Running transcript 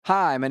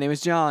Hi, my name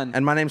is John.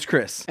 And my name's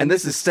Chris. And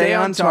this is Stay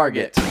on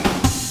Target.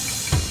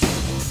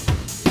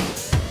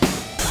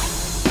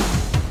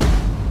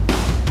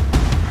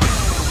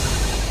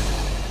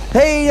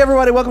 Hey,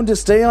 everybody, welcome to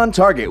Stay on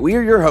Target. We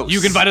are your hosts.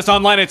 You can find us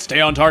online at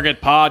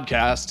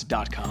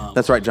stayontargetpodcast.com.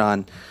 That's right,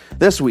 John.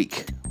 This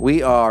week,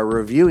 we are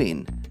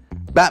reviewing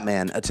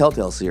Batman, a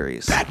Telltale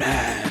series.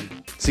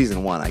 Batman.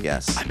 Season 1, I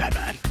guess. I'm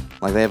Batman.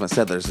 Like, they haven't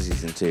said there's a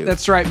season 2.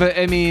 That's right, but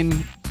I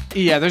mean,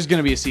 yeah, there's going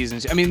to be a season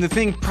 2. I mean, the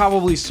thing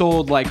probably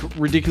sold, like,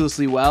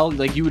 ridiculously well,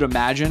 like you would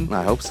imagine.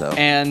 I hope so.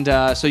 And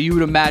so you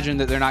would imagine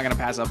that they're not going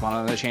to pass up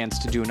on a chance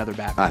to do another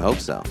Batman. I hope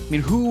so. I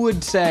mean, who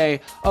would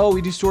say, oh,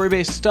 we do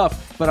story-based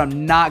stuff, but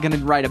I'm not going to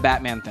write a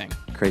Batman thing?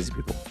 Crazy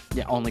people.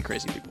 Yeah, only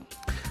crazy people.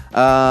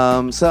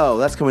 So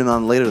that's coming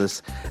on later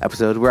this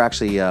episode. We're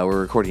actually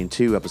we're recording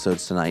 2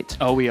 episodes tonight.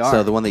 Oh, we are.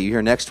 So the one that you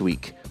hear next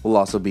week will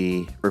also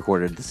be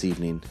recorded this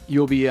evening.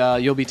 You'll be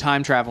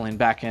time traveling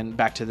back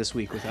to this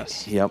week with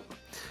us. Yep.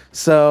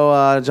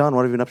 So, John,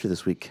 what have you been up to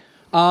this week?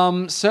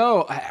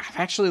 So I've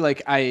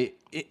actually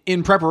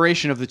in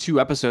preparation of the 2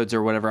 episodes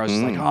or whatever, I was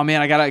just like, oh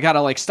man, I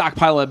gotta like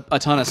stockpile a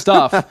ton of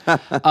stuff.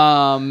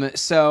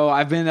 So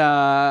I've been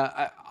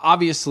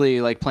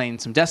obviously like playing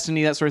some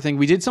Destiny, that sort of thing.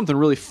 We did something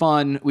really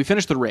fun. We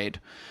finished the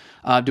raid.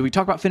 Did we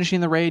talk about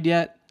finishing the raid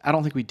yet? I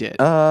don't think we did.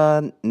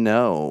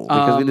 No,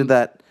 because we did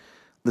that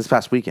this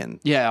past weekend.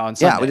 Yeah, on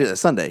Sunday. Yeah, we did it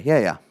Sunday.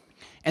 Yeah.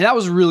 And that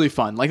was really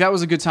fun. Like, that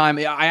was a good time.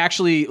 I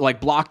actually like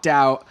blocked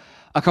out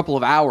a couple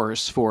of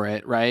hours for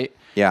it, right?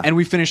 Yeah. And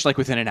we finised like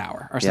within an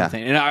hour or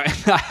something. Yeah. And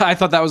I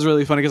thought that was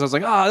really funny because I was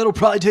like, it'll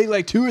probably take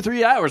like 2 or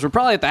 3 hours. We're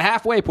probably at the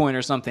halfway point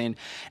or something.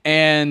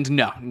 And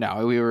no,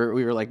 we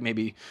were like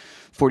maybe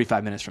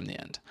 45 minutes from the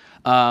end.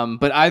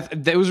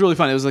 But it was really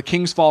fun. It was the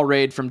King's Fall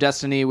raid from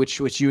Destiny,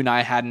 which you and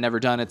I had never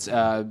done. It's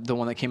the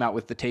one that came out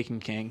with the Taken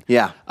King.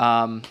 Yeah.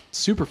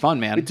 Super fun,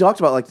 man. We talked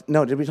about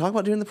did we talk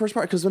about doing the first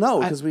part? Because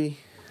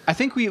I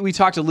think we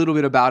talked a little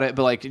bit about it,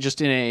 but like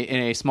just in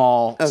a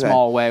small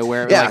way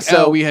where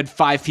we had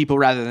 5 people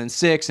rather than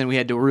 6, and we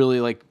had to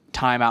really like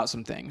time out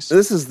some things.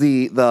 This is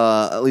we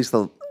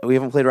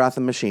haven't played Wrath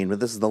of the Machine, but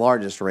this is the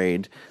largest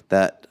raid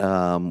that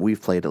we've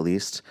played at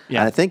least. Yeah.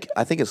 And I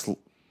think it's.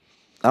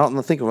 I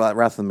don't think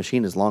Wrath of the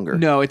Machine is longer.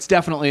 No, it's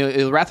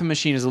definitely Wrath of the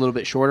Machine is a little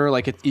bit shorter.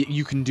 Like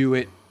you can do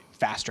it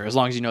faster as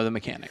long as you know the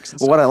mechanics.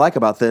 Well, what I like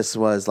about this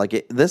was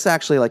this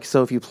actually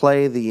so if you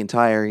play the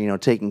entire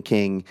Taken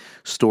King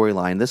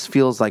storyline, this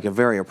feels like a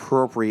very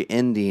appropriate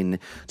ending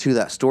to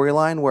that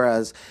storyline.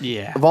 Whereas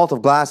Vault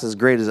of Glass, as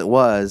great as it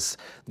was,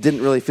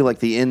 didn't really feel like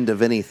the end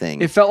of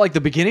anything. It felt like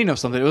the beginning of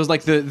something. It was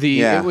like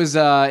it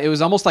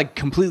was almost like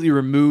completely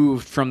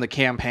removed from the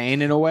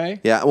campaign in a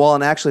way. Yeah. Well,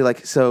 and actually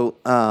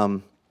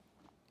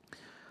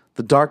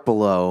the Dark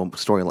Below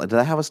storyline. Did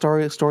that have a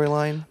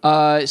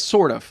storyline?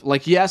 Sort of.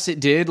 Like, yes, it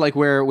did. Like,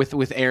 where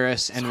with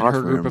Eris and her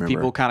group of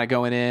people kind of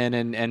going in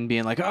and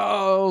being like,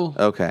 oh,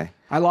 okay,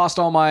 I lost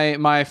all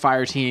my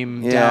fire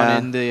team down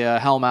in the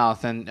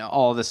Hellmouth and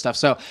all of this stuff.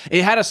 So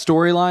it had a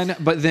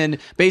storyline, but then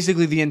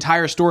basically the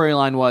entire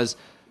storyline was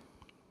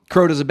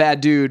Crota's a bad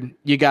dude.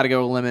 You got to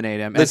go eliminate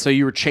him. And so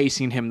you were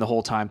chasing him the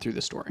whole time through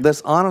the story.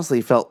 This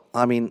honestly felt.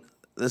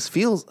 This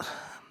feels.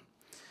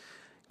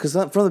 Because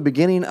from the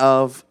beginning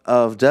of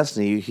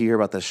Destiny, you hear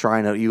about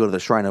you go to the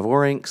Shrine of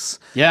Oryx,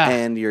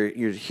 and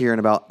you're hearing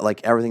about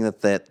like everything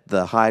that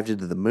the Hive did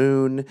to the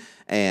moon,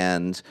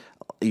 and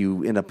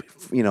you end up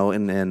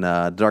in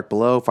Dark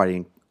Below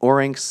fighting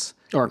Oryx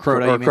or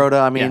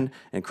Crota,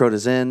 and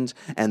Crota's End,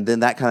 and then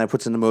that kind of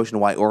puts into motion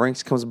why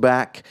Oryx comes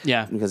back,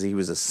 because he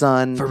was a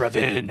son for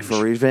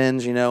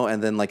revenge,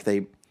 and then like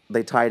they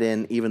tied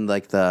in even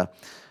like the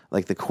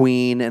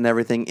Queen and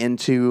everything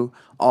into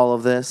all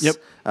of this. Yep.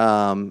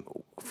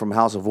 From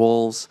House of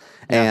Wolves,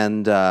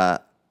 and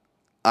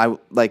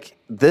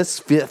this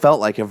felt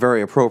like a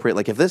very appropriate.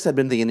 Like if this had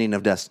been the ending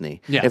of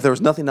Destiny, if there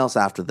was nothing else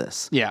after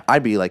this,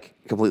 I'd be like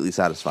completely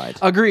satisfied.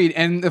 Agreed.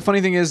 And the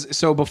funny thing is,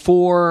 so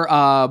before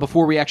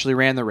we actually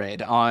ran the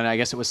raid on, I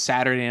guess it was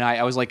Saturday night,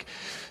 I was like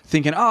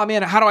thinking, oh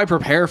man, how do I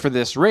prepare for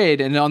this raid?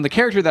 And on the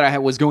character that I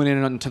was going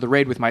into the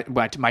raid with my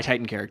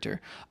Titan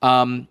character,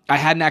 I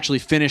hadn't actually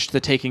finished the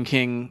Taken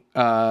King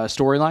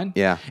storyline.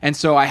 Yeah. And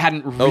so I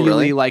hadn't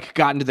really like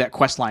gotten to that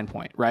quest line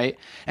point, right?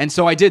 And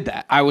so I did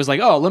that. I was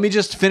like, oh, let me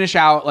just finish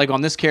out like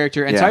on this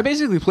character. And so I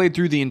basically played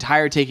through the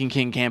entire Taken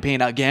King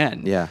campaign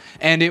again. Yeah.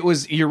 And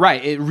you're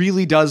right, it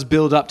really does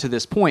build up to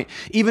this point.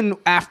 Even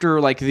after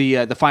like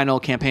the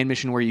final campaign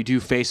mission where you do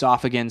face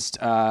off against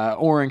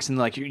Oryx and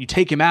like you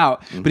take him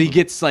out, but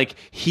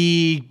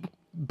he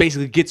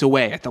basically gets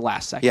away at the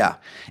last second. Yeah.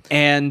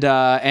 And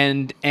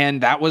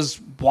that was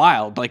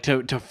wild. Like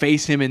to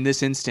face him in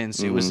this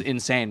instance, it was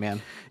insane,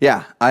 man.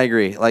 Yeah, I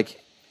agree.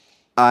 Like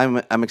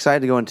I'm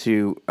excited to go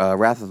into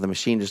Wrath of the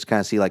Machine just to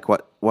kind of see like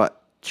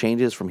what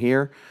changes from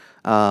here.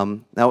 Now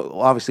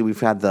obviously we've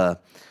had the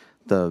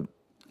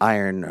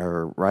Iron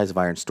or Rise of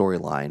Iron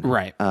storyline.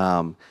 Right.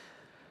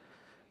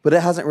 But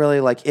it hasn't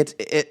really like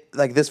it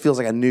like this feels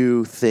like a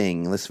new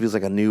thing. This feels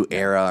like a new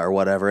era or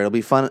whatever. It'll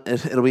be fun.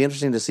 It'll be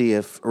interesting to see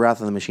if Wrath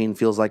of the Machine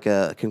feels like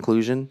a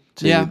conclusion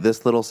to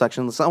this little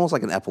section. It's almost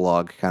like an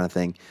epilogue kind of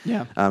thing.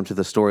 Yeah. To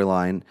the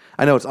storyline.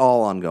 I know it's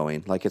all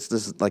ongoing. Like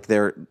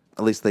they're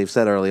at least they've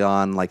said early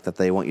on like that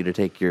they want you to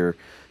take your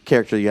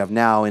character you have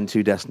now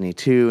into Destiny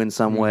 2 in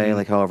some way,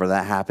 like however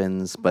that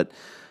happens. But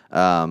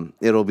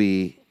it'll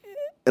be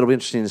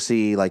interesting to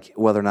see like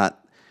whether or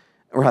not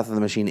Wrath of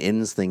the Machine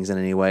ends things in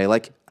any way.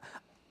 Like.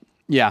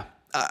 Yeah,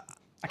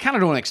 I kind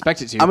of don't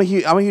expect it to. I'm a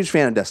huge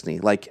fan of Destiny.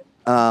 Like,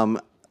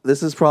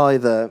 this is probably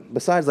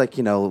besides like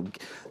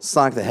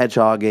Sonic the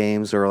Hedgehog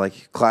games or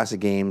like classic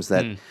games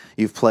that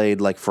you've played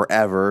like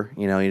forever.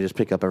 You just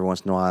pick up every once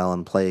in a while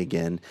and play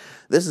again.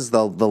 This is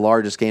the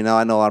largest game. Now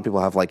I know a lot of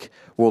people have like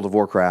World of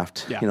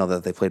Warcraft.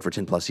 That they played for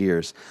 10+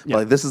 years. But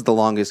like, this is the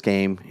longest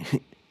game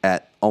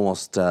at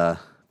almost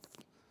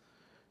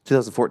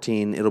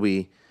 2014.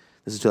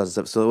 This is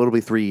 2007, so it'll be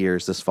 3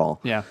 years this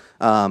fall. Yeah.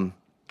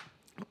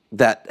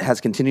 That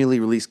has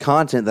continually released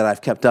content that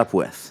I've kept up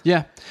with.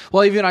 Yeah.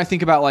 Well, even I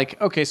think about like,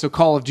 okay, so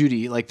Call of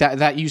Duty, like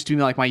that used to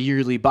be like my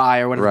yearly buy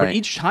or whatever, but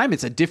each time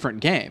it's a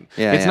different game.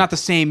 Yeah, it's not the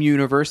same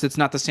universe. It's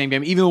not the same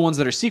game. Even the ones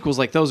that are sequels,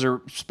 like those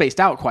are spaced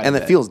out quite a bit.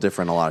 And it feels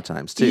different a lot of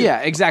times too. Yeah,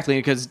 exactly.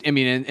 Because I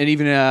mean, and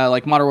even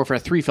like Modern Warfare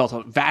 3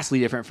 felt vastly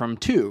different from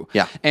 2.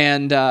 Yeah.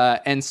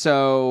 And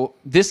so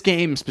this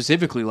game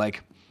specifically,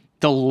 like,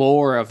 the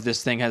lore of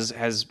this thing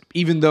has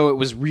even though it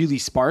was really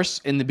sparse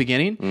in the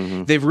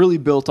beginning, they've really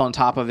built on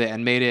top of it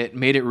and made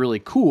it really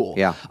cool.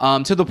 Yeah.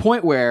 To the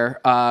point where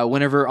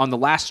whenever on the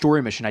last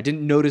story mission, I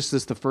didn't notice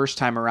this the first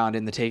time around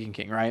in the Taken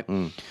King, right?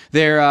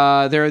 There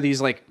are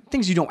these like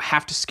things you don't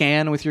have to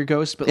scan with your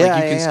ghost, but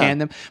like you can scan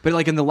them. But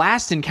like in the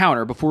last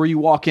encounter, before you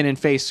walk in and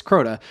face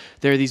Crota,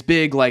 there are these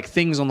big like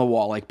things on the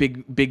wall, like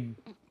big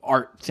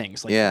art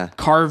things, like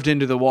carved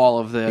into the wall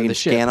of the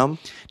ship. Scan them?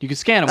 You can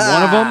scan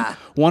them.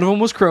 One of them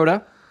was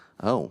Crota.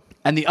 Oh.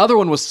 And the other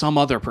one was some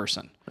other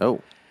person.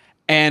 Oh.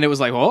 And it was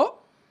like, oh,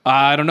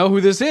 I don't know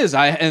who this is.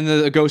 And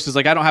the ghost is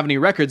like, I don't have any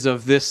records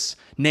of this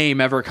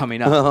name ever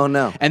coming up. Oh,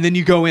 no. And then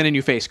you go in and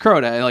you face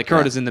Crota, and like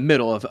Crota's in the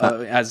middle of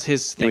as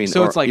his thing.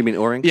 So it's like, you mean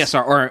Oryx? Yes,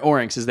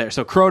 Oryx is there.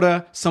 So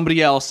Crota,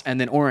 somebody else,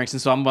 and then Oryx.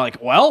 And so I'm like,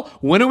 well,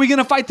 when are we going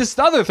to fight this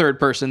other third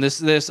person?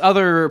 This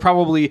other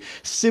probably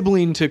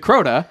sibling to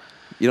Crota.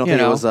 You don't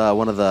think it was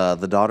one of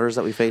the daughters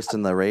that we faced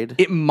in the raid?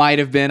 It might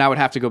have been. I would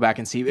have to go back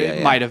and see.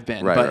 It might have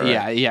been. Right, but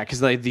right. Yeah,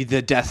 because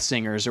the Death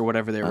Singers or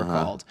whatever they were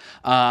called.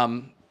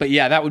 But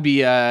yeah, that would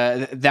be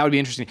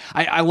interesting.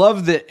 I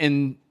love that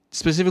in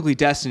specifically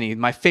Destiny,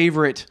 my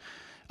favorite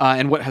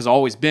and what has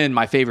always been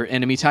my favorite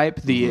enemy type,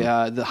 the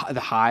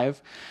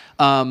Hive.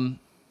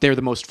 They're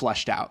the most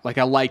fleshed out. Like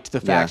I liked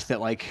the fact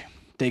that like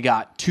they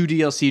got 2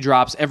 DLC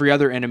drops. Every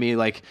other enemy,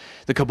 like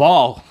the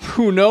Cabal,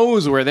 who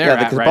knows where they're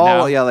at right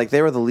now. Yeah, like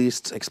they were the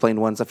least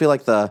explained ones. I feel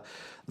like the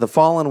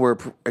Fallen were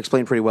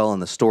explained pretty well in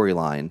the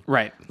storyline.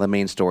 Right. The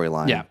main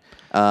storyline. Yeah.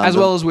 As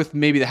well as with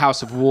maybe the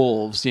House of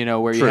Wolves,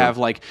 where you have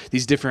like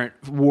these different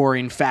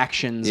warring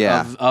factions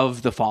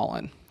of the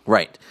Fallen.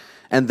 Right.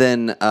 And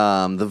then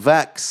the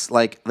Vex,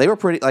 like they were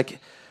pretty like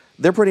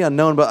they're pretty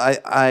unknown,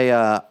 but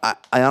I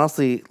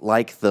honestly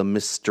like the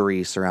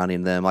mystery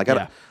surrounding them. Like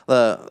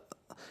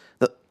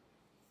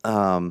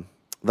the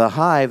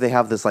Hive, they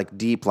have this like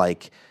deep,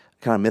 like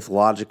kind of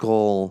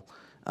mythological,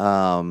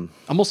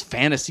 almost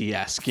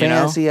fantasy-esque,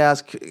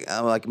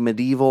 like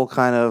medieval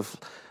kind of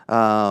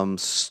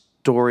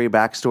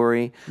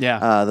backstory.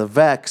 Yeah. The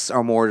Vex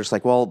are more just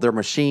like, well, they're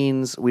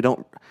machines. We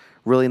don't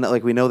really know,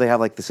 like we know they have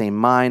like the same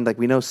mind. Like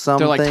we know some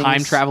they're like things.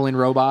 time-traveling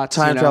robots.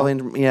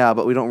 Time-traveling, yeah,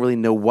 but we don't really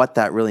know what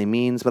that really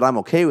means. But I'm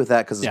okay with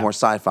that because it's more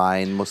sci-fi,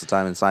 and most of the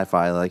time in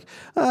sci-fi, like,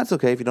 that's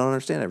okay if you don't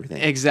understand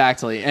everything.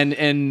 Exactly.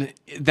 And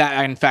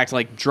that, in fact,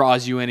 like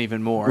draws you in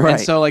even more. Right.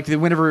 And so like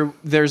whenever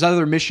there's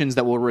other missions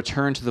that will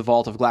return to the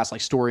Vault of Glass,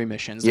 like story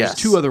missions, there's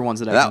 2 other ones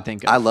that I can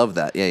think of. I love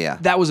that. Yeah.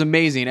 That was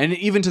amazing. And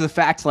even to the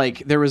fact, like,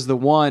 there was the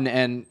one,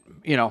 and,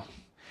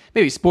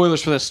 maybe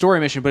spoilers for the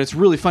story mission, but it's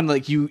really fun.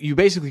 Like you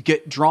basically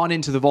get drawn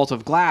into the Vault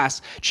of Glass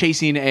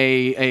chasing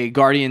a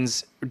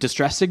Guardian's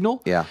distress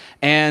signal. Yeah.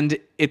 And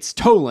it's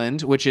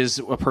Toland, which is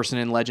a person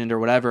in legend or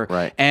whatever.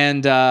 Right.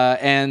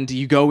 And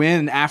you go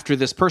in after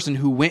this person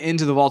who went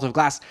into the Vault of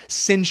Glass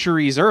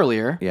centuries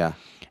earlier. Yeah.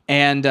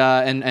 And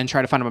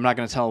try to find him. I'm not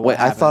going to tell what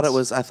happens. I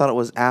thought it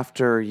was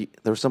after you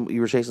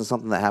were chasing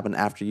something that happened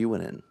after you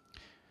went in.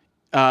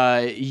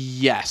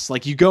 Yes,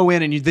 like you go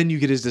in and then you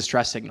get his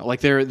distress signal.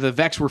 Like the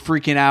Vex were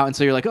freaking out, and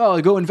so you're like, oh,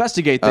 go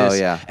investigate this. Oh,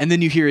 yeah. And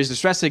then you hear his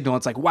distress signal.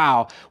 And it's like,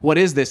 wow, what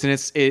is this?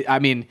 And I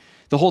mean,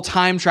 the whole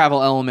time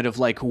travel element of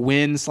like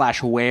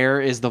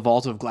when/where is the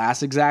Vault of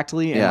Glass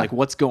exactly, and like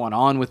what's going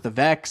on with the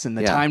Vex and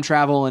the time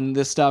travel and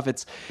this stuff.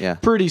 It's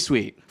pretty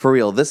sweet. For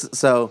real. This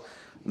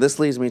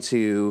leads me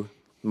to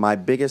my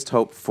biggest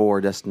hope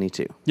for Destiny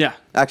 2. Yeah.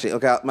 Actually,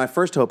 okay, my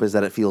first hope is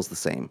that it feels the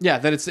same. Yeah,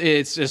 that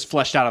it's just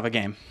fleshed out of a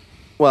game.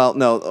 Well,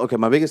 no. Okay,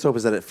 my biggest hope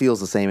is that it feels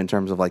the same in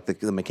terms of like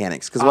the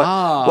mechanics. Because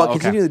what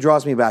continually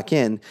draws me back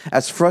in,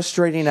 as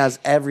frustrating as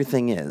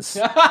everything is,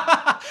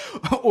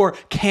 or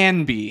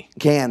can be,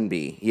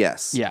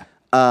 yes, yeah,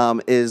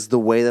 is the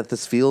way that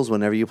this feels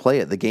whenever you play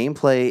it. The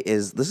gameplay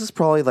is. This is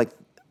probably like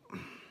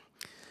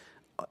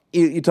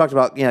you talked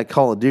about,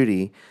 Call of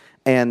Duty,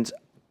 and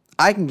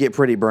I can get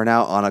pretty burnt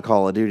out on a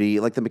Call of Duty.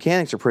 Like the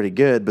mechanics are pretty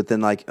good, but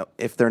then like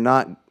if they're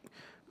not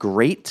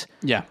great,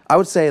 I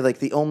would say like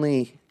the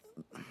only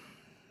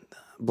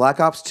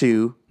Black Ops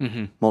 2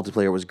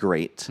 multiplayer was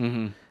great,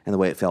 and the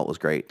way it felt was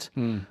great.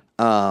 It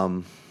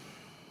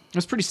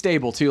was pretty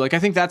stable too. Like I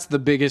think that's the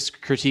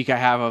biggest critique I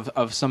have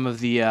of some of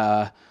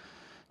the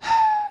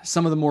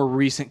more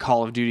recent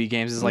Call of Duty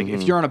games is like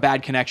if you're on a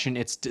bad connection,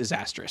 it's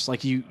disastrous.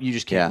 Like you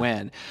just can't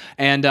win.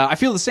 And I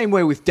feel the same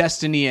way with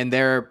Destiny and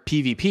their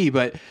PvP,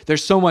 but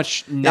there's so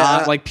much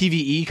not like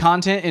PvE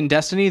content in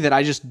Destiny that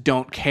I just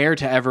don't care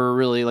to ever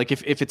really like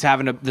if it's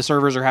the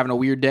servers are having a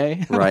weird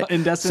day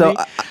in Destiny.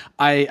 So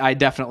I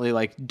definitely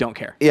like don't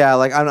care. Yeah,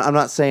 like I'm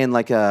not saying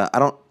like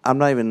I'm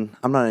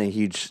not a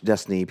huge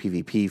Destiny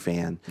PvP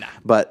fan. Nah.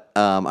 But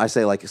I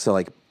say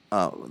the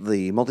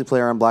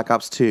multiplayer on Black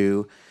Ops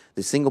 2.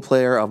 The single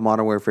player of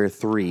Modern Warfare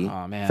 3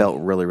 felt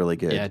really, really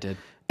good. Yeah, it did.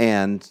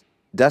 And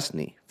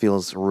Destiny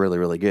feels really,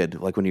 really good.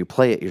 Like when you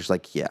play it, you're just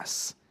like,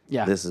 yes,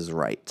 this is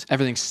right.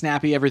 Everything's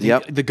snappy.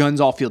 The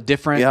guns all feel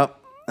different. Yep.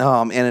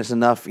 And it's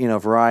enough,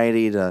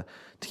 variety to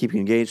keep you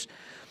engaged.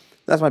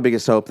 That's my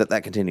biggest hope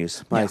that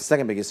continues. My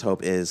second biggest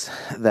hope is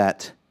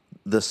that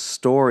the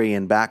story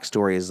and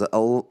backstory is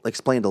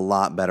explained a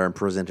lot better and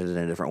presented in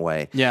a different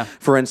way. Yeah.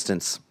 For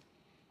instance,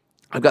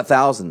 I've got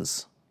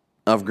thousands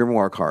of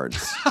Grimoire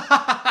cards.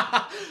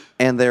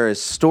 And there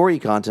is story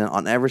content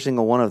on every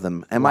single one of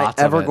them. Am I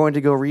ever going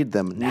to go read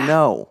them? Nah,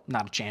 no.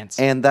 Not a chance.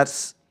 And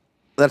that's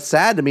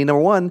sad to me.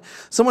 Number one,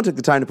 someone took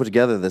the time to put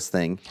together this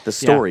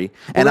story,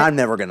 and I'm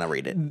never going to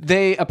read it.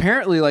 They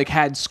apparently like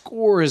had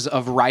scores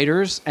of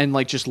writers and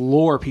like just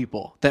lore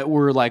people that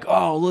were like,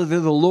 oh,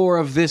 they're the lore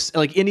of this.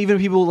 Like, and even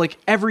people like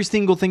every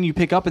single thing you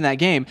pick up in that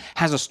game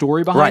has a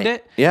story behind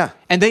it. Yeah.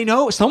 And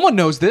someone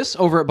knows this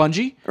over at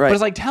Bungie. Right. But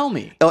it's like, tell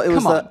me.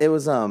 Come on. It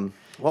was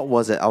what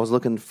was it? I was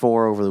looking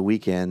for over the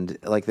weekend.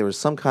 Like there was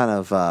some kind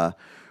of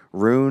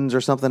runes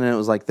or something, and it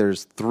was like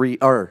there's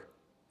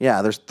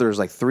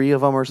like 3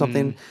 of them or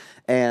something.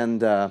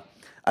 And I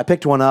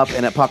picked one up,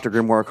 and it popped a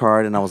Grimoire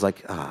card, and I was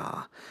like,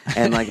 ah.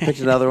 And like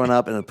picked another one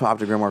up, and it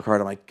popped a Grimoire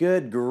card. I'm like,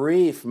 good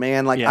grief,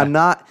 man! Like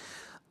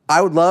I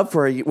would love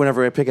for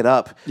whenever I pick it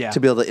up to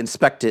be able to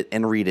inspect it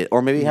and read it,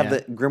 or maybe have the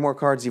Grimoire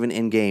cards even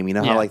in game. You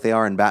know how like they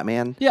are in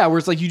Batman. Yeah, where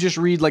it's like you just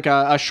read like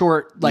a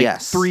short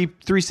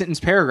three sentence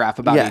paragraph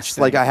about each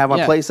thing. Like I have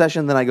my play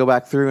session, then I go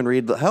back through and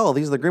read. Hell,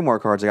 these are the Grimoire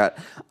cards I got.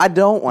 I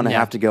don't want to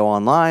have to go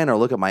online or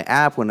look at my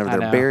app whenever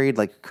they're buried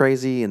like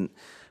crazy and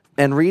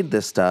read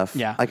this stuff.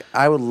 Yeah, like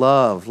I would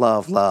love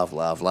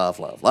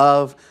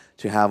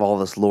to have all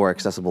this lore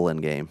accessible in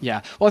game.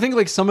 Yeah. Well, I think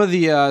like some of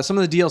the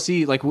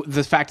DLC, like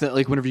the fact that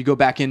like whenever you go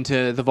back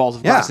into the Vault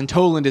of Glass and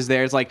Toland is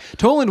there, it's like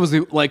Toland was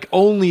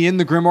only in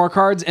the Grimoire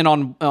cards and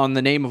on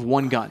the name of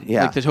one gun.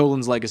 Yeah. Like the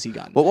Toland's legacy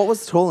gun. Well, what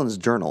was Toland's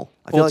journal?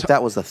 I feel like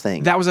that was the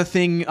thing. That was a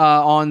thing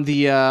on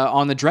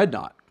the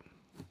Dreadnought.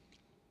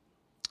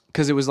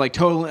 Because it was like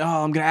Toland.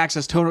 Oh, I'm gonna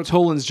access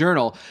Toland's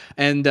journal,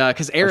 and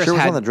because Eris was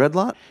on the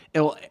Dreadnought.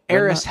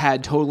 Eris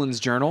had Toland's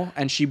journal,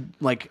 and she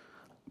like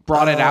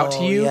brought it out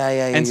to you,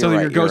 and so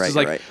your ghost is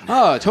like,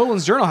 oh,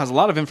 Toland's journal has a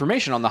lot of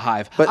information on the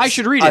Hive. But I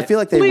should read it. I feel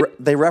like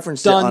they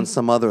referenced it on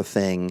some other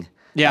thing.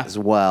 As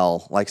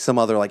well, like some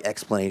other like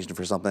explanation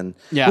for something.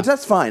 Yeah, but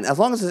that's fine as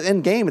long as it's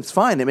in game. It's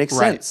fine. It makes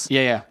sense.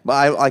 Yeah.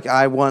 But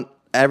I want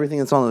everything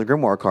that's on the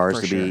Grimoire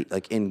cards be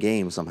like in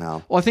game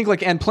somehow. Well, I think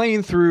like and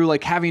playing through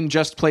like having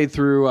just played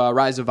through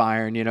Rise of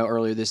Iron,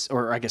 earlier this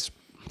or I guess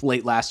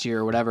late last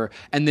year or whatever,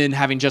 and then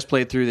having just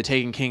played through The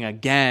Taken King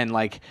again,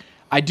 like.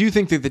 I do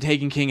think that The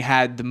Taken King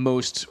had the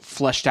most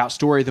fleshed out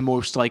story, the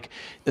most like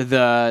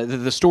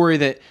the story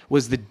that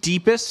was the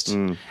deepest,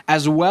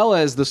 as well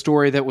as the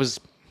story that was,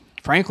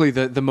 frankly,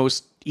 the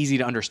most easy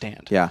to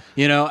understand. Yeah,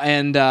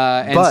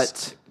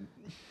 but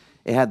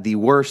it had the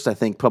worst, I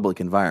think,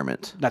 public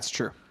environment. That's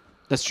true.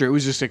 It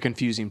was just a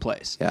confusing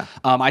place. Yeah.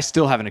 I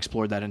still haven't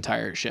explored that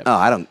entire ship. Oh,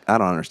 I don't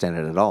understand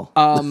it at all.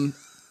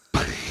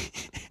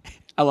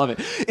 I love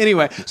it.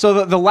 Anyway,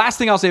 so the last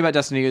thing I'll say about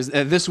Destiny is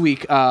this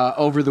week,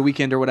 over the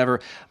weekend or whatever,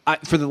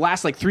 for the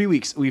last like 3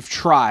 weeks, we've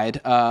tried,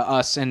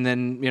 us and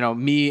then,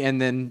 me and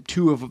then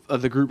 2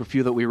 of the group of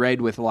few that we raid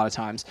with a lot of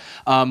times.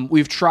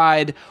 We've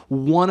tried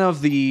one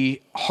of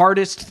the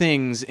hardest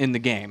things in the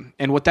game.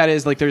 And what that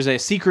is, like there's a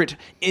secret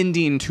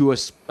ending to a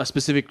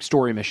specific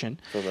story mission.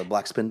 So the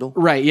Black Spindle?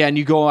 Right, yeah. And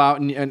you go out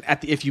and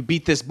if you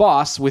beat this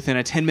boss within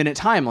a 10-minute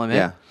time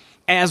limit,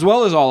 as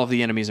well as all of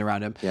the enemies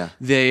around him,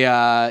 they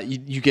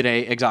you get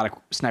a exotic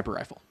sniper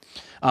rifle.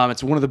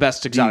 It's one of the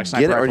best exotic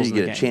sniper rifles in the game. Or do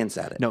you get a chance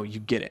at it? No, you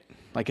get it.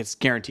 Like it's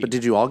guaranteed. But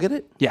did you all get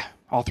it? Yeah,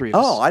 all three of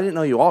us. Oh, I didn't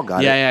know you all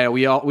got it. Yeah,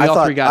 we all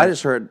three got it. I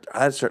just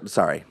heard.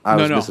 Sorry, I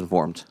was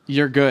misinformed.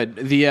 You're good.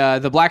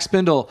 The Black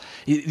Spindle,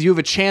 you have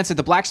a chance at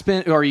the Black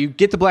Spindle, or you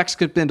get the Black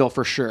Spindle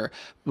for sure,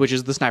 which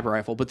is the sniper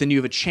rifle. But then you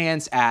have a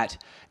chance at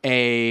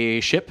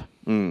a ship,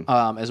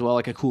 as well,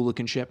 like a cool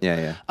looking ship.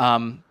 Yeah.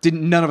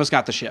 None of us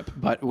got the ship,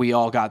 but we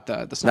all got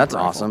the sniper That's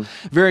rifle. awesome.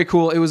 Very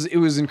cool. It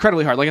was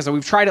incredibly hard. Like I said,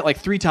 we've tried it like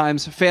 3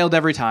 times, failed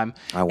every time.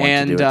 I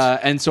want to do it.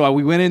 And so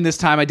we went in this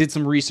time. I did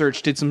some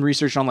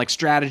research on like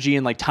strategy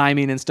and like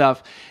timing and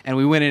stuff, and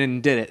we went in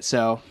and did it.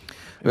 So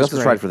we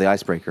also tried for the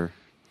icebreaker.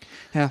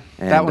 Yeah,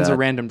 that one's a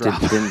random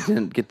drop.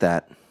 Didn't get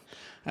that.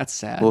 That's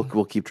sad.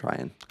 We'll keep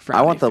trying. Friday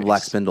I want the face.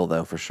 Black Spindle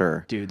though, for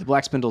sure. Dude, the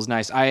Black Spindle's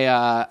nice.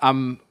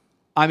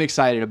 I'm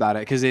excited about it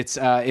because it's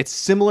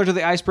similar to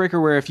the icebreaker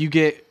where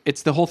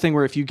it's the whole thing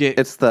where if you get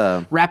it's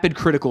the rapid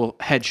critical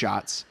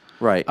headshots,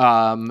 right?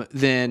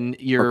 Then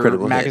your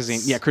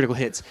magazine, critical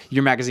hits,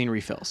 your magazine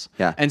refills.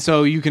 Yeah, and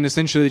so you can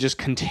essentially just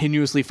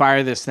continuously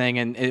fire this thing,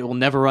 and it will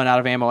never run out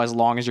of ammo as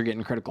long as you're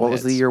getting critical. What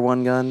hits. was the year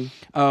one gun?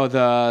 Oh,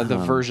 the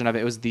version of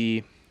it was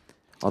the.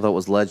 Although it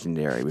was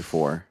legendary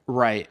before,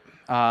 right?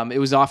 It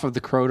was off of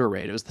the Crota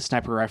raid. It was the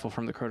sniper rifle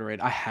from the Crota raid.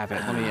 I have it.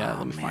 Let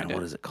me find it.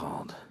 What is it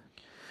called?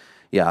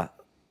 Yeah,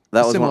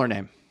 that was similar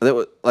name. That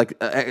was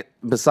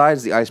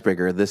besides the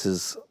icebreaker, this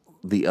is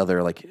the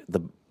other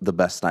the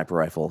best sniper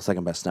rifle,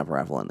 second best sniper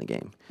rifle in the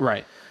game.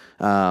 Right.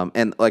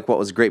 And like what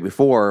was great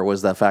before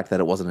was the fact that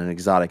it wasn't an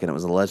exotic and it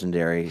was a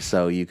legendary,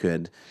 so you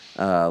could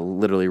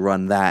literally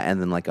run that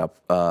and then like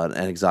an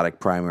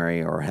exotic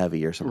primary or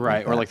heavy or something.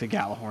 Right, like or like the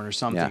Gallahorn or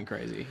something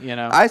crazy. You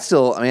know,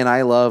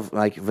 I love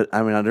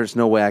there's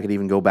no way I could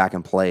even go back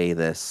and play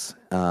this.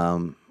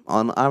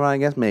 I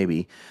guess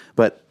maybe,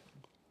 but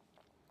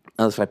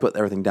unless I put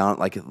everything down at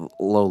like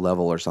low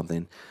level or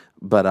something.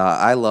 But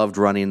I loved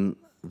running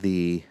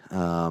the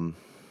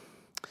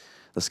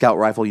scout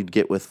rifle you'd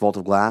get with Vault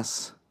of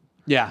Glass.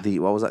 Yeah.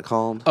 What was that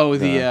called? Oh,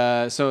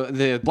 so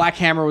the Black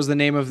Hammer was the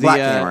name of the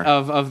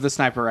of the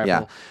sniper rifle.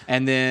 Yeah.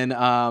 And then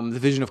the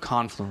Vision of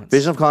Confluence.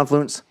 Vision of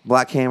Confluence,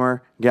 Black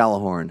Hammer,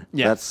 Gallahorn.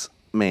 Yeah. That's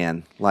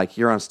like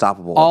you're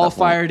unstoppable. All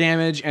fire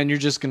damage, and you're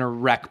just gonna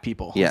wreck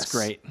people. Yes. That's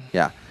great.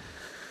 Yeah.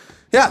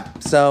 Yeah.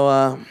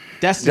 So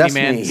Destiny,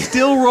 man.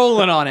 Still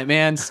rolling on it,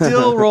 man.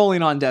 Still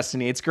rolling on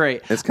Destiny. It's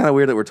great. It's kind of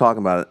weird that we're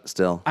talking about it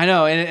still. I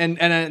know,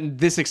 and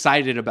this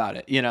excited about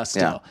it,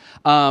 still.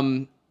 Yeah.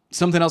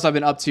 Something else I've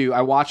been up to,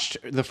 I watched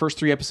the first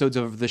 3 episodes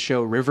of the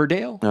show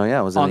Riverdale. Oh yeah,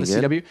 was it on the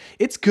good? CW?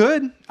 It's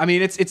good. I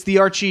mean, it's the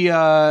Archie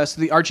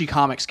the Archie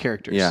comics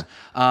characters. Yeah.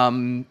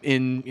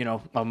 In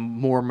a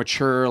more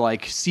mature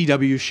like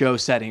CW show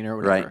setting or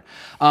whatever.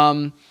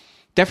 Right.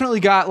 Definitely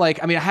got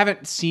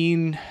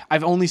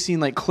I've only seen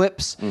like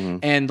clips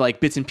and like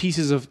bits and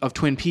pieces of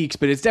Twin Peaks,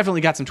 but it's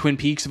definitely got some Twin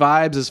Peaks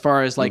vibes as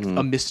far as like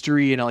a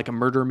mystery and like a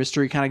murder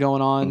mystery kind of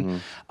going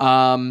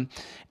on.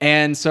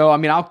 And so, I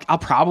mean, I'll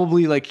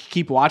probably like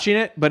keep watching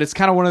it, but it's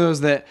kind of one of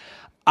those that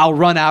I'll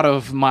run out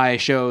of my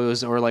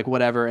shows or like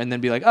whatever and then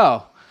be like,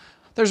 oh,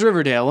 there's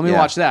Riverdale. Let me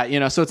watch that.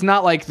 So it's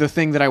not like the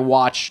thing that I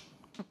watch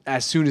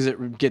as soon as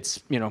it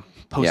gets,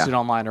 posted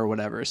online or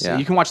whatever. So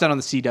you can watch that on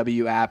the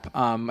CW app.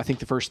 I think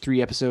the first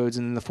 3 episodes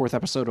and then the 4th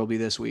episode will be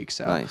this week.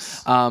 So,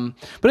 nice. But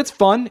it's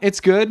fun. It's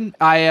good.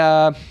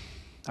 I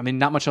mean,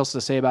 not much else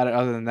to say about it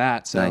other than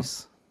that. So.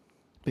 Nice.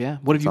 But yeah.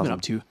 What have you been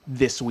up to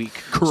this week,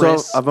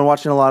 Chris? So I've been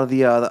watching a lot of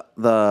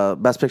the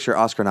Best Picture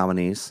Oscar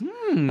nominees.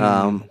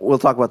 We'll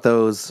talk about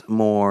those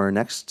more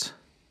next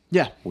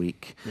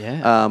week.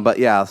 Yeah. But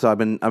yeah, so I've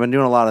been doing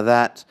a lot of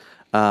that.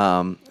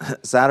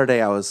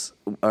 Saturday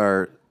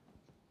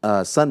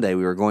Sunday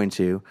we were going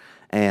to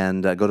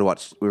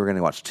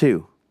watch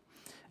 2,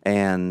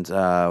 and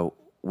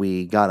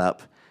we got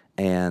up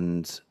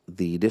and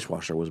the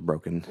dishwasher was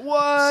broken.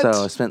 What?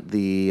 So I spent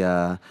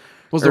the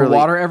was there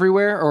water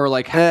everywhere, or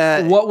like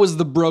what was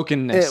the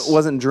brokenness? It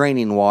wasn't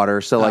draining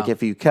water, so like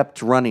if you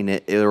kept running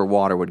it,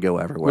 water would go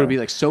everywhere. Would it be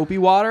like soapy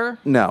water?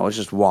 No, it was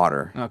just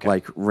water. Okay.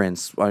 Like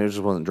rinse. It just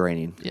wasn't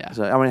draining. Yeah.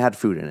 So it had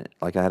food in it.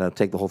 Like I had to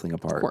take the whole thing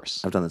apart. Of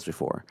course. I've done this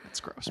before. It's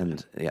gross.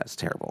 And it's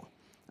terrible.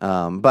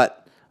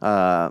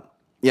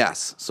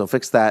 Yes. So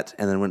fixed that,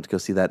 and then went to go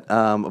see that.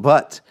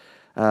 But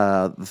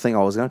the thing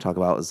I was going to talk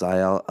about was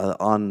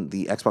on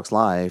the Xbox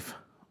Live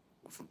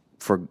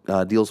for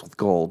Deals with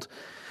Gold.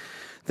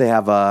 They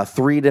have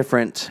 3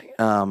 different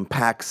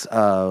packs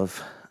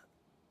of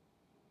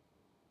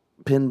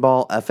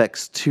Pinball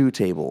FX2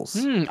 tables.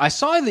 I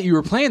saw that you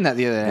were playing that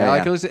the other day. Yeah,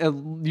 like it was,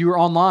 you were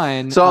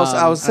online. So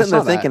I was sitting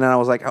there thinking, and I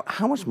was like,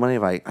 "How much money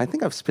have I? I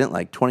think I've spent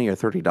like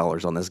 $20 or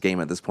 $30 on this game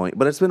at this point."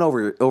 But it's been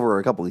over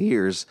a couple of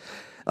years.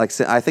 Like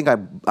I think I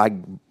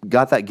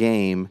got that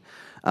game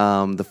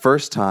the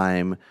first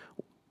time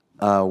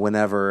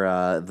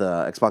whenever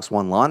the Xbox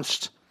One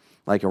launched,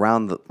 like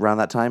around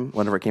that time,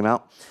 whenever it came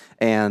out.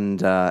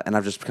 And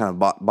I've just kind of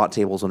bought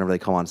tables whenever they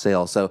come on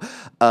sale. So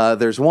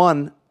there's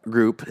one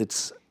group.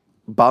 It's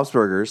Bob's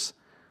Burgers,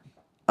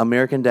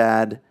 American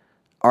Dad,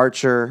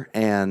 Archer,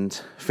 and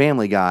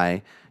Family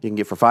Guy. You can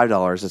get for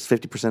 $5. It's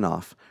 50%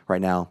 off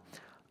right now.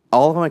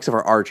 all of them except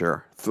for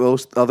Archer.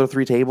 Those other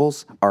 3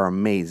 tables are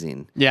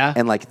amazing. Yeah.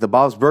 And like the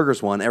Bob's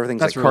Burgers one,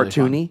 everything's That's like really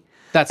cartoony. Fun.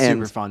 That's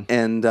super fun.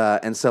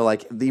 And so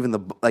like even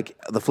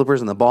the flippers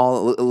and the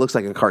ball, it looks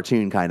like a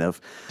cartoon kind of.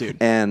 Dude.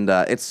 And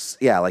it's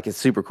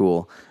super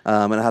cool.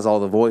 And it has all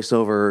the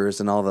voiceovers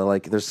and all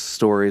the there's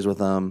stories with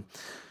them.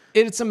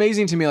 It's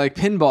amazing to me. Like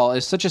pinball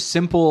is such a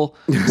simple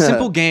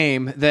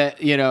game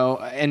that, you know,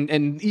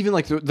 and even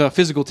like the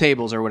physical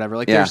tables or whatever,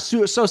 like they're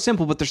so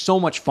simple, but they're so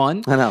much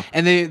fun. I know.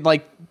 And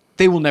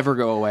they will never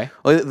go away.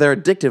 Well, they're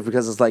addictive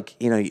because it's like,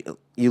 you know,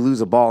 you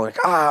lose a ball, like,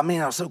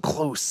 man, I was so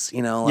close,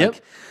 you know,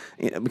 like,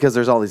 because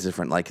there's all these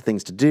different like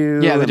things to do.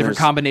 Yeah, the different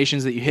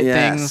combinations that you hit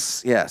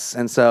things. Yes,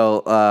 and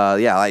so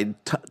I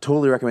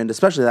totally recommend,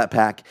 especially that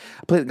pack.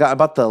 I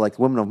bought the like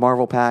Women of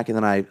Marvel pack, and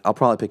then I'll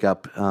probably pick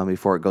up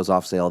before it goes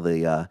off sale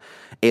the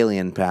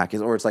Alien pack,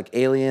 or it's like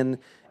Alien,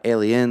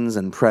 Aliens,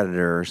 and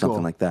Predator or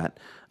something like that.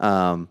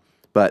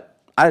 But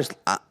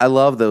I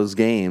love those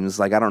games.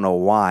 Like I don't know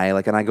why.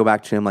 Like, and I go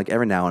back to them like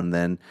every now and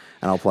then,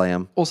 and I'll play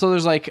them. Also,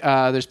 there's like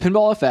there's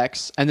Pinball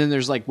FX, and then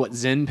there's like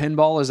Zen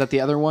Pinball. Is that the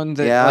other one?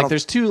 That,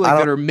 there's 2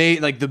 that are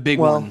made like the big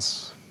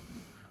ones.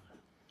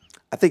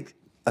 I think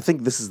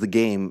this is the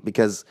game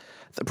because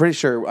I'm pretty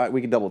sure we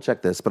can double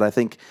check this, but I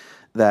think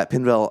that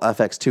Pinball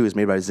FX2 is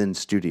made by Zen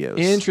Studios.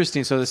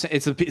 Interesting. So it's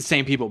the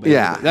same people. Basically.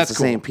 Yeah, that's the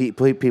same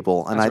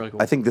people, and really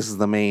cool. I think this is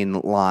the main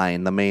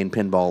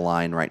pinball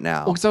line right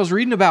now. Well, because I was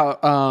reading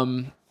about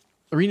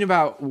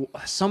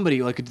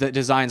somebody like that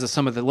designs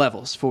some of the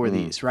levels for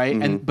these, right?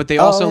 And but they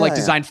also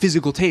design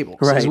physical tables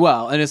as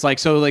well. And it's like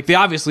they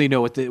obviously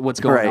know what's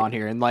going on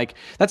here, and like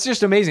that's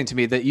just amazing to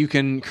me that you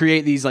can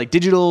create these like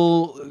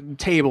digital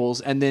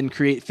tables and then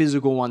create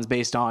physical ones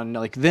based on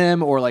like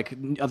them or like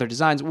other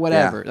designs,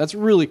 whatever. Yeah. That's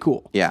really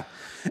cool. Yeah.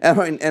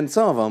 And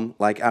some of them,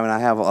 like I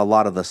have a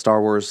lot of the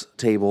Star Wars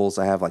tables.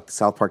 I have like the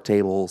South Park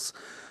tables,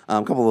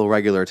 a couple of the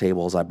regular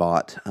tables I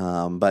bought,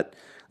 but.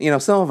 You know,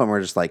 some of them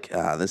are just like,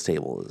 this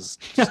table is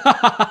just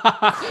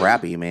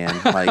crappy, man.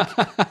 Like,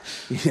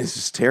 it's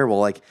just terrible.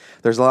 Like,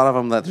 there's a lot of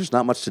them that there's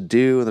not much to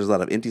do, and there's a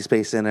lot of empty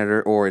space in it,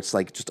 or it's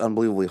like just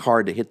unbelievably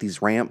hard to hit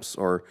these ramps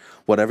or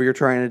whatever you're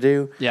trying to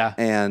do. Yeah.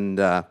 And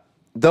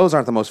those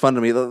aren't the most fun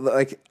to me.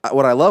 Like,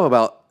 what I love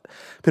about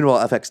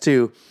Pinball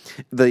FX2,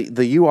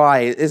 the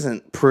UI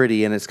isn't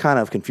pretty, and it's kind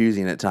of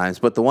confusing at times.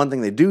 But the one thing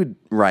they do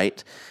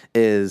right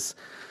is...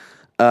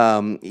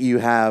 you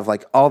have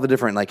like all the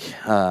different like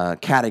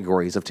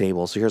categories of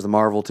tables. So here's the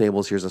Marvel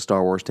tables, here's the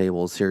Star Wars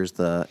tables, here's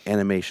the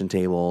animation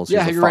tables.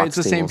 Yeah, you're right. It's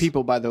the tables. Same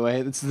people, by the way.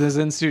 It's the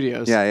Zen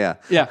Studios. Yeah.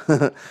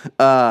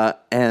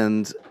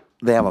 And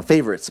they have a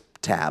favorites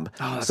tab.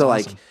 Oh, that's so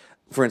awesome. Like,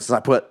 for instance,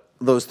 I put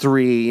those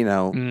 3,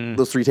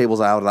 those 3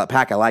 tables out of that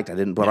pack I liked. I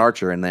didn't put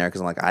Archer in there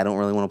because I'm like, I don't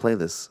really want to play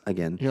this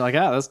again. You're like,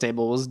 this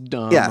table was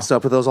dumb. Yeah, so I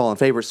put those all in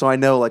favorites. So I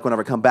know, like,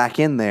 whenever I come back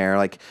in there,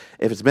 like,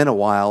 if it's been a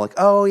while, like,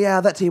 oh,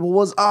 yeah, that table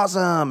was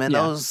awesome, and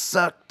those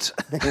sucked.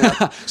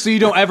 So you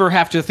don't ever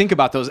have to think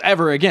about those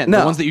ever again. No.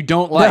 The ones that you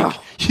don't like,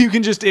 you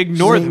can just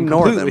ignore them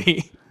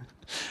completely.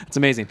 It's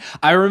amazing.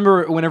 I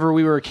remember whenever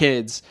we were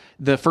kids,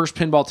 the first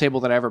pinball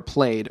table that I ever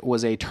played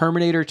was a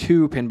Terminator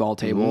 2 pinball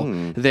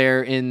table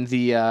there in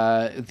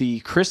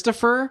the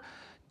Christopher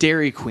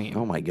Dairy Queen.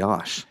 Oh my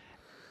gosh.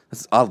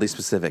 That's oddly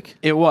specific.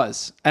 It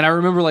was. And I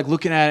remember like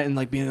looking at it and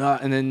like being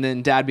and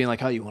then Dad being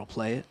like, "Oh, you want to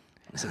play it?"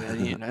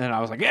 And I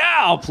was like,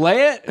 "Yeah, I'll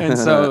play it." And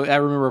so I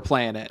remember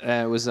playing it.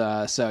 And it was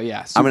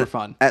super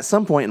fun. At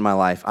some point in my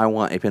life, I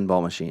want a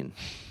pinball machine.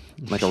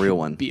 Like a real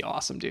one. Be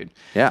awesome, dude.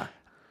 Yeah.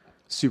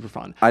 Super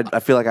fun. I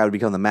feel like I would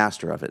become the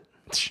master of it.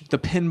 The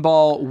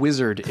pinball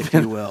wizard, if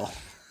you will.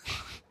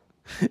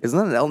 Isn't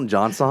that an Elton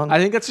John song? I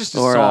think that's just a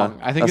song.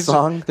 I think it's a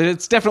song.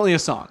 It's definitely a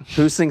song.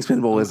 Who sings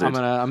Pinball Wizard?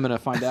 I'm gonna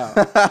find out.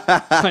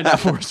 Find out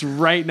for us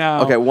right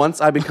now. Okay, once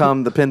I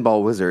become the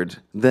Pinball Wizard,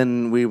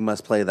 then we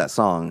must play that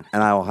song,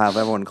 and I will have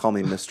everyone call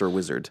me Mr.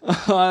 Wizard.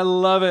 I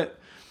love it,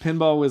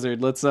 Pinball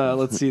Wizard. Let's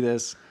see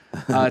this.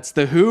 It's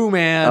the Who,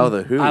 man. Oh,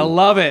 the Who. I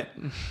love it.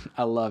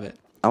 I love it.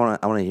 I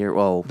want to hear.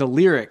 Well, the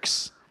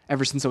lyrics.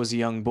 Ever since I was a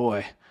young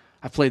boy,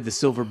 I played the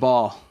silver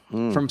ball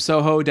from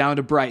Soho down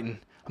to Brighton.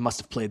 I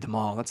must have played them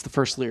all. That's the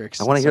first lyrics.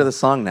 I want to hear the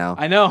song now.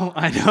 I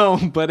know,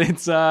 but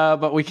it's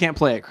but we can't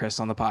play it, Chris,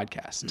 on the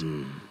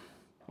podcast.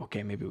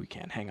 Okay, maybe we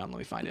can. Hang on, let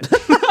me find it.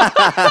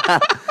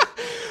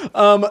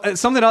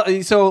 Something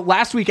else. So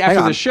last week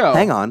after the show,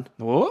 hang on.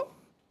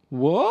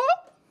 What?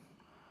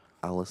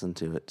 I'll listen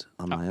to it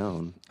on my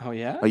own. Oh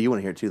yeah. Oh, you want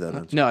to hear it too, though,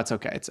 don't you? No, it's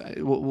okay. It's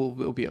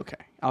we'll be okay.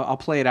 I'll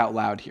play it out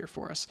loud here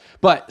for us.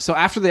 But so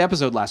after the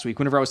episode last week,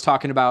 whenever I was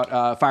talking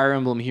about Fire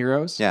Emblem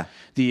Heroes,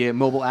 the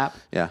mobile app,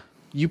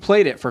 you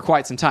played it for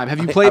quite some time. Have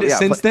you played it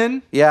since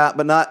then? Yeah,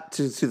 but not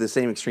to the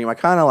same extreme. I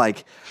kind of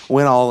like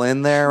went all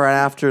in there right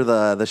after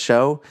the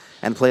show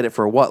and played it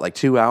for like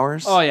 2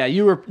 hours. Oh yeah,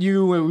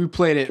 we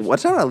played it. What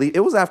time did I leave? It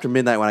was after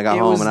midnight when I got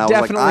home, and I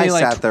was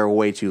like, sat there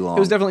way too long. It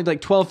was definitely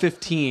like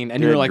 12:15,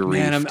 and you were like,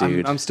 man,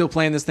 I'm still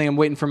playing this thing. I'm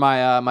waiting for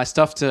my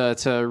stuff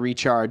to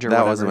recharge or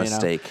whatever. That was a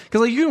mistake.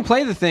 Because like you can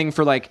play the thing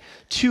for like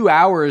 2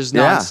 hours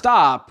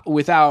nonstop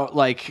without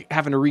like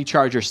having to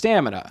recharge your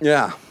stamina.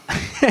 Yeah.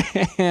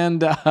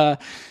 And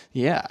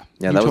you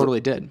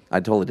totally did. I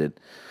totally did.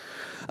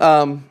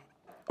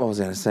 What was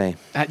I going to say?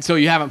 So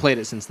you haven't played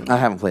it since then? I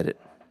haven't played it.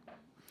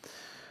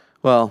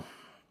 Well,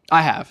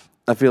 I have.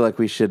 I feel like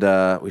we should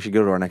go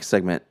to our next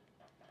segment.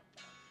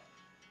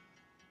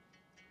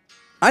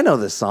 I know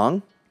this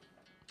song.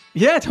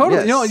 Yeah,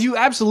 totally. Yes. No, you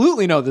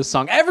absolutely know this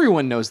song.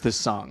 Everyone knows this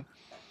song.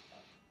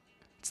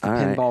 It's the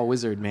Pinball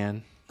Wizard,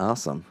 man.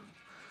 Awesome.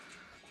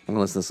 I'm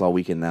gonna listen to this all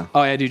weekend now.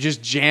 Oh yeah, dude,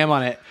 just jam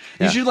on it.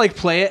 Yeah. You should like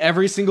play it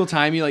every single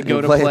time you like go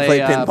to play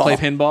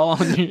pinball.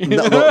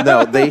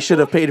 No, they should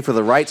have paid for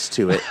the rights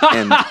to it.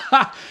 And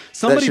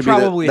somebody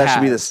probably that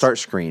should be the start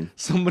screen.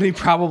 Somebody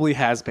probably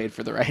has paid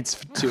for the rights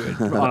to it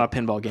on a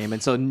pinball game,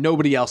 and so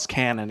nobody else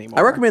can anymore.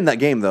 I recommend that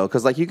game though,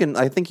 because like you can.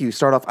 I think you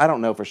start off. I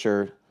don't know for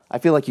sure. I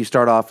feel like you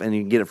start off and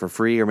you can get it for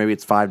free, or maybe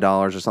it's $5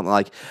 or something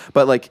like.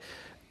 But like.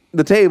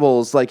 The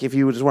tables, like if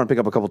you just want to pick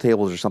up a couple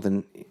tables or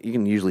something, you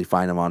can usually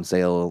find them on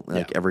sale.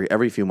 Like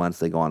every few months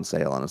they go on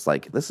sale, and it's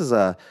like this is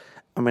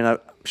I'm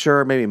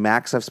sure maybe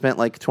max I've spent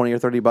like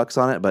 $20 or $30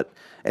 on it, but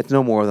it's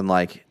no more than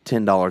like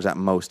 $10 at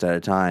most at a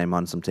time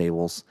on some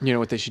tables. You know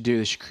what they should do?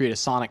 They should create a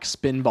Sonic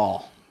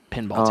pinball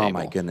table. Oh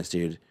my goodness,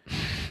 dude! I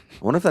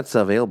wonder if that's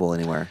available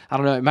anywhere. I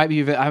don't know. It might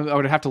be. I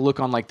would have to look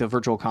on like the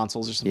virtual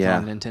consoles or something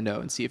on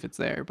Nintendo and see if it's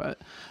there. But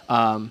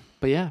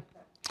yeah.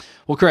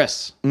 Well,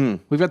 Chris,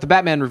 we've got the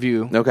Batman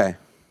review. Okay.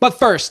 But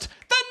first,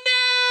 the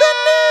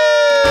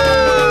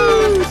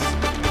news!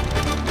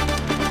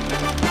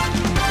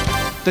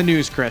 The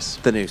news, Chris.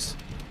 The news.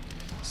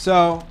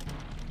 So,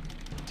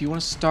 do you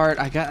want to start?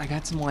 I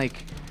got some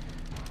like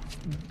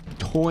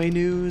toy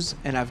news,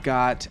 and I've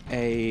got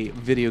a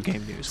video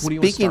game news. What do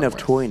you want to start Speaking of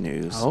with? toy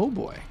news. Oh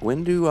boy.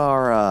 When do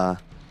our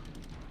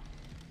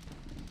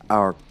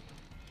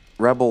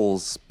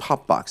Rebels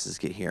pop boxes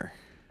get here?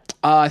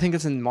 I think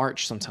it's in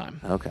March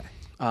sometime. Okay.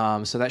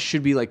 So that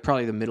should be like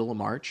probably the middle of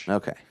March.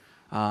 Okay.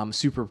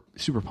 Super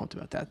pumped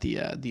about that.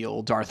 The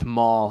old Darth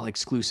Maul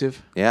exclusive.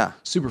 Yeah.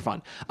 Super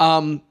fun.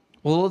 Well,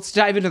 let's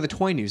dive into the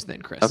toy news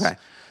then, Chris. Okay.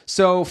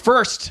 So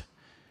first,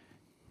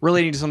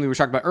 relating to something we were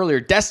talking about earlier,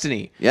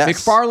 Destiny. Yes.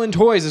 McFarlane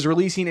Toys is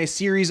releasing a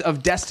series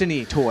of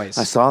Destiny toys.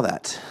 I saw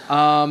that.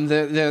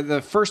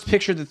 The first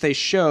picture that they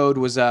showed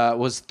was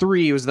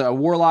three. It was a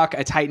Warlock,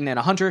 a Titan, and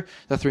a Hunter,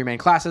 the three main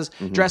classes,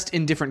 dressed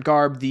in different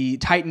garb. The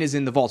Titan is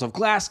in the Vault of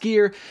Glass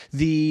gear.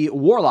 The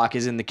Warlock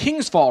is in the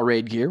King's Fall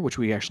raid gear, which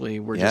we actually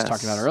were just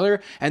talking about earlier.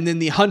 And then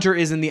the Hunter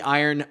is in the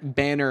Iron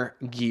Banner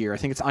gear. I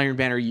think it's Iron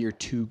Banner Year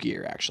 2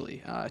 gear,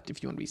 actually,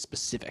 if you want to be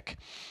specific.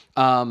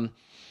 But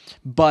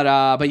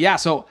yeah,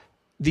 so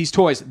these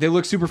toys, they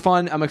look super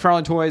fun.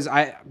 McFarlane Toys,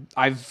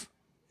 I've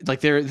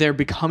like they're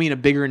becoming a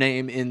bigger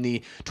name in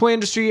the toy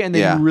industry, and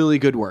they do really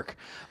good work.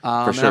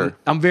 For sure.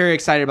 I'm very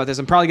excited about this.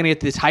 I'm probably gonna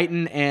get the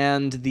Titan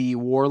and the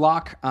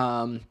Warlock.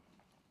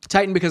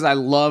 Titan because I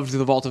loved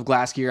the Vault of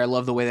Glass gear. I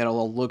love the way that it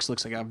all looks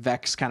like a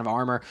Vex kind of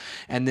armor.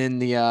 And then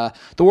the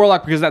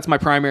Warlock because that's my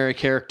primary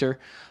character.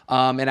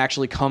 It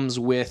actually comes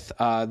with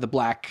the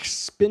black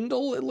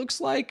spindle, it looks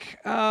like.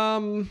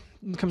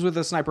 It comes with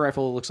a sniper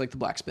rifle. It looks like the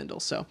black spindle.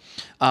 So,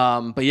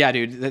 but yeah,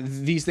 dude,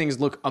 these things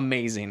look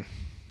amazing.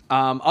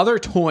 Other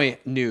toy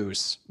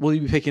news. Will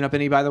you be picking up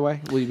any, by the way?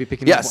 Will you be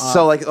picking up? Yes.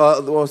 So like,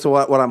 so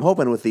what I'm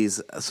hoping with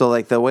these, so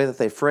like the way that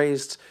they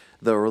phrased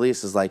the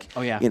release is like,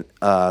 something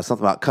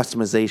about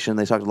customization.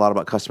 They talked a lot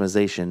about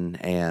customization,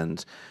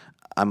 and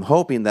I'm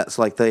hoping that's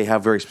like they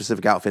have very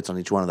specific outfits on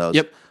each one of those.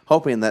 Yep.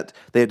 Hoping that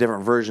they have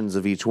different versions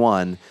of each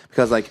one,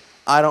 because like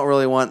I don't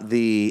really want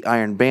the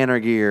Iron Banner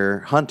gear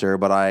Hunter,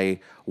 but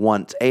I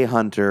want a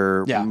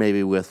Hunter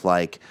maybe with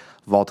like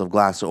Vault of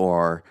Glass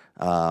or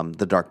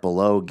the Dark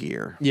Below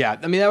gear. Yeah,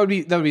 I mean that would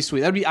be sweet.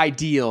 That would be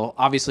ideal.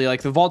 Obviously,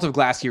 like the Vault of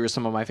Glass gear is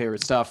some of my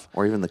favorite stuff.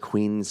 Or even the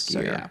Queen's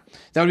gear. So, yeah,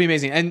 that would be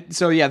amazing. And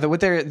so yeah,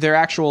 with their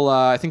actual,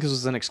 I think this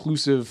was an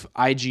exclusive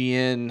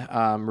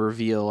IGN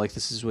reveal. Like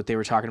this is what they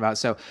were talking about.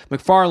 So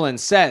McFarlane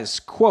says,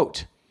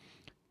 "quote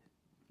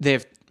They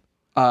have."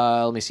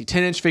 Let me see,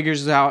 10-inch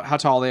figures is how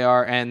tall they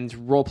are, and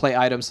role-play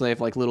items, so they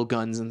have like little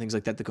guns and things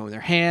like that go in their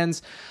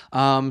hands.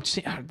 I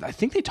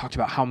think they talked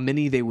about how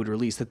many they would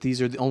release, that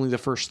these are only the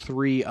first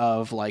 3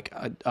 of like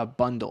a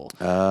bundle.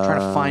 Trying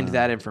to find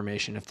that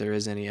information if there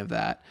is any of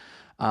that.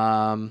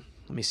 Let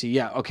me see.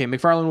 Yeah, okay,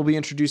 McFarlane will be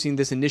introducing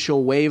this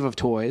initial wave of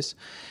toys,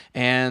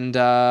 and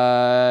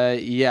so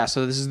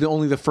this is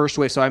only the first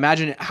wave. So I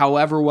imagine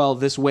however well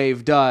this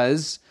wave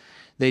does,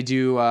 they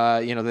do,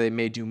 they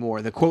may do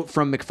more. The quote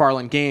from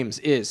McFarlane Games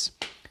is,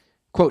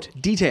 quote,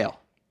 "detail,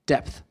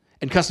 depth,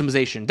 and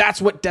customization.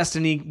 That's what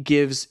Destiny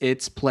gives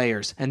its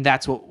players, and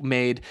that's what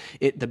made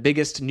it the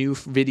biggest new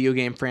video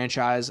game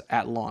franchise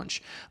at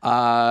launch."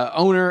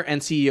 Owner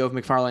and CEO of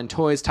McFarlane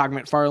Toys, Todd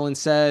McFarlane,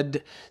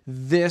 said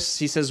this.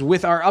 He says,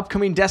 "With our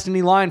upcoming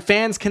Destiny line,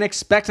 fans can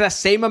expect the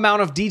same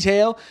amount of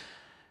detail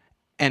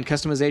and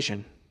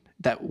customization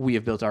that we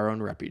have built our own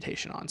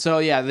reputation on." So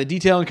yeah, the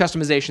detail and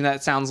customization,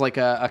 that sounds like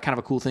a kind of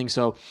a cool thing.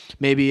 So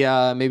maybe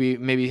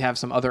have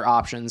some other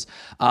options.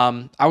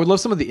 I would love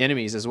some of the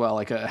enemies as well.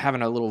 Like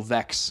having a little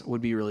Vex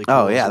would be really cool.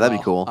 Oh yeah, that'd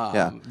be cool.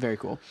 Very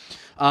cool.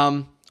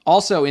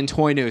 Also in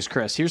toy news,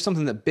 Chris, here's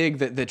something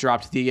that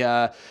dropped.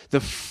 The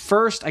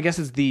first, I guess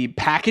it's the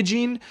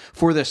packaging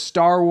for the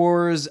Star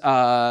Wars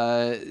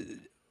The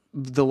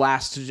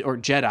Last or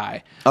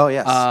Jedi. Oh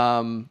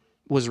yes.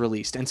 Was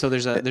released, and so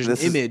there's an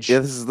image.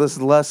 This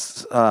is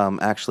less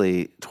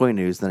actually toy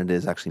news than it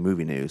is actually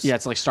movie news. Yeah,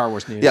 it's like Star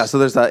Wars news. Yeah, so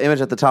there's an image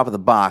at the top of the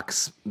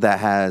box that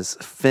has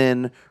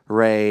Finn,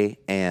 Rey,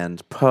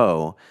 and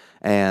Poe.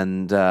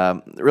 And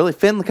really,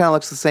 Finn kind of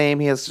looks the same.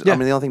 He has, I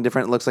mean, the only thing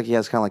different, it looks like he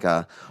has kind of like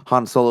a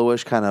Han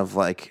Solo-ish kind of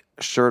like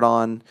shirt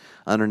on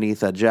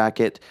underneath a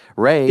jacket.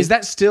 Rey, is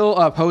that still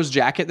Poe's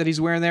jacket that he's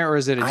wearing there, or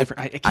is it a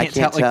different? I can't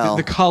tell. Like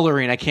the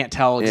coloring, I can't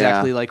tell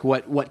exactly like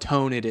what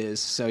tone it is.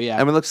 So yeah, I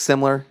mean, it looks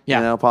similar.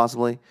 Yeah,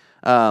 possibly.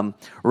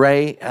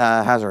 Rey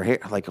has her hair,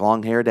 like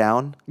long hair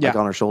down, like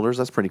on her shoulders.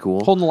 That's pretty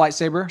cool. Holding the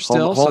lightsaber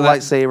still. Holding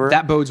lightsaber.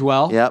 That bodes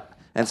well. Yep.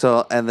 And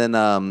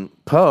then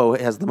Poe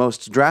has the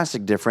most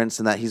drastic difference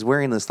in that he's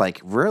wearing this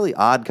like really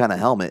odd kind of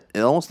helmet.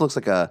 It almost looks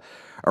like a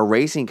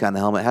racing kind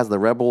of helmet. It has the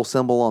Rebel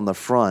symbol on the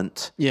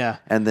front. Yeah.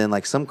 And then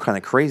like some kind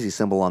of crazy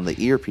symbol on the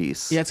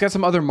earpiece. Yeah, it's got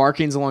some other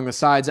markings along the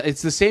sides.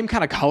 It's the same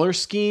kind of color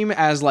scheme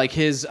as like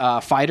his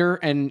fighter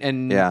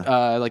and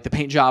like the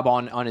paint job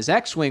on his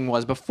X-Wing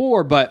was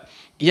before. But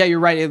yeah, you're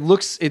right. It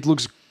looks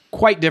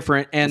quite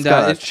different, and it's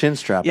got a chin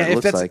strap. Yeah, it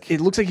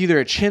looks like either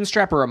a chin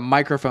strap or a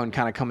microphone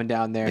kind of coming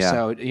down there. Yeah.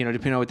 So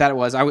depending on what that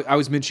was, I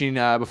was mentioning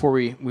before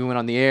we went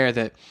on the air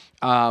that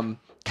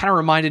kind of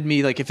reminded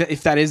me, like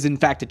if that is in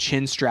fact a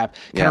chin strap,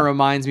 kind of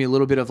reminds me a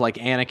little bit of like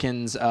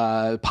Anakin's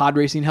pod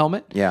racing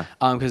helmet. Yeah,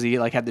 because he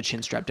like had the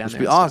chin strap down there.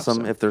 It'd be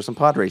awesome if there's some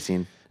pod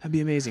racing. That'd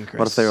be amazing, Chris.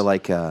 What if they were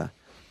like, all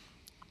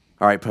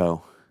right,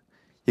 Poe,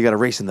 you got to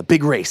race in the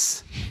big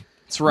race.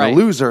 That's right. And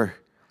the loser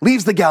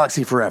leaves the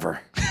galaxy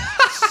forever.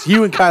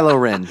 You and Kylo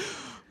Ren.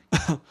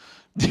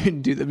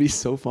 Dude, that'd be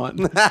so fun.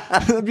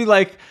 that'd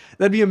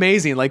be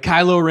amazing. Like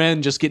Kylo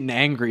Ren just getting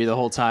angry the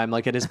whole time,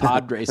 like at his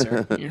pod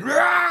racer.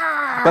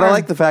 But I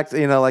like the fact,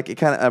 like it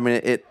kind of, I mean,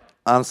 it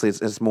honestly,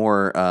 it's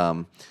more,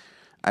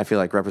 I feel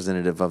like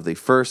representative of the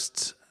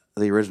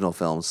original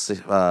films,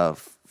 4,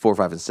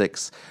 5, and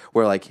 6,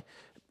 where like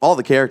all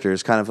the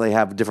characters kind of, they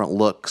have different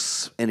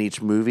looks in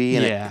each movie.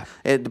 And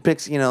it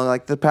depicts,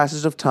 like the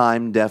passage of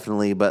time,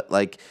 definitely, but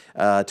like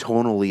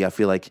tonally, I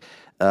feel like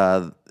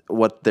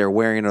what they're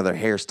wearing or their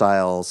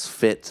hairstyles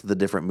fit the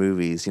different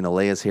movies.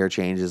 Leia's hair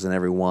changes in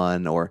every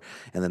one, and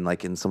then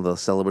like in some of the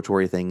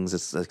celebratory things,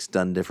 it's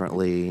done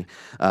differently.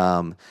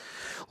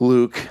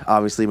 Luke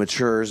obviously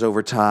matures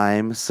over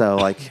time, so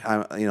like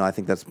I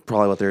think that's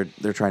probably what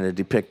they're trying to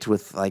depict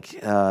with like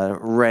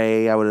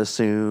Rey, I would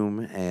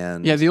assume.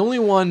 And yeah, the only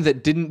one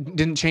that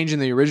didn't change in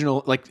the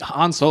original, like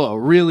Han Solo,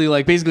 really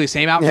like basically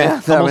same outfit.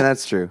 Yeah, I mean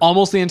that's true.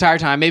 Almost the entire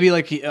time, maybe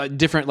like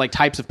different like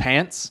types of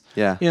pants.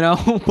 Yeah,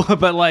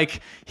 but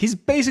like he's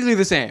basically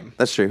the same.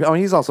 That's true. I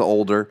mean he's also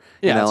older.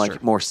 Yeah, like true.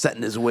 More set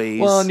in his ways.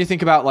 Well, and you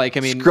think about like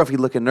scruffy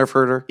looking nerf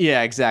herder.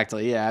 Yeah,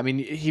 exactly. Yeah, I mean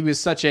he was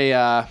such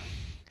a.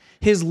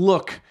 His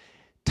look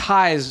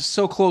ties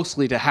so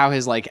closely to how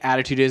his like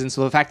attitude is, and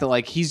so the fact that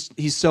like he's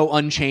so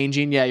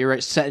unchanging, yeah, you're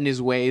right, set in his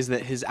ways,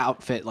 that his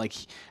outfit, like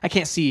I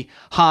can't see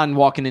Han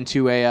walking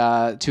into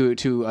a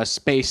to a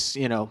space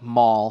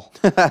mall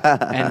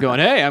and going,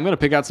 hey, I'm gonna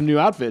pick out some new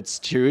outfits,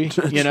 Chewie.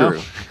 True.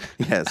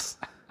 Yes.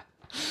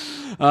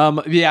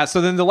 Yeah.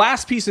 So then the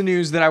last piece of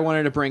news that I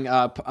wanted to bring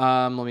up,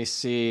 let me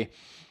see,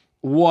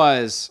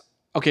 was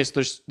okay.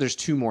 So there's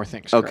two more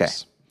things, Chris. Okay.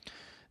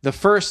 The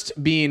first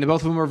being,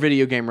 both of them are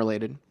video game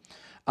related.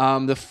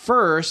 The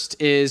first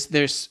is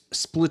there's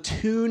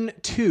Splatoon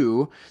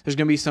 2. There's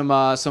going to be some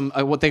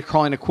what they're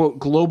calling a quote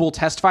global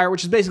test fire,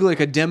 which is basically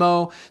like a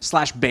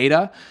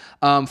demo/beta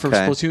for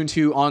Splatoon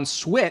 2 on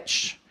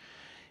Switch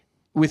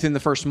within the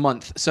first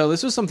month. So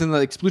this was something that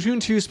like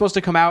Splatoon 2 is supposed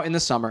to come out in the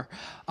summer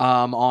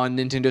on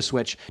Nintendo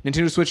Switch.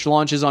 Nintendo Switch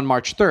launches on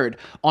March 3rd.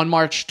 On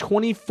March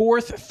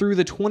 24th through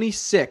the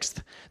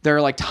 26th, there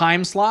are like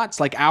time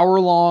slots, like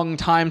hour-long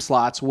time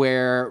slots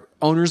where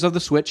owners of the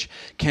Switch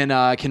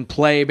can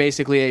play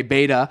basically a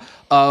beta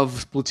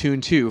of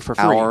Splatoon 2 for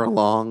free.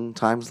 Hour-long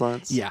time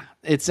slots? Yeah.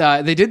 It's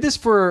they did this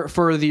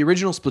for the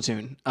original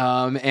Splatoon,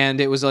 and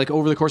it was like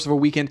over the course of a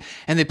weekend,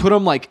 and they put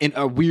them like in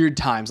weird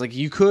times. Like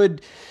you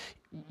could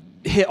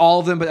hit all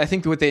of them, but I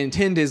think what they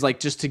intend is like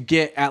just to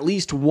get at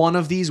least one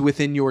of these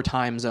within your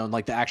time zone,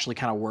 like that actually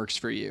kind of works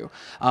for you.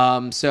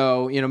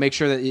 So make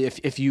sure that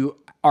if you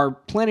are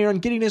planning on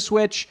getting a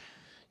Switch,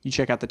 you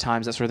check out the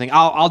times, that sort of thing.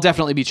 I'll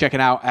definitely be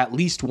checking out at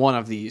least one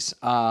of these,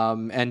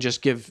 and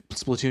just give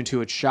Splatoon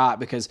 2 a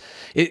shot because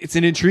it's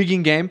an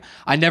intriguing game.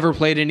 I never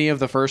played any of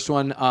the first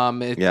one.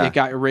 It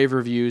got rave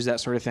reviews,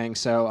 that sort of thing.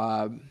 So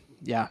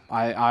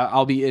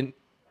I'll be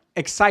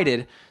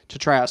excited to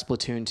try out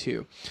Splatoon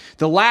 2.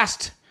 The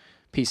last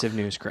piece of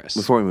news, Chris,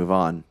 before we move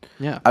on,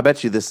 I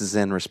bet you this is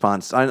in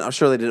response. I'm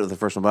sure they did it with the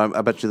first one, but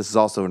I bet you this is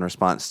also in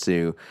response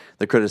to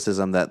the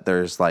criticism that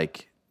there's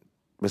like,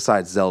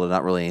 besides Zelda,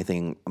 not really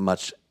anything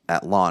much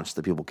at launch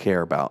that people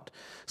care about.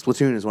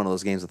 Splatoon is one of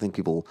those games I think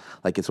people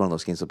like. It's one of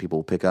those games that people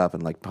will pick up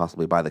and like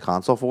possibly buy the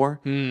console for,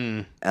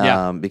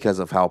 because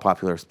of how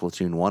popular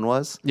Splatoon 1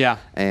 was. Yeah,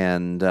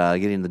 and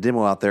getting the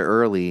demo out there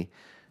early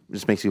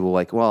just makes people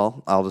like,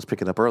 well, I'll just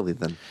pick it up early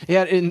then.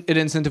 Yeah, it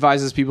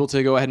incentivizes people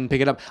to go ahead and pick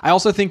it up. I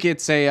also think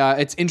it's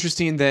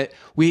interesting that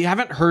we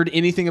haven't heard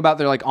anything about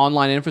their like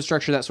online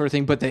infrastructure, that sort of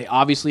thing, but they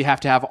obviously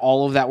have to have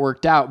all of that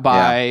worked out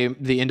by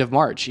the end of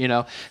March. You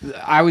know,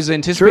 I was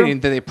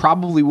anticipating that they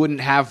probably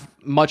wouldn't have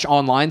much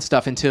online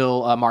stuff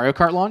until Mario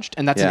Kart launched,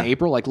 and that's in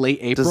April, like late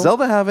April. Does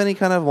Zelda have any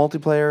kind of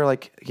multiplayer?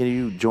 Like, can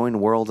you join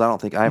worlds? I don't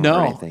think I haven't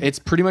heard anything. It's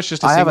pretty much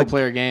just a single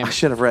player game. I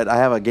should have read. I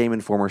have a Game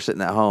Informer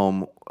sitting at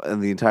home,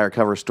 and the entire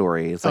cover story.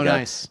 It's like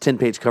a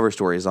 10-page cover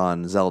stories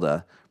on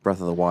Zelda Breath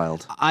of the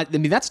Wild. I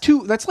mean, that's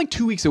like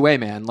 2 weeks away,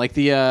 man. Like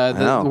we're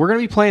gonna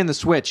be playing the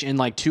Switch in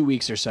like 2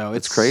 weeks or so.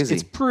 It's crazy.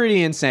 It's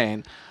pretty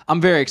insane.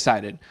 I'm very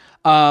excited.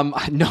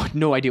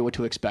 No idea what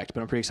to expect,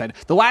 but I'm pretty excited.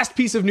 The last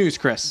piece of news,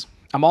 Chris,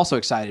 I'm also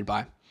excited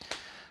by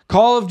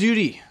Call of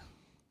Duty.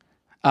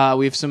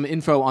 We have some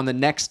info on the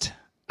next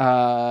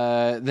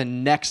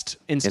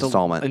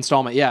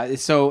installment. Yeah.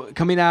 So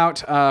coming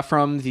out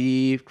from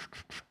the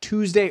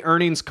Tuesday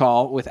earnings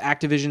call with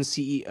Activision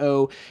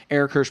CEO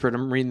Eric Hirshberg.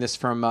 I'm reading this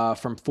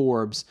from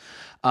Forbes.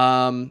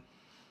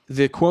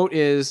 The quote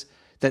is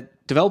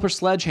that developer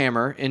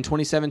Sledgehammer in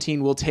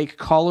 2017 will take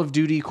Call of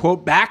Duty,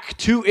 quote, back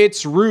to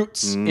its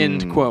roots,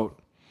 end quote.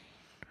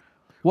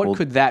 What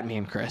could that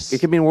mean, Chris? It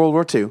could mean World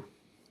War II.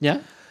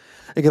 Yeah.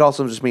 It could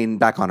also just mean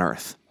back on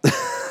Earth.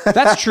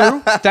 That's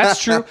true. That's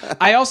true.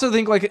 I also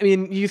think, like, I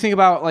mean, you think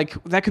about,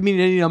 like, that could mean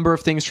any number of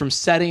things from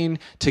setting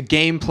to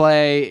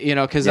gameplay, you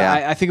know, because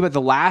I think about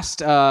the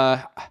last,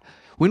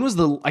 when was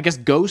I guess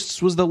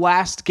Ghosts was the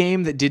last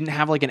game that didn't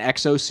have, like, an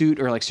exosuit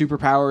or, like,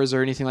 superpowers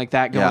or anything like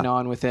that going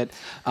on with it.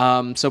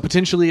 So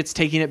potentially it's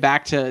taking it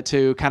back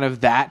to kind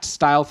of that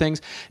style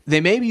things. They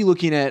may be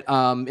looking at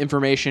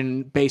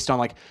information based on,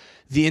 like,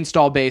 the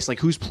install base, like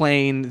who's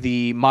playing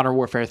the Modern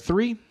Warfare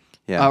 3.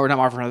 Or not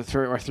Modern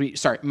Warfare 3,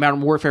 sorry,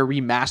 Modern Warfare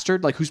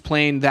Remastered, like who's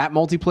playing that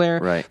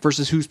multiplayer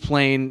versus who's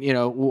playing, you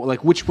know,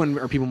 like which one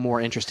are people more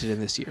interested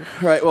in this year?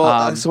 Right,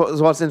 well, so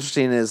what's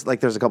interesting is, like,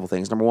 there's a couple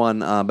things. Number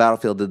one,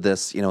 Battlefield did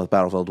this, you know, with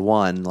Battlefield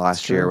 1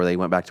 last year where they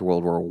went back to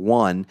World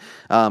War I.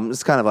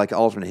 It's kind of like an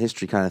alternate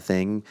history kind of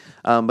thing.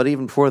 But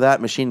even before that,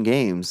 Machine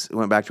Games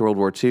went back to World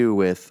War II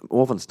with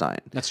Wolfenstein.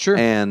 That's true.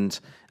 And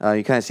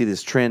you kind of see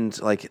this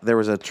trend, like there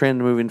was a trend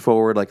moving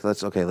forward, like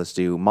let's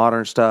do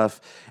modern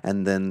stuff,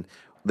 and then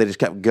they just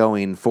kept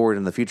going forward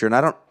in the future. And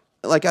I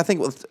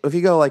think if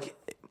you go, like,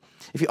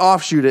 if you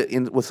offshoot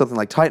it with something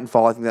like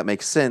Titanfall, I think that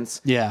makes sense.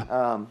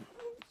 Yeah.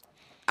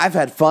 I've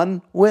had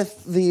fun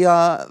with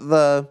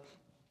the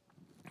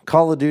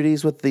Call of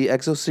Duties with the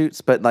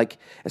exosuits, but like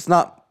it's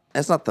not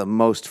the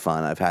most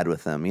fun I've had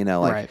with them. You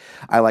know, like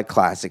I like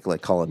classic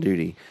like Call of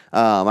Duty.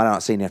 I'm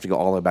not saying you have to go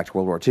all the way back to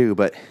World War II,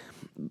 but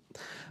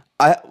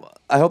I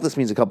hope this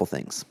means a couple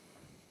things.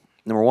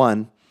 Number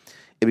one,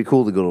 it'd be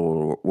cool to go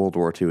to World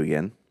War II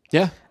again.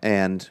 Yeah.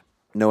 And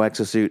no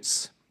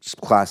exosuits, just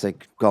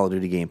classic Call of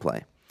Duty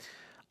gameplay.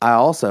 I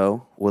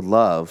also would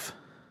love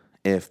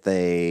if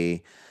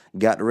they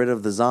got rid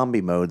of the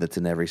zombie mode that's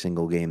in every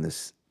single game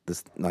this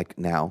like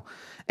now,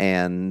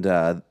 and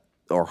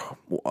or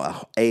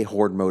a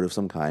horde mode of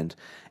some kind,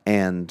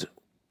 and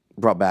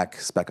brought back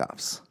Spec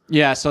Ops.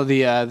 Yeah, so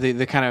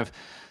the kind of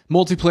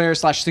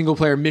multiplayer / single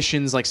player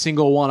missions, like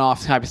single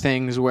one-off type of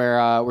things where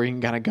you can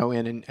kind of go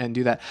in and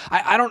do that.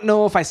 I don't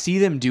know if I see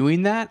them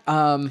doing that.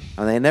 And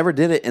they never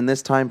did it in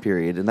this time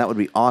period, and that would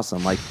be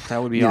awesome. Like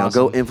that would be awesome.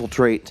 Go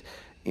infiltrate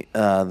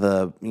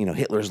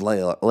Hitler's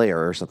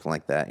lair or something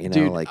like that. You know,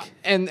 dude, like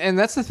and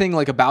that's the thing,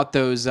 like about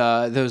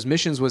those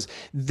missions was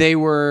they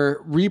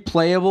were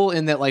replayable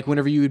in that, like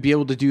whenever you would be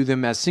able to do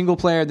them as single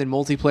player, then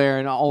multiplayer,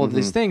 and all of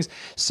these things.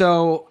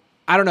 So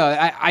I don't know.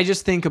 I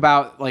just think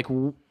about like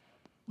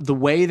the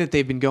way that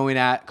they've been going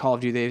at Call of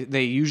Duty,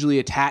 they usually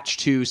attach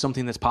to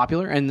something that's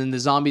popular, and then the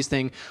zombies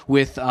thing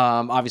with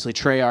obviously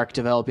Treyarch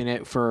developing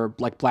it for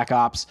like Black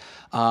Ops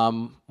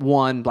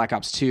 1, Black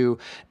Ops 2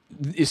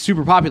 is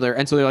super popular,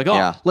 and so they're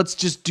like, let's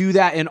just do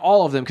that in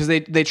all of them, because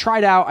they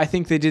tried out. I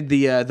think they did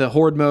the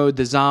horde mode,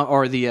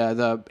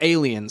 the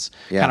aliens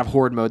kind of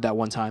horde mode that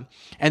one time,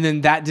 and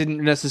then that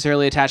didn't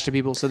necessarily attach to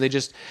people, so they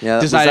just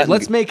decided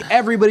let's make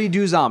everybody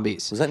do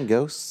zombies. Was that in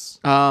Ghosts?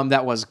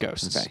 That was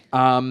Ghosts. Okay.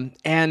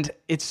 And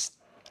it's,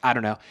 I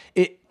don't know.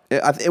 It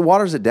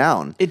waters it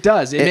down. It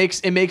does. It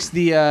makes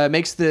the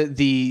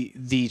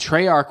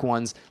Treyarch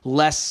ones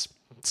less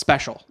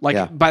special.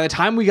 Like by the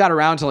time we got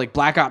around to like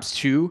Black Ops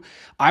 2,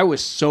 I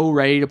was so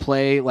ready to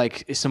play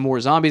like some more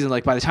zombies, and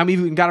like by the time we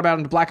even got about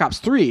into Black Ops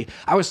 3,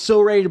 I was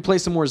so ready to play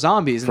some more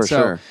zombies.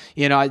 And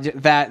you know,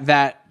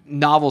 that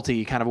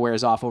novelty kind of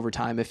wears off over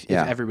time if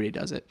everybody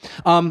does it.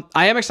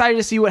 I am excited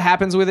to see what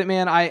happens with it,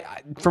 man. I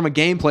from a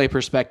gameplay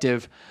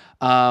perspective,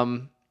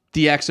 the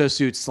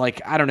exosuits,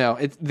 like, I don't know,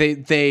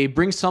 they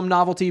bring some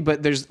novelty,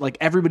 but there's like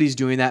everybody's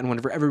doing that, and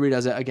whenever everybody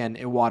does it, again,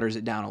 it waters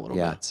it down a little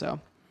bit. So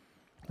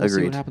we'll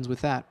see what happens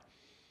with that.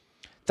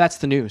 That's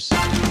the news.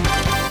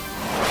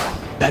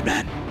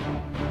 Batman.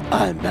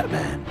 I'm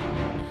Batman.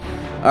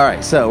 All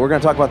right, so we're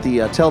going to talk about the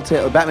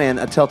Batman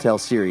Telltale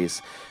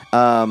series.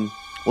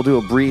 We'll do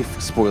a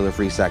brief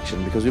spoiler-free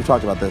section because we've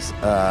talked about this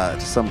to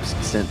some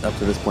extent up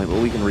to this point,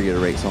 but we can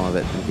reiterate some of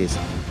it in case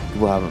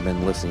people haven't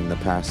been listening the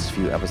past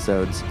few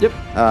episodes. Yep.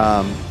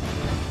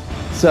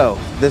 So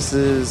this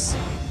is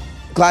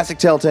classic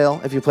Telltale.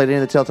 If you played any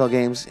of the Telltale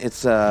games,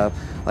 it's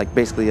like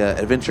basically an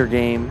adventure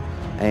game,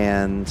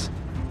 and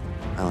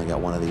I only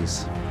got one of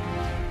these.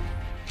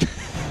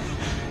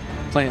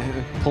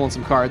 Pulling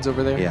some cards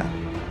over there. Yeah,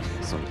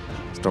 some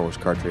Star Wars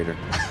card trader.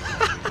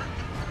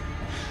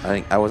 I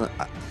think I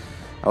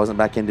wasn't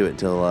back into it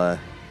until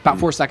about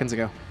 4 seconds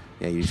ago.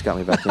 Yeah, you just got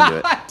me back into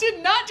it. I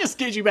did not just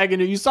get you back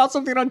into it. You saw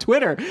something on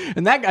Twitter,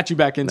 and that got you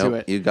back into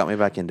it. You got me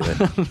back into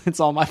it. It's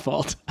all my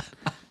fault.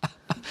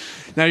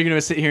 Now you're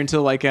gonna sit here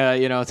until like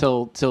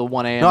till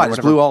 1 a.m. No, I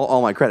just blew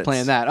all my credits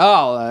playing that.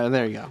 Oh,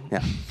 there you go.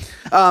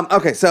 Yeah.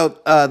 Okay, so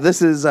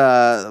this is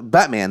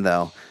Batman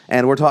though,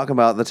 and we're talking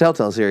about the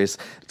Telltale series.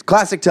 It's a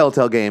classic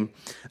Telltale game.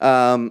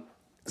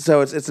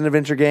 So it's an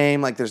adventure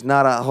game. Like there's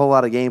not a whole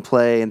lot of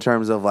gameplay in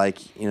terms of like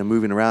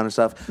moving around and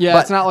stuff. Yeah,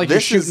 but it's not like you're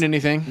shooting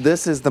anything.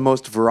 This is the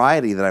most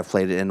variety that I've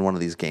played in one of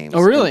these games.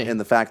 Oh, really? In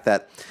the fact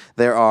that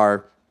there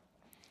are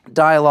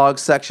dialogue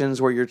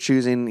sections where you're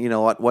choosing,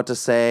 what to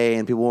say,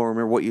 and people won't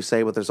remember what you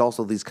say. But there's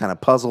also these kind of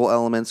puzzle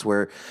elements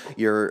where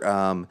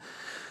you're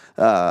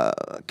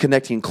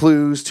connecting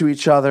clues to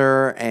each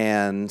other,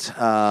 and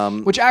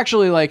which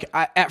actually, like,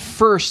 at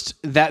first,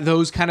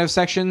 those kind of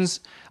sections,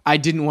 I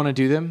didn't want to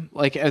do them,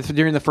 like,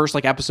 during the first,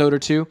 like, episode or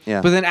two.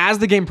 Yeah. But then as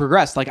the game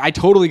progressed, like, I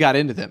totally got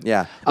into them.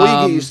 Yeah.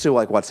 Well, you get used to,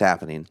 like, what's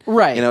happening.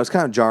 Right. It's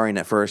kind of jarring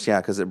at first,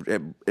 because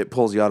it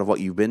pulls you out of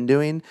what you've been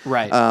doing.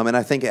 Right. And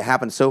I think it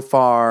happened so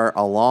far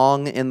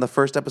along in the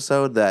first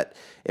episode that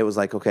it was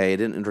like, okay, it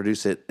didn't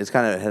introduce it. It's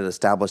kind of had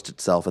established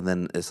itself, and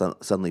then it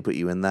suddenly put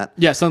you in that.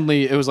 Yeah,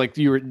 suddenly it was like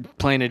you were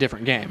playing a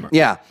different game.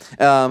 Yeah.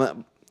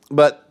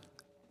 But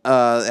it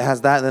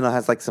has that, and then it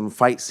has, like, some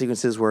fight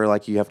sequences where,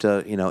 like, you have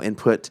to,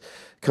 input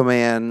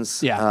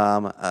commands in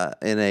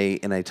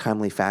a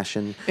timely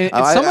fashion. And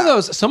some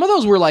of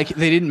those were like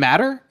they didn't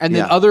matter, and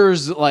then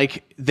others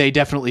like they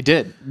definitely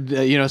did.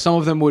 Some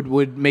of them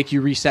would make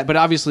you reset, but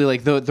obviously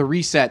like the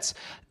resets,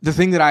 the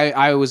thing that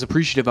I was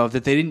appreciative of,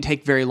 that they didn't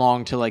take very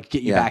long to like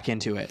get you back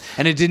into it,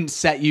 and it didn't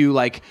set you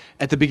like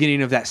at the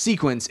beginning of that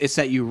sequence. It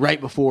set you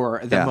right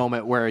before the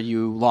moment where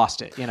you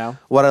lost it.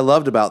 What I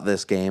loved about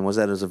this game was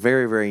that it was a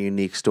very, very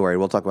unique story.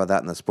 We'll talk about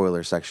that in the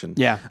spoiler section.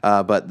 Yeah.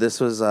 But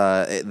this was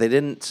they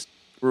didn't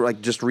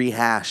like just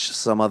rehash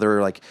some other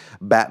like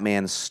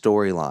Batman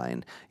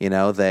storyline.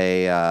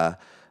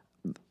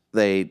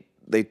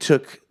 They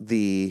took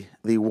the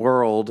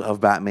world of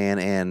Batman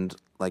and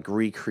like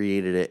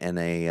recreated it in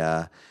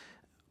a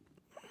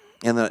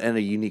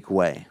unique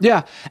way.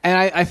 Yeah, and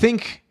I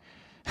think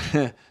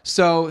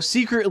so.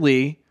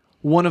 Secretly,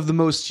 one of the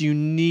most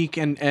unique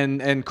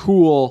and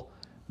cool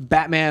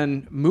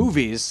Batman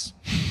movies.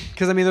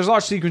 Because I mean, there's a lot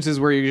of sequences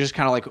where you're just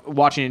kind of like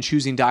watching and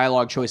choosing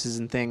dialogue choices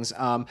and things,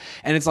 and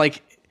it's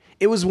like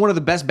it was one of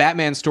the best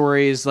Batman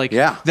stories, like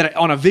that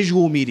on a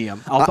visual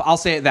medium. I'll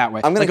say it that way.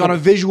 Like on a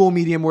visual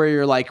medium where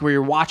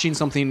you're watching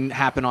something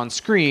happen on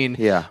screen.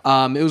 Yeah.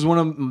 It was one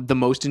of the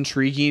most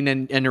intriguing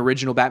and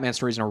original Batman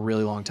stories in a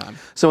really long time.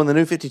 So in the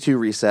New 52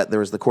 reset, there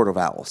was the Court of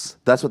Owls.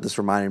 That's what this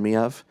reminded me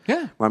of.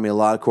 Yeah. Reminded me a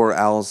lot of Court of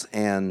Owls,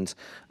 and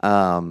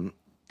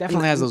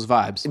definitely has those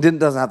vibes. It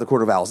doesn't have the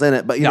Court of Owls in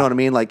it, but you know what I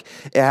mean. Like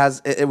it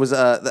has. It was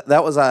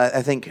that was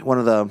I think one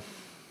of the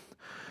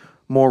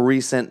more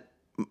recent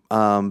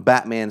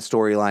Batman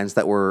storylines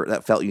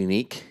that felt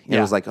unique. It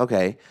was like,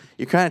 okay,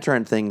 you kind of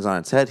turned things on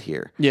its head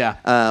here. Yeah.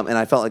 And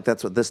I felt like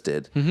that's what this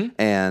did. Mm-hmm.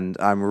 And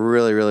I'm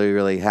really, really,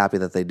 really happy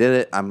that they did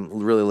it.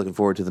 I'm really looking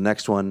forward to the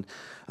next one.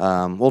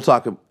 We'll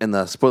talk in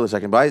the spoiler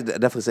section, but I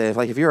definitely say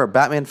if you're a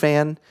Batman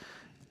fan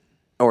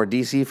or a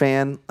DC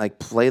fan, like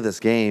play this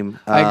game.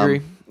 I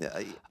agree.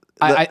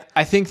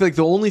 I think like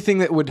the only thing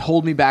that would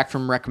hold me back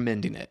from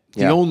recommending it,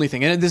 the only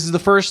thing, and this is the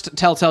first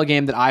Telltale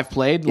game that I've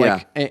played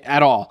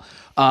at all.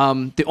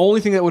 The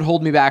only thing that would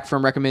hold me back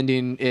from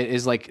recommending it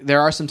is like there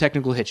are some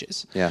technical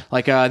hitches. Yeah.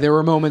 Like there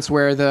were moments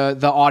where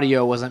the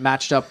audio wasn't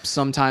matched up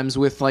sometimes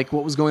with like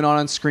what was going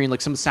on screen, like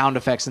some sound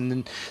effects, and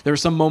then there were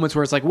some moments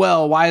where it's like,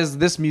 well, why is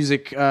this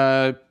music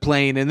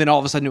playing? And then all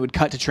of a sudden it would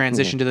cut to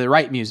transition to the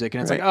right music,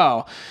 and it's like,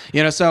 oh,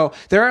 so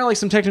there are like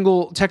some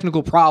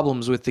technical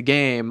problems with the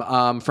game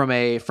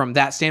from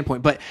that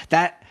standpoint, but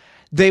that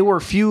they were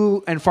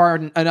few and far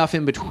enough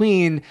in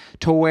between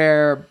to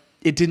where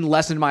it didn't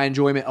lessen my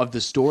enjoyment of the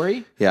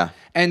story. Yeah.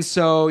 And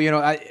so,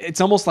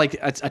 it's almost like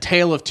a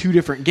tale of two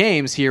different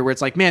games here where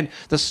it's like, man,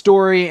 the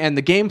story and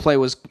the gameplay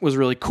was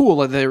really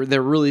cool.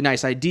 They're really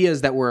nice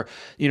ideas that were,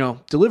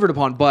 delivered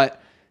upon,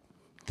 but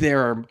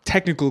there are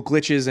technical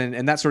glitches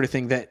and that sort of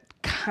thing that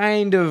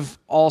kind of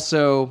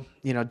also,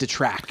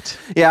 detract.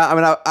 Yeah. I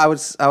mean, I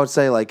would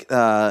say like,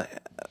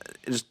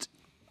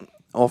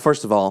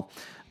 first of all,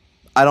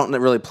 I don't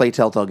really play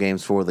Telltale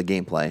games for the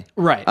gameplay.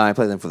 Right. I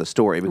play them for the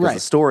story because the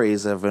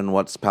stories have been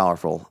what's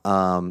powerful.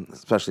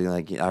 Especially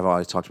like I've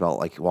always talked about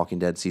like Walking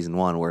Dead season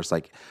 1, where it's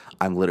like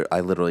I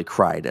literally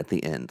cried at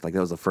the end. Like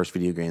that was the first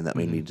video game that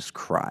made me just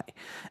cry.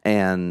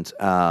 And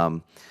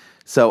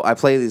so I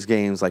play these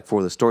games like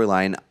for the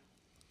storyline.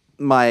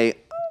 My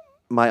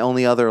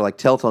only other like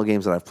Telltale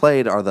games that I've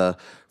played are the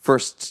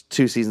first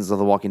 2 seasons of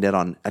The Walking Dead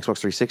on Xbox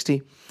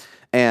 360,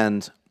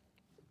 and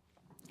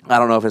I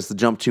don't know if it's the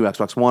jump to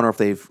Xbox One or if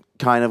they've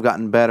kind of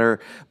gotten better,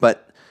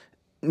 but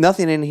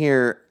nothing in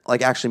here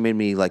like actually made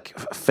me like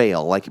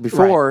fail. Like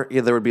before,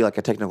 there would be like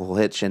a technical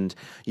hitch, and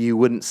you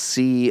wouldn't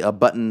see a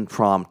button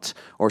prompt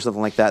or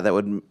something like that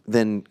would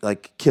then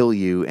like kill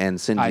you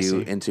and send you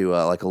into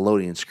like a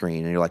loading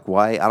screen, and you're like,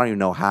 why? I don't even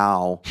know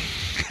how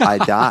I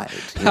died.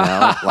 You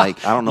know,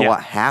 like I don't know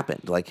what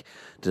happened. Like,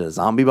 did a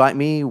zombie bite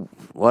me?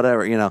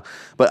 Whatever, you know.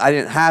 But I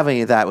didn't have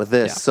any of that with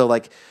this. Yeah. So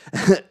like.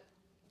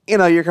 You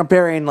know, you're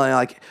comparing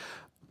like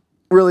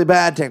really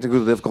bad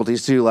technical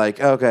difficulties to like,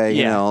 okay,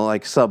 you know,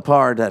 like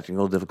subpar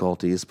technical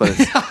difficulties, but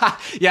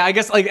it's yeah, I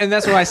guess like, and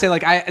that's why I say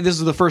like, this is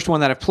the first one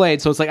that I've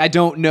played, so it's like I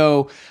don't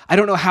know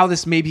how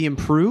this may be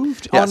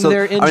improved on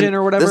their engine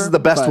or whatever. This is the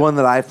best one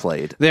that I've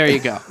played. There you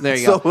go. There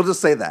you go. So we'll just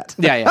say that.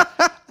 Yeah.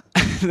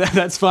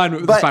 That's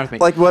fine. That's fine with me.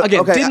 Like what?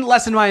 Again, okay, didn't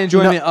lessen my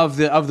enjoyment of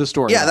the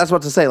story. Yeah, that's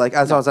what to say. Like,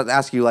 as I was about to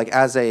ask you, like,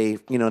 as a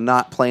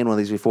not playing one of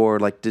these before,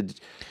 like, did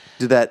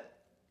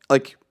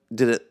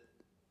it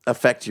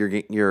affect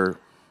your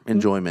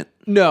enjoyment?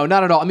 No,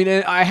 not at all. I mean,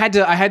 I had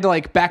to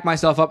like back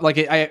myself up. Like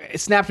it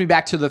snapped me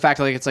back to the fact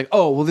that like it's like,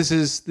 oh well, this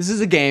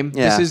is a game.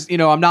 Yeah. This is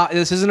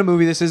this isn't a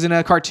movie. This isn't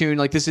a cartoon.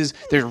 Like there's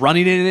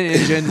running in an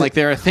engine. Like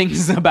there are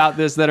things about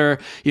this that are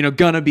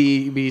gonna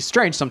be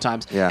strange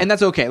sometimes. Yeah. And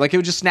that's okay. Like it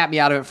would just snap me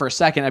out of it for a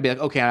second. I'd be like,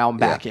 okay, now I'm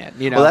back in.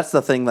 Well, that's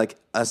the thing. Like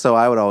so,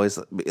 I would always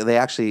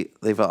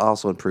they've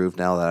also improved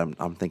now that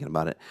I'm thinking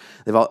about it.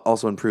 They've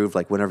also improved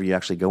like whenever you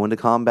actually go into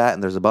combat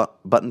and there's a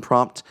button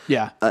prompt.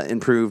 Yeah.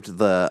 Improved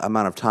the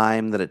amount of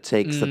time that it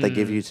takes that they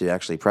give you to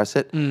actually press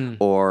it,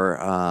 or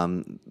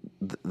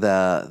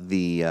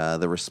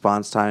the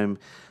response time.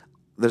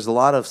 There's a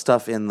lot of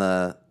stuff in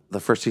the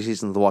first 2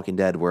 seasons of The Walking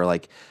Dead where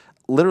like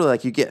literally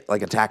like you get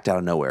like attacked out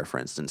of nowhere, for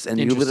instance, and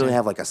you literally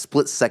have like a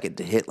split second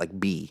to hit like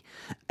B,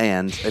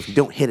 and if you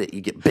don't hit it,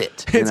 you get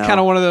bit. It's kind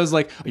of one of those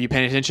like, are you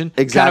paying attention?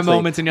 Exactly. Kind of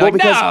moments, and you're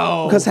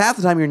because half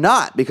the time you're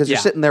not, because you're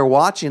sitting there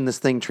watching this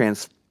thing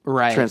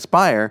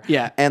transpire.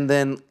 Yeah. And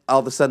then all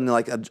of a sudden,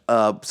 like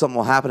something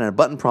will happen and a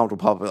button prompt will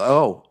pop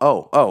up.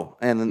 Oh,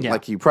 and then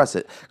like you press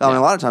it. I mean,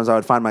 a lot of times I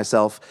would find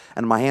myself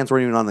and my hands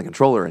weren't even on the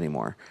controller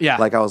anymore. Yeah.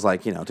 Like I was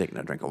like, taking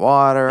a drink of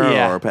water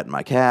or petting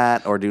my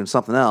cat or doing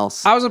something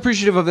else. I was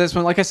appreciative of this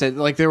one. Like I said,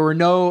 like there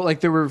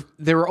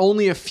were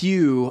only a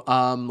few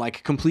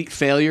like complete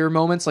failure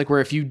moments. Like where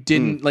if you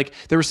didn't like,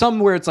 there were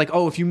some where it's like,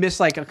 oh, if you miss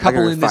like a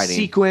couple in this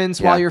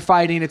sequence while you're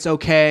fighting, it's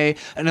okay.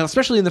 And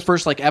especially in the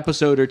first like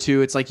episode or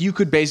two, it's like you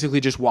could basically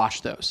just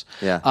watch those.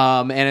 Yeah.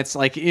 And it's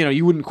like,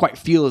 you wouldn't quite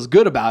feel as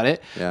good about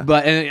it,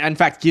 but and it, in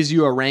fact gives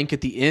you a rank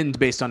at the end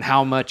based on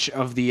how much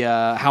of the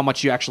how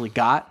much you actually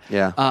got.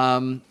 Yeah.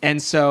 And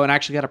I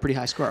actually got a pretty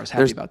high score. I was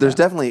happy about that.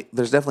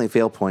 There's definitely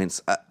fail points.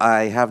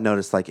 I have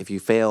noticed like if you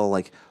fail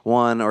like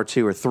 1 or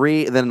 2 or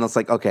 3, then it's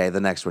like, okay,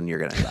 the next one you're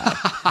gonna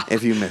die.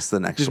 If you miss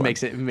the next just one,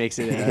 makes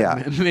it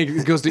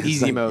it goes to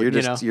easy mode.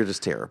 You're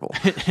just terrible.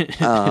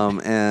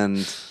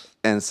 And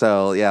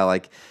so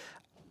like.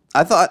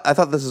 I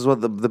thought this is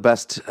one of the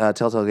best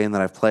Telltale game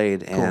that I've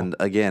played, and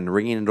again,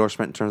 ringing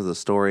endorsement in terms of the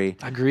story.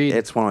 Agreed.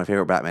 It's one of my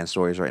favorite Batman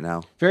stories right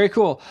now. Very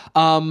cool.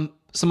 Some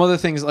other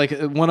things, like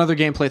one other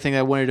gameplay thing that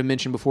I wanted to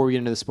mention before we get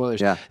into the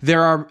spoilers. Yeah.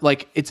 There are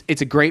like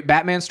it's a great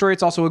Batman story.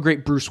 It's also a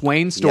great Bruce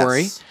Wayne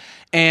story,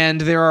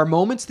 and there are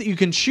moments that you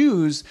can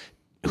choose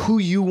who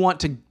you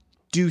want to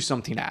do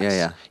something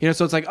as. Yeah.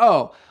 So it's like,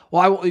 oh.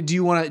 Well, do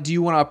you want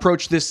to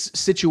approach this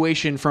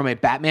situation from a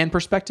Batman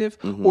perspective,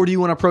 or do you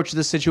want to approach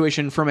this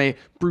situation from a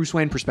Bruce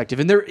Wayne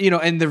perspective? And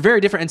they're very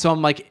different. And so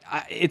I'm like,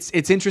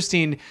 it's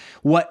interesting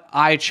what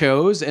I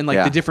chose and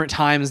like the different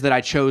times that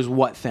I chose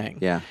what thing.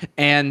 Yeah.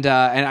 And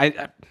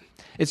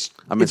it's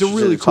a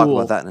really cool. Talk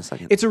about that in a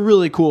second. It's a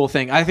really cool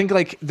thing. I think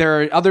like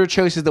there are other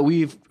choices that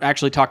we've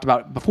actually talked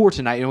about before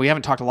tonight, and we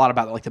haven't talked a lot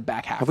about like the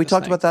back half. Have we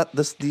talked about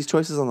these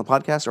choices on the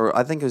podcast, or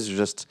I think this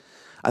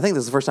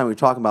is the first time we've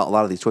talked about a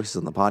lot of these choices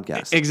on the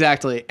podcast.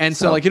 Exactly. And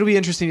so like it'll be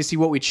interesting to see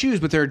what we choose,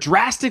 but there are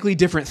drastically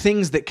different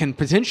things that can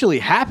potentially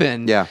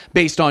happen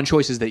based on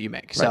choices that you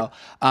make. Right. So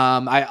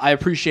I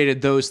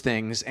appreciated those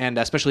things, and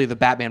especially the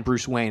Batman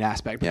Bruce Wayne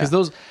aspect, because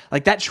those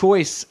like that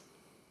choice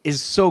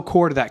is so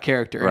core to that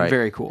character and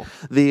very cool.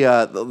 The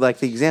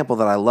the example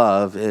that I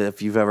love,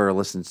 if you've ever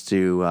listened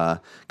to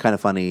Kind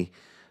of Funny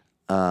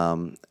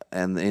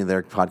and in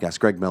their podcast,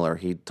 Greg Miller,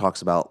 he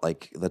talks about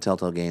like the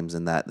Telltale games,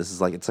 and that this is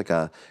like it's like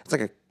a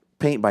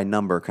paint by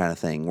number kind of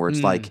thing where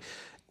it's like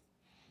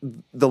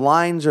the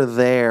lines are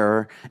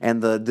there and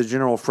the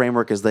general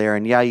framework is there,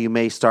 and you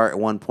may start at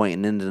one point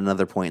and end at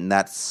another point, and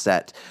that's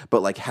set,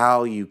 but like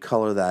how you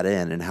color that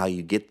in and how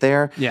you get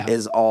there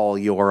is all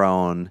your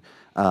own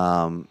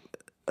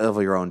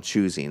of your own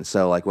choosing.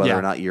 So like whether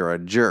or not you're a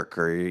jerk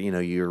or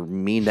you're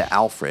mean to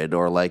Alfred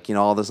or like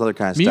all this other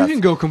kind of stuff. You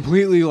can go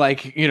completely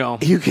like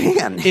you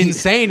can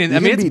insane, and I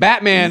mean it's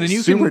Batman, and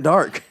you super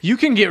dark. You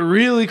can get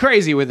really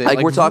crazy with it.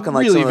 Like we're talking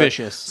like really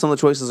vicious. Some of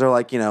the choices are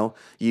like you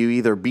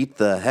either beat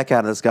the heck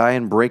out of this guy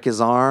and break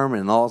his arm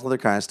and all this other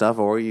kind of stuff,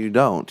 or you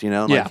don't.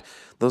 Like,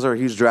 those are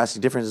huge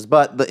drastic differences,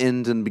 but the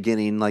end and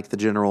beginning, like the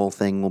general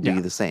thing will be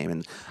the same.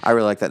 And I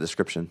really like that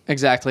description.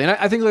 Exactly. And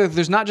I think like,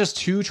 there's not just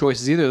two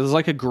choices either. There's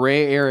like a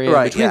gray area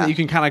between that you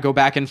can kind of go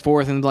back and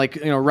forth and like,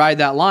 ride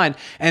that line.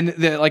 And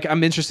like,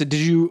 I'm interested.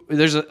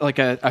 There's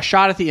a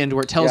shot at the end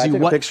where it tells you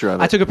what.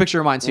 I took a picture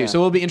of mine too. So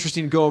it'll be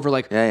interesting to go over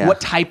like what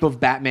type of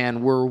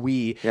Batman were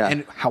we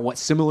and what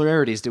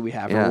similarities do we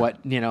have or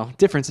what,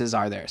 differences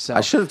are there. So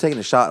I should have taken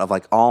a shot of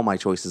like all my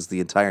choices the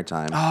entire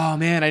time. Oh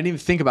man, I didn't even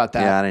think about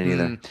that. Yeah, I didn't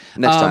either.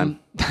 Next time.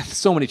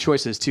 So many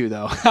choices too,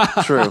 though.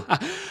 True.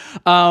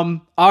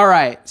 All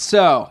right.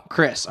 So,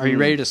 Chris, are you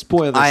ready to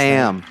spoil this? I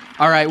am.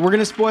 All right, we're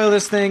gonna spoil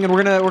this thing, and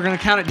we're gonna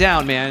count it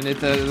down, man.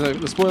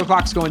 The spoiler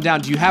clock's going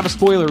down. Do you have a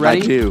spoiler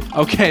ready? I do.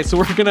 Okay, so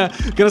we're gonna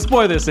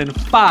spoil this in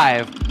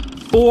 5,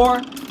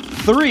 4,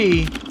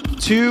 3,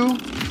 2,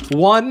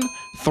 1.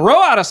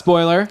 Throw out a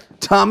spoiler.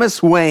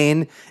 Thomas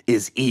Wayne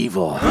is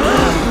evil.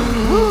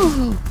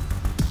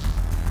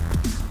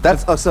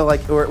 That's so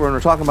like when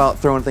we're talking about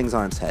throwing things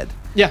on its head.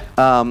 Yeah.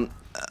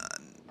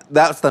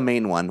 That's the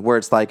main one where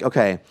it's like,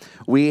 okay,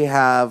 we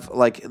have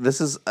like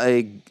this is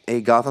a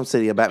Gotham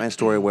City, a Batman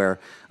story where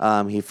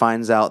he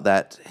finds out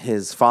that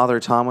his father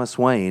Thomas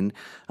Wayne,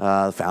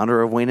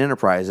 founder of Wayne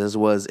Enterprises,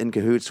 was in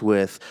cahoots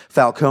with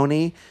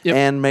Falcone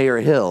and Mayor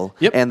Hill,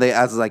 and they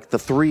as like the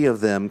three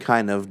of them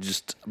kind of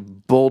just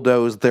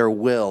bulldozed their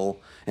will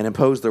and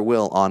imposed their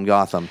will on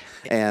Gotham,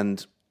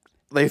 and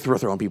they were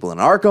throwing people in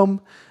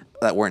Arkham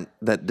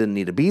that didn't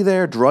need to be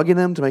there, drugging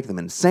them to make them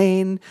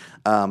insane,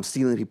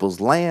 stealing people's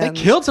land. They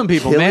killed some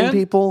people, killing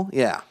people.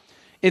 Yeah.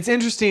 It's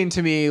interesting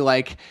to me,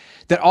 like,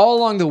 that all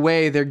along the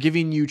way they're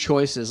giving you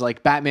choices.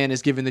 Like Batman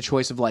is given the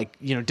choice of like,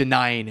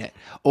 denying it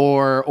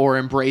or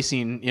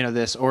embracing,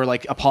 this or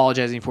like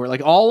apologizing for it.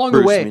 Like all along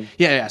the way.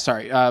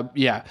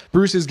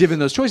 Bruce is given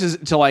those choices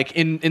to like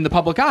in the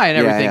public eye and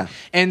everything. Yeah.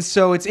 And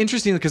so it's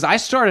interesting because I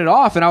started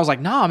off and I was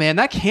like, nah, man,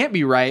 that can't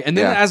be right. And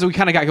then as we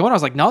kind of got going, I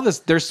was like, no,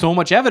 there's so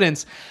much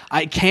evidence.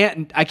 I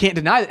can't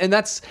deny it. And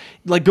that's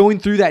like going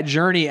through that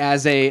journey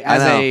as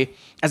a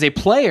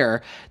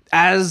player,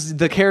 as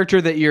the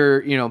character that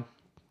you're,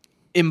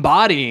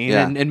 embodying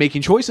and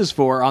making choices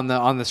for on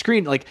the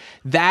screen. Like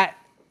that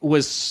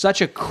was such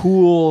a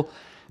cool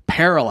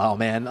parallel,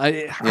 man.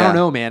 I don't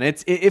know, man.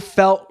 It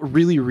felt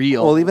really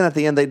real. Well, even at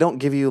the end, they don't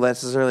give you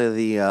necessarily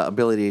the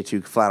ability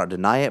to flat out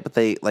deny it, but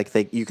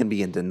you can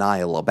be in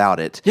denial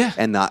about it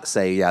and not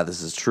say,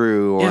 this is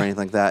true or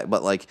anything like that.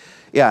 But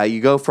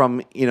you go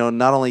from,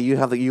 not only you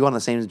go on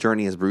the same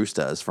journey as Bruce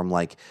does from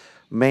like,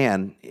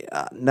 man,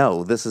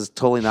 no, this is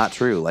totally not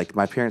true. Like,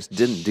 my parents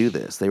didn't do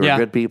this. They were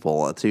good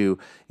people. To,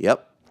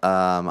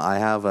 I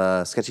have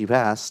a sketchy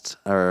past,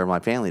 or my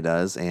family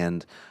does,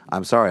 and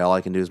I'm sorry, all I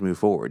can do is move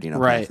forward, kind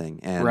of thing.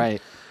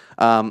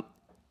 And,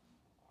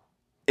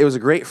 it was a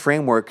great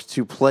framework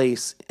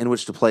in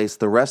which to place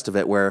the rest of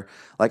it, where,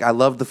 like, I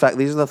love the fact,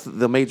 these are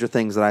the major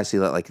things that I see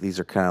that, like,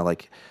 these are kind of,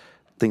 like,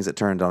 things that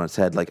turned on its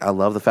head. Like, I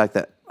love the fact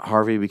that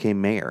Harvey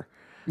became mayor.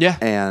 Yeah,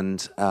 and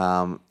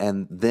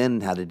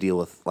then had to deal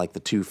with like the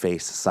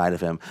Two-Face side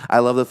of him. I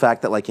love the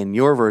fact that like in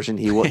your version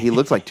he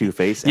looks like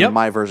Two-Face, and in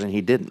my version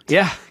he didn't.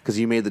 Yeah, because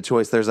you made the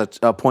choice. There's a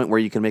point where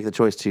you can make the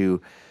choice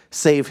to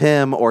save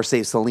him or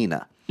save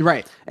Selina.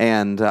 Right.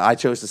 And I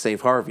chose to save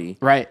Harvey.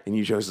 Right. And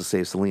you chose to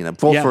save Selina.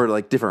 Both for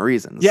like different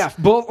reasons. Yeah.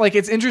 Both, like,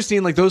 it's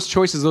interesting, like those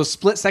choices, those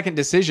split-second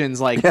decisions,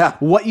 like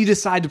what you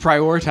decide to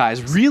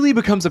prioritize really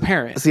becomes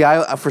apparent. See,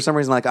 I for some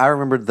reason, like, I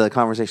remembered the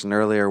conversation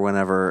earlier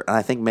whenever, and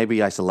I think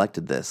maybe I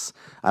selected this.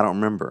 I don't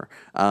remember.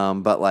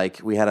 But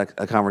like we had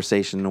a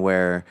conversation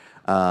where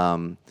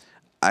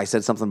I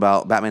said something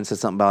about, Batman said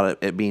something about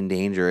it being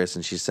dangerous,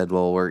 and she said,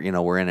 well,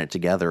 we're in it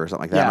together or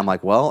something like that. And I'm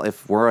like, well,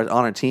 if we're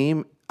on a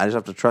team, I just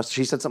have to trust.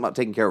 She said something about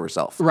taking care of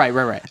herself. Right.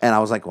 And I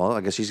was like, well,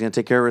 I guess she's going to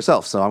take care of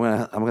herself. So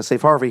I'm gonna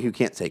save Harvey, who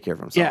can't take care of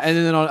himself. Yeah, and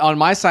then on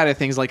my side of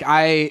things, like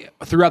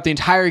throughout the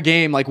entire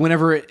game, like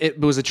whenever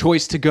it was a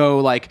choice to go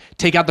like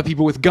take out the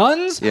people with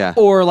guns,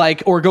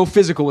 or go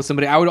physical with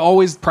somebody, I would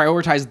always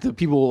prioritize the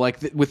people like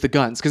with the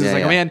guns, because it's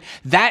man,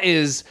 that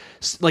is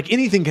like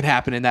anything can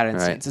happen in that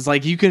instance. Right. It's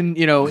like you can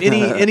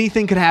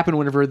anything can happen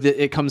whenever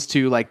it comes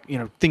to like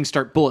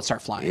bullets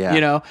start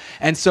flying.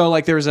 And so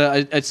like there was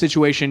a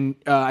situation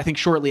I think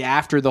shortly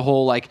after the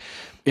whole like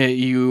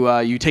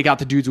you take out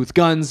the dudes with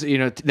guns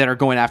that are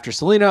going after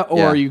Selina,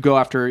 or you go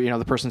after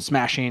the person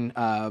smashing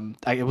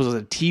it was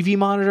a TV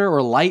monitor or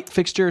a light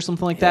fixture or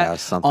something like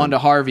that onto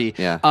Harvey.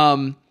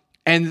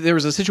 And there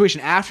was a situation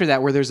after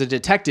that where there's a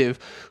detective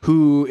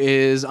who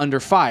is under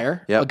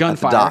fire, a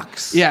gunfire,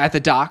 at the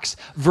docks,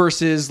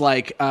 versus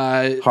like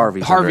Harvey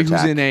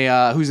who's in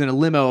a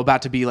limo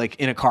about to be like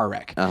in a car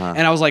wreck. And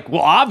I was like,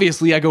 well,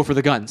 obviously I go for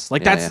the guns.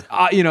 Like that's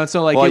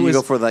so like you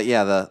go for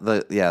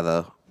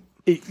the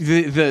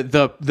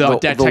the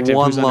detective,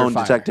 one who's under lone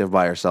fire. detective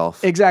by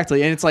herself.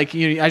 Exactly, and it's like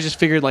I just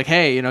figured like,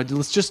 hey,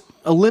 let's just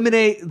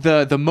eliminate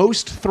the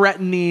most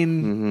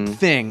threatening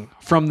thing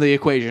from the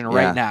equation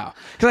right now,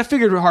 because I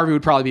figured Harvey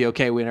would probably be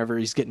okay whenever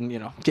he's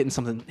getting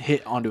something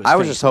hit onto his face. I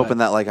was just hoping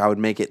that like I would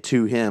make it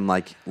to him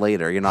like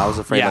later. I was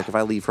afraid like if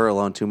I leave her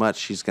alone too much,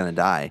 she's gonna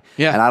die.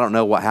 Yeah, and I don't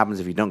know what happens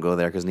if you don't go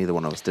there because neither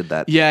one of us did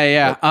that.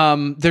 Yeah.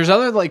 But, there's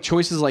other like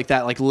choices like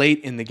that, like late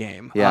in the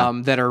game,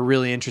 that are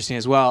really interesting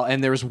as well.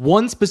 And there was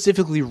one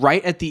specifically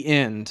right at the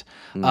end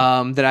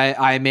that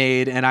I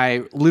made, and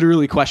I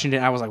literally questioned it.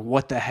 And I was like,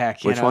 "What the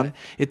heck?" Which one?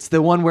 It's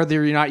the one where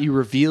you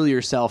reveal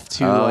yourself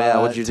to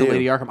what'd you do?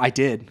 Lady Arkham. I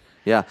did.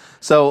 Yeah.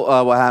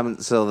 So what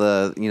happened? So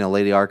the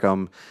Lady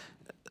Arkham,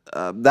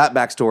 that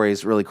backstory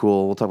is really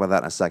cool. We'll talk about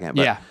that in a second.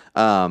 But,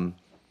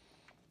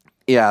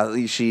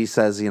 she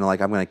says,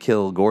 like, I'm going to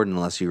kill Gordon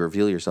unless you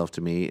reveal yourself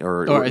to me,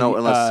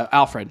 unless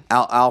Alfred.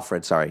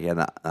 Alfred, sorry,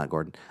 not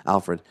Gordon,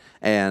 Alfred.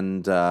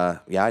 And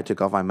I took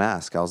off my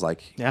mask. I was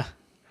like,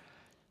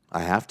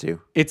 I have to.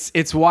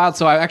 It's wild.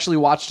 So I actually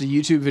watched a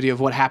YouTube video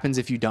of what happens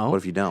if you don't. What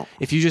if you don't?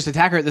 If you just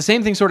attack her, the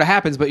same thing sort of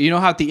happens, but you know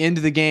how at the end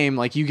of the game,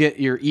 like you get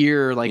your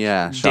ear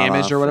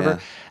damaged or whatever. Yeah.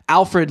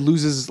 Alfred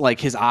loses like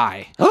his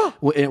eye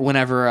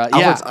whenever.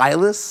 Alfred's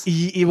eyeless.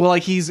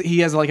 He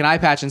has like an eye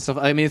patch and stuff.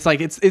 I mean, it's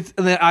like it's.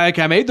 And then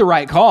I made the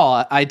right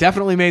call. I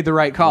definitely made the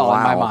right call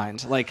in my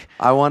mind. Like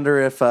I wonder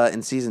if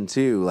in season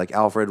 2, like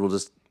Alfred will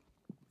just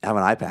have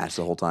an eye patch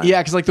the whole time.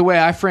 Yeah, because like the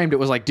way I framed it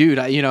was like, dude,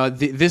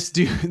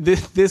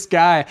 this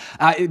guy,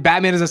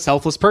 Batman is a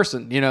selfless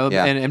person,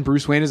 and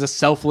Bruce Wayne is a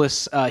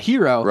selfless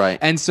hero, right?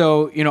 And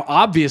so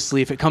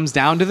obviously, if it comes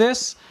down to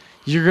this,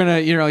 you're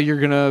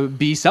gonna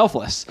be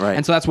selfless, right?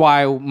 And so that's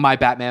why my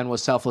Batman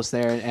was selfless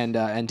there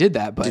and did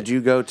that. But did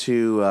you go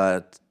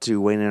to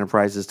Wayne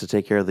Enterprises to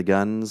take care of the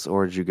guns,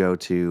 or did you go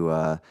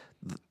to?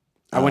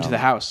 I went to the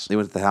house. You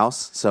went to the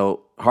house.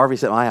 So Harvey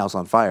set my house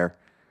on fire.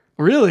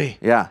 Really?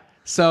 Yeah.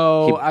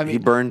 So he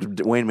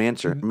burned Wayne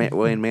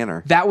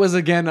Manor. That was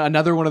again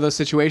another one of those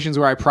situations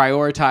where I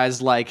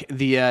prioritized like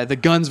the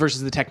guns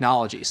versus the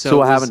technology. So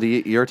what happened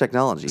to your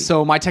technology?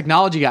 So my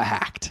technology got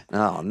hacked.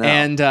 Oh no!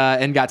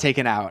 And got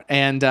taken out.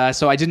 And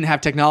so I didn't have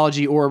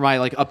technology or my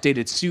like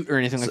updated suit or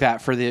anything like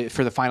that for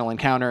the final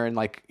encounter and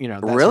like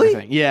that really sort of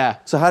thing. Yeah.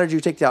 So how did you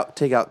take out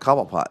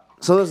Cobblepot?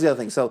 So that's the other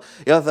thing. So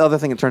the other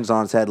thing it turns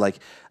on its head. Like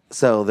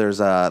so there's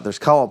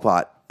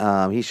Cobblepot.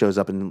 He shows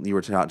up and you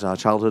were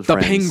childhood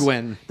friends.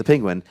 The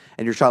Penguin,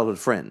 and your childhood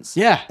friends.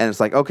 Yeah. And it's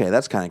like, okay,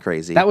 that's kind of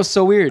crazy. That was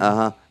so weird.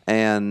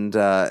 And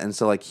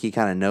so like he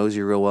kind of knows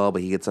you real well,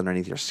 but he gets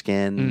underneath your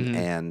skin,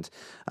 and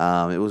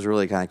it was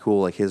really kind of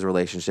cool, like his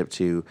relationship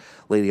to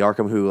Lady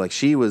Arkham, who like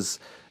she was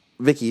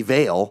Vicky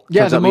Vale.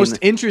 Yeah, the most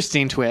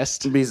interesting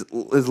twist is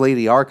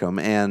Lady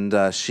Arkham, and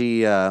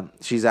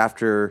she's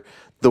after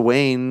the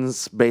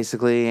Waynes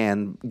basically,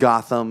 and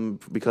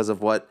Gotham because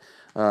of what.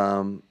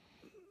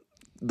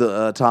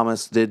 The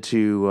Thomas did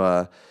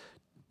to,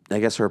 I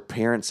guess, her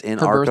parents in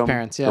Arkham.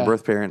 Her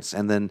birth parents,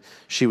 and then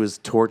she was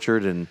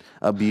tortured and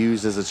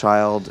abused as a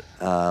child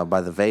by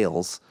the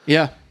Vales.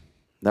 Yeah,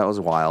 that was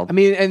wild. I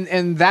mean,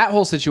 and that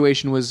whole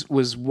situation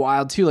was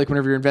wild too. Like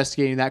whenever you're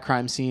investigating that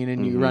crime scene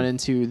and you run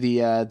into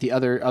the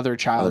other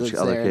child that's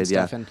there and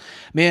stuff, and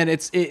man,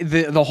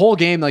 the whole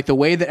game, like the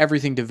way that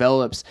everything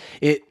develops,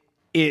 it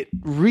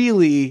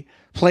really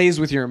plays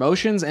with your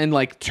emotions and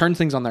like turns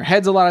things on their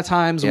heads a lot of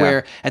times.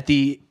 Where at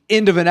the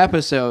end of an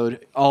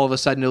episode, all of a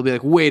sudden it'll be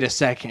like, wait a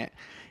second,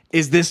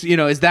 is this,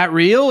 is that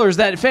real or is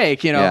that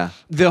fake? The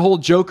whole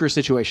Joker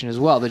situation as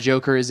well. The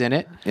Joker is in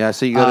it. Yeah.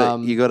 So you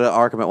go to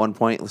Arkham at one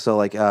point. So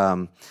like,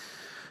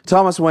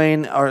 Thomas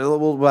Wayne, or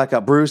we'll back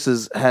up.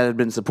 Bruce had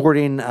been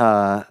supporting,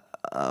 Harvey,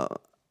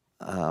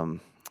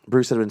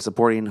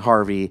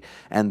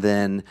 and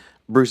then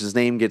Bruce's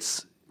name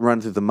gets run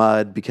through the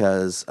mud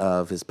because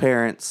of his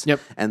parents.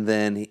 Yep. And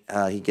then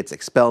he gets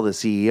expelled as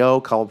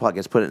CEO. Cobblepot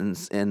gets put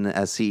in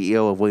as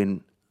CEO of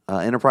Wayne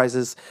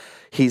Enterprises.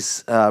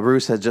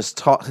 Bruce had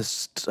just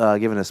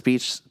given a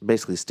speech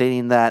basically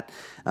stating that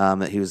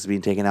he was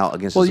being taken out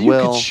against his will.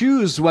 Well, you could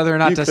choose whether or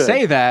not to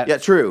say that. Yeah,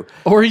 true.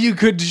 Or you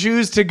could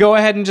choose to go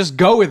ahead and just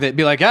go with it.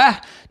 Be like,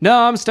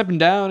 no, I'm stepping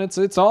down.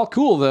 It's all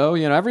cool though.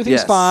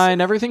 Everything's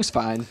fine. Everything's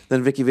fine.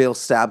 Then Vicky Vale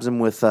stabs him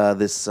with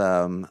this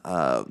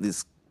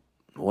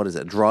what is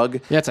it? Drug?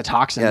 Yeah, it's a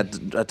toxin.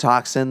 Yeah, a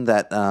toxin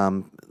that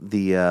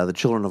the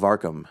Children of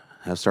Arkham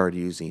have started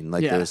using,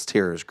 like this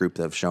terrorist group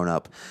that have shown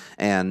up,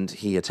 and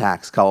he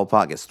attacks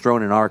Cobblepot, gets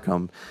thrown in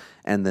Arkham,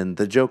 and then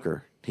the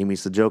Joker. He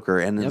meets the Joker,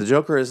 and the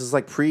Joker is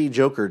like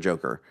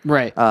pre-Joker,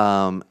 right?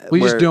 We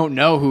just don't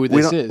know who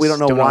this is. We don't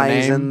know why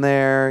he's in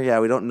there.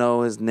 Yeah, we don't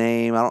know his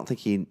name.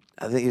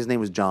 I think his name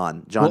was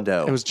John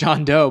Doe. It was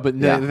John Doe, but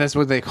that's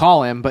what they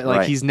call him. But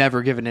like he's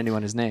never given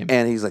anyone his name.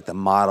 And he's like the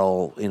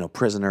model,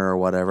 prisoner or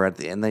whatever. At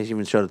the end, they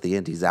even showed at the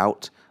end he's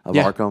out of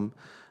Arkham,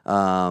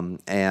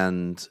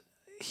 and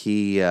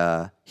he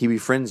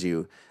befriends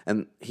you,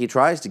 and he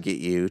tries to get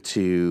you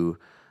to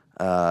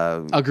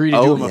agree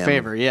to do him a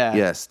favor. Yeah.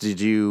 Yes. Did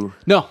you?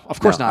 No, of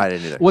course not. I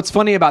didn't either. What's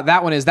funny about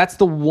that one is that's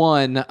the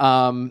one.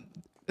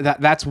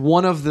 that's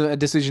one of the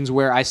decisions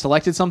where I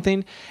selected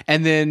something,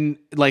 and then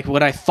like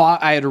what I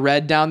thought I had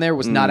read down there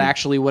was not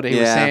actually what he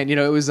was saying. You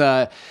know,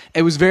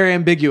 it was very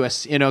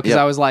ambiguous. You know, because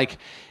I was like,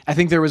 I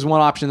think there was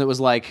one option that was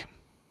like,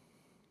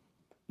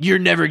 you're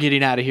never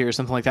getting out of here or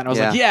something like that. And I was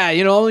like, yeah,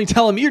 you know, only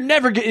tell him you're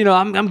never getting, you know,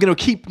 I'm going to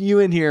keep you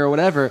in here or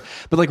whatever.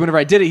 But like whenever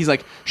I did it, he's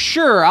like,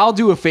 sure, I'll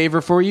do a favor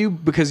for you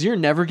because you're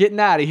never getting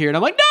out of here. And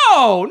I'm like,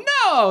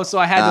 no. So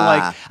I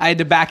had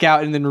to back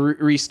out and then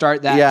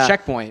restart that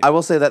checkpoint. I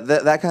will say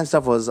that kind of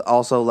stuff was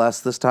also less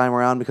this time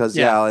around because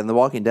in The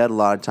Walking Dead, a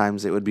lot of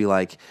times it would be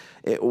like,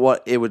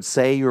 what it would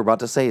say you were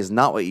about to say is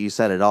not what you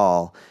said at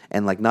all.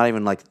 And like, not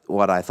even like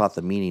what I thought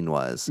the meaning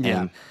was.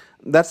 Yeah. And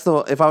that's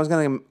if I was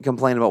going to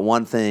complain about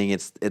one thing,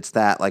 it's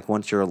that like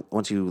once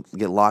you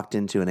get locked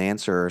into an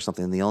answer or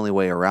something, the only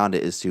way around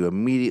it is to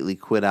immediately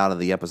quit out of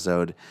the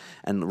episode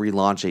and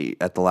relaunch it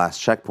at the last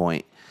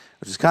checkpoint,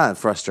 which is kind of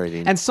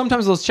frustrating. And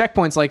sometimes those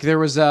checkpoints, like there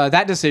was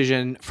that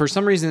decision, for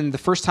some reason, the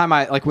first time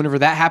whenever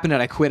that happened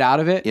and I quit out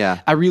of it,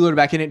 I reloaded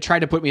back in. It tried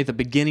to put me at the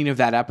beginning of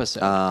that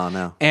episode. Oh,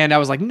 no. And I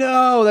was like,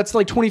 no, that's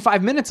like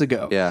 25 minutes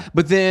ago. Yeah.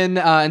 But then,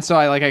 and so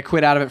I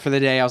quit out of it for the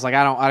day. I was like,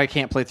 I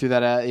can't play through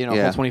that,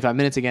 whole 25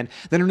 minutes again.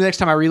 Then the next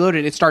time I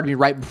reloaded, it started me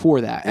right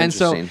before that. And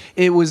so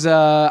it was,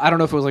 I don't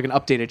know if it was like an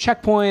updated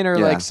checkpoint or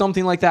like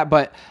something like that,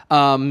 but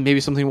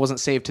maybe something wasn't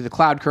saved to the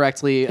cloud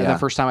correctly the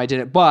first time I did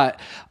it. But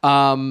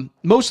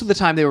most of the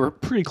time they were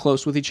pretty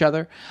close with each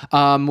other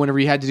whenever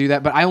you had to do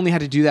that, but I only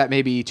had to do that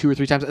maybe 2 or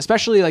 3 times,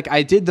 especially like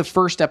I did the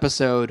first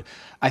episode.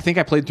 I think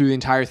I played through the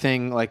entire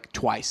thing like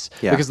twice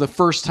because the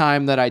first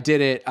time that I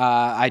did it,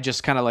 I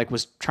just kind of like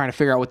was trying to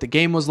figure out what the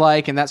game was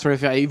like and that sort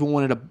of thing. I even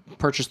wanted to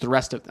purchase the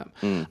rest of them.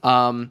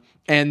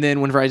 And then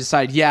whenever I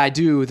decided, I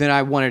do, then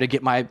I wanted to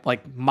get my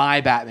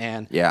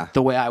Batman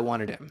the way I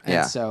wanted him.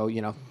 And so,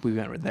 we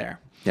went with there.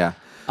 Yeah.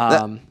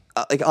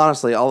 Like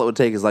honestly, all it would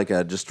take is like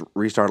a just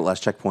restart at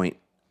last checkpoint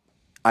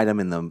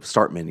item in the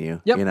start menu.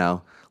 Yep. You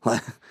know,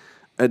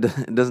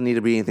 it doesn't need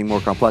to be anything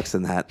more complex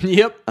than that.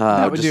 Yep.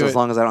 That would just do as it.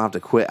 long as I don't have to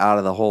quit out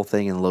of the whole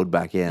thing and load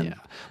back in. Yeah.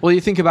 Well, you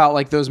think about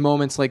like those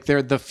moments, like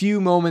the few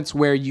moments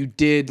where you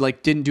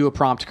didn't do a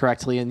prompt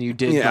correctly and you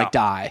did like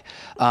die.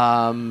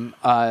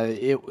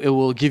 It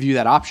will give you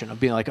that option of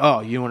being like, oh,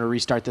 you want to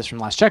restart this from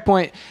last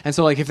checkpoint. And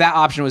so like if that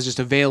option was just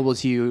available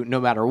to you no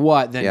matter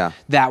what, then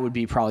that would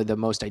be probably the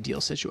most ideal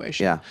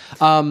situation.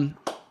 Yeah.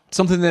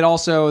 Something that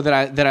also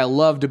that I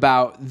loved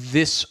about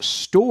this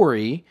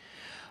story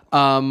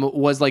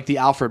was like the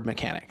Alfred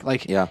mechanic,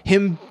 like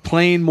him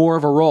playing more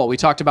of a role. We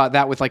talked about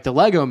that with like the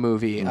Lego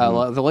movie,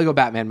 the Lego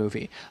Batman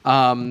movie,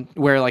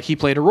 where like he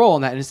played a role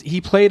in that, and he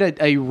played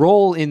a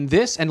role in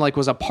this, and like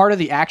was a part of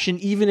the action,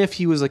 even if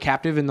he was a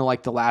captive in the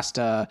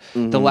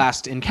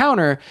last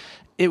encounter.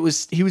 He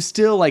was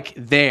still like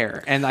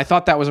there, and I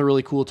thought that was a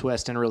really cool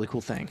twist and a really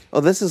cool thing.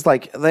 Well, this is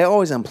like they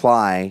always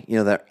imply,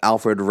 that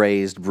Alfred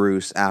raised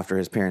Bruce after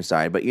his parents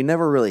died, but you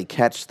never really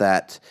catch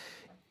that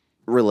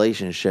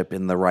relationship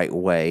in the right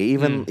way.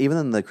 Even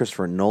in the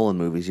Christopher Nolan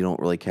movies, you don't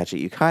really catch it.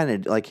 You kind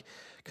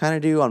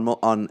of do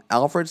on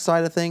Alfred's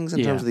side of things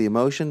in terms of the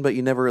emotion, but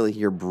you never really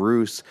hear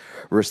Bruce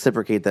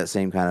reciprocate that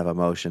same kind of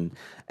emotion.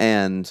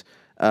 And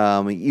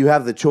you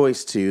have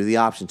the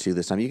option to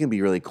this time. You can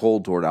be really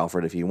cold toward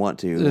Alfred if you want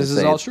to. This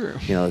is all true.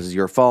 This is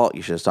your fault.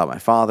 You should have stopped my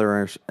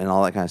father and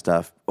all that kind of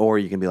stuff. Or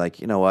you can be like,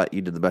 you know what?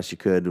 You did the best you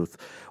could with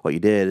what you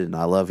did, and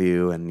I love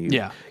you, and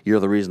you're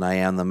the reason I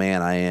am the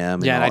man I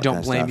am. And I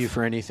don't blame you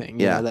for anything.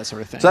 That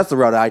sort of thing. So that's the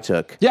route I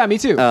took. Yeah, me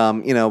too.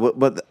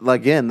 But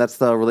again, that's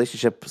the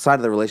relationship side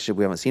of the relationship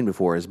we haven't seen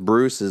before is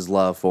Bruce's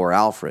love for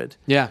Alfred.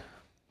 Yeah.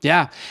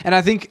 Yeah, and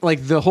I think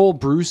like the whole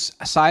Bruce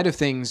side of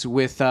things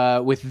with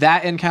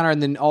that encounter,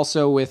 and then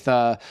also with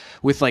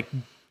like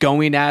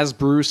going as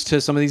Bruce to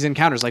some of these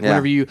encounters, like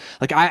whenever you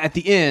like, at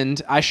the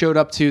end I showed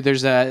up to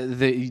there's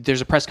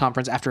a press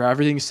conference after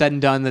everything's said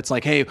and done. That's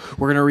like, hey,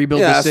 we're gonna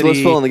rebuild the city. So let's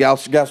fill in the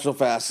gaps real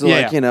fast. So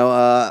you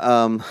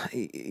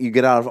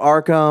get out of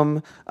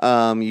Arkham,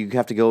 you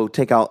have to go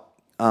take out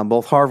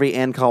both Harvey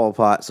and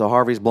Cobblepot. So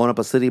Harvey's blown up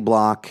a city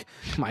block.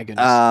 My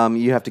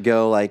goodness. You have to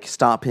go like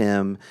stop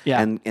him.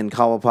 Yeah. And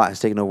Cobblepot has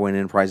taken over Wayne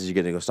Enterprises. You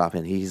get to go stop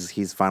him.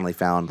 He's finally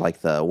found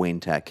like the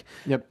Wayne Tech.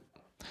 Yep.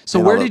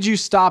 So where did you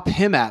stop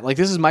him at? Like,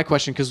 this is my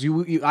question, because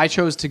I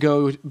chose to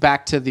go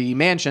back to the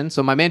mansion.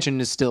 So my mansion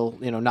is still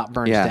not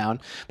burned down,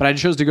 but I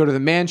chose to go to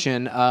the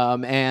mansion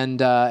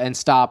and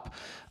stop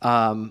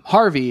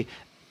Harvey.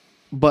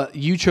 But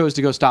you chose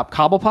to go stop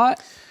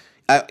Cobblepot.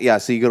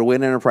 So you go to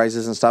Wayne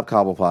Enterprises and stop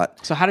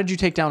Cobblepot. So how did you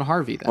take down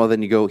Harvey then? Well,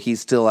 then you go, he's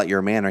still at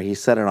your manor. He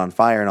set it on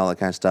fire and all that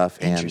kind of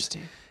stuff.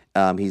 Interesting.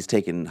 And he's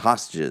taken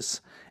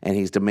hostages, and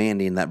he's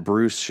demanding that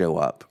Bruce show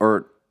up.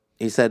 Or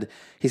he said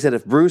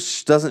if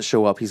Bruce doesn't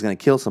show up, he's going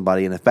to kill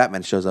somebody, and if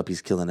Batman shows up,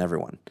 he's killing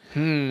everyone.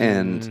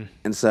 And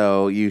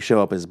so you show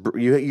up as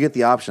you get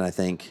the option, I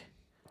think,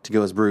 to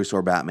go as Bruce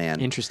or Batman.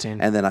 Interesting.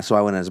 And then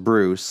I went as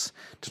Bruce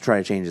to try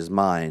to change his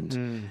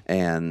mind,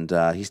 and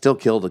he still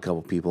killed a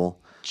couple people.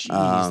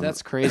 Jeez,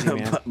 that's crazy,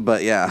 man.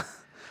 But yeah.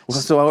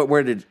 So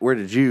where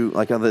did you,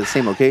 like, on the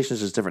same locations,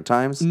 just different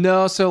times?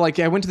 No, so like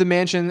I went to the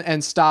mansion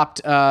and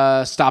stopped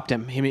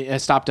him. He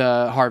stopped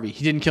Harvey.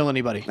 He didn't kill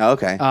anybody. Oh,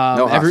 okay.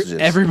 No hostages.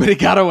 Everybody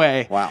got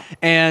away. Wow.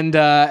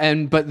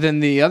 But then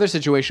the other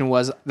situation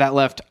was that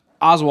left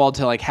Oswald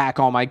to like hack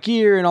all my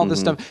gear and all this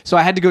stuff. So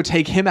I had to go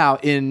take him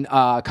out in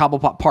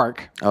Cobblepot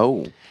Park.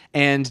 Oh.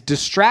 And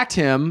distract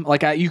him.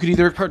 Like you could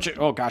either approach it.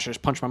 Oh gosh, I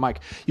just punched my mic.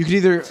 You could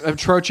either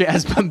approach it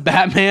as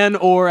Batman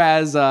or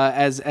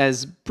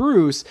as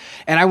Bruce.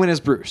 And I went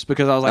as Bruce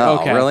because I was like,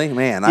 okay, really,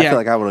 man. I feel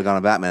like I would have gone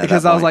to Batman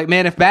because I was like,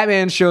 man, if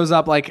Batman shows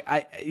up,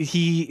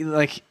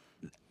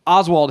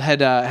 Oswald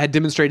had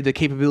demonstrated the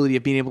capability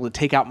of being able to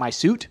take out my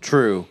suit.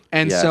 True.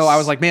 And so I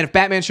was like, man, if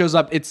Batman shows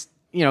up, it's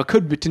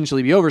could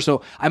potentially be over.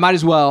 So I might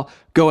as well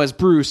go as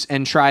Bruce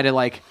and try to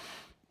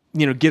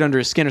get under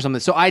his skin or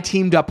something. So I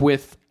teamed up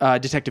with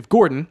Detective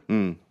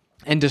Gordon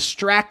and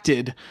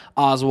distracted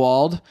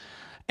Oswald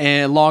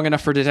and long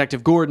enough for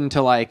Detective Gordon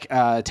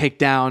to take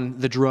down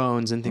the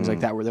drones and things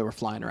like that where they were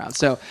flying around.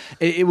 So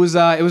it was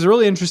a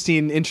really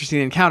interesting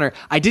encounter.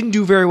 I didn't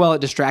do very well at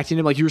distracting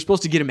him. Like you were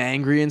supposed to get him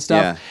angry and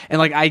stuff. Yeah. And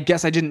I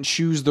guess I didn't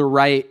choose the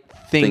right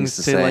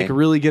things to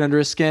really get under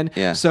his skin.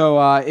 Yeah.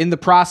 So in the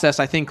process,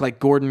 I think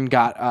Gordon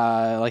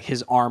got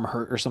his arm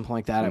hurt or something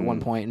like that at one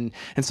point,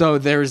 and so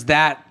there's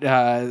that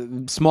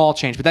small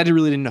change, but that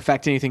really didn't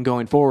affect anything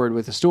going forward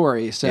with the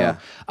story. So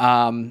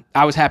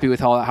I was happy with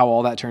how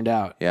all that turned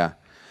out. Yeah.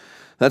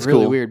 That's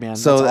really cool. Weird, man.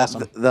 So that's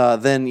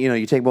awesome. Then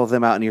you take both of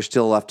them out, and you're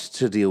still left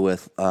to deal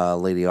with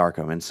Lady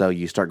Arkham. And so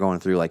you start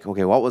going through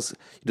okay, what was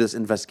this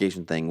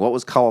investigation thing? What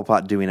was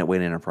Cobblepot doing at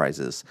Wayne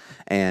Enterprises?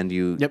 And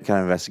you kind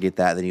of investigate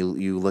that. Then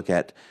you look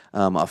at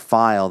a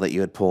file that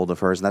you had pulled of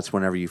hers, and that's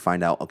whenever you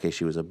find out, okay,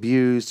 she was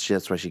abused.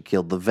 That's why she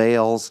killed the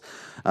Vales.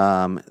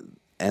 And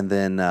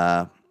then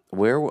how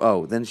did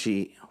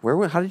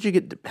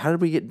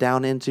we get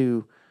down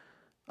into?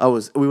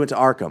 We went to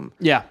Arkham.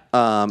 Yeah,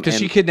 because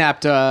she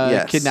kidnapped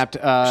Alfred.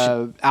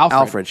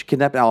 She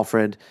kidnapped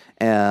Alfred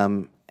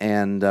and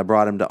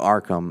brought him to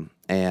Arkham,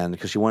 and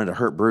because she wanted to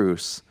hurt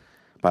Bruce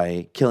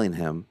by killing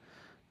him.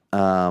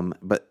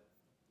 But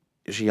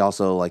she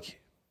also I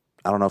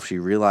don't know if she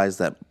realized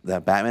that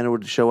Batman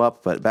would show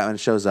up, but Batman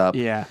shows up.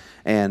 Yeah,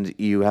 and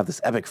you have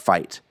this epic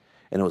fight,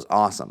 and it was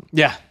awesome.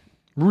 Yeah.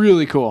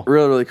 Really cool.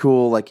 Really, really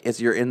cool.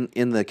 You're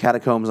in the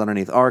catacombs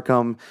underneath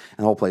Arkham, and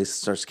the whole place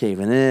starts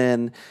caving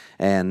in,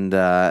 and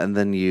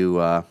then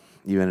you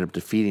ended up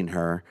defeating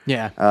her.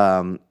 Yeah.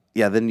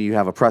 Then you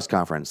have a press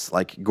conference.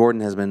 Gordon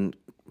has been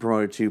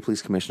promoted to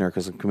police commissioner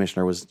because the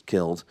commissioner was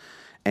killed,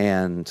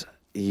 and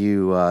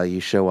you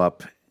show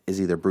up as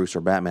either Bruce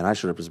or Batman. I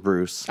showed up as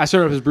Bruce. I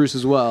showed up as Bruce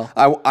as well.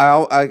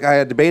 I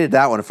had debated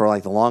that one for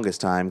the longest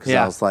time because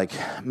I was like,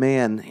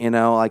 man,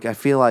 I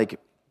feel like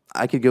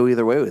I could go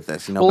either way with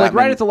this. Well,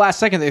 right at the last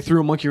second, they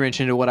threw a monkey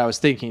wrench into what I was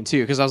thinking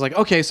too, because I was like,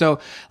 okay,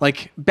 so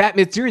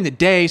Batman, it's during the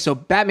day, so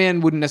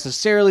Batman wouldn't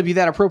necessarily be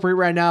that appropriate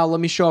right now. Let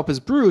me show up as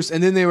Bruce,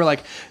 and then they were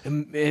like,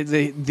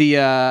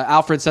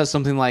 Alfred says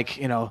something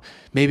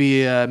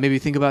maybe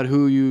think about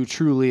who you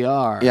truly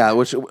are. Yeah,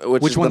 which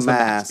is one's the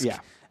mask, yeah,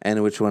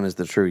 and which one is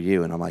the true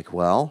you? And I'm like,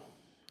 well,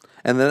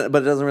 but it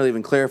doesn't really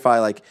even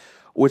clarify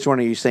which one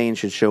are you saying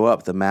should show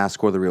up, the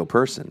mask or the real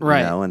person,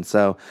 right? And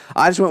so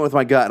I just went with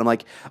my gut, and I'm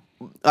like,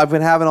 I've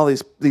been having all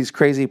these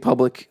crazy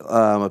public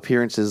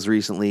appearances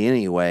recently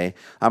anyway.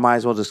 I might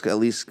as well just at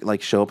least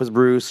show up as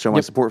Bruce, show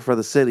my support for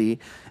the city.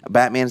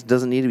 Batman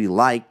doesn't need to be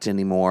liked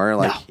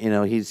anymore.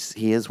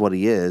 He is what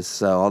he is.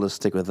 So I'll just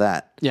stick with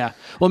that. Yeah.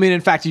 Well, I mean, in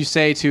fact, you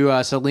say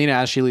to Selena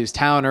as she leaves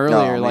town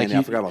earlier,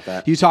 I forgot about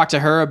that. You talk to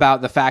her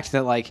about the fact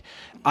that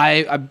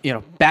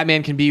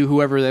Batman can be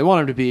whoever they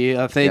want him to be.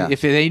 If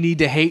they need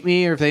to hate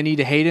me or if they need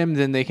to hate him,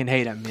 then they can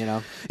hate him.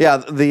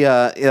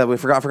 Yeah. We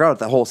forgot about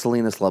that whole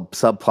Selena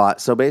subplot.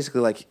 So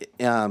basically,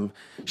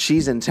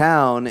 she's in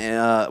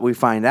town. We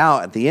find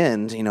out at the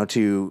end,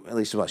 to at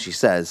least what she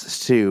says,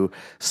 to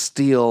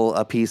steal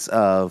a piece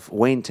of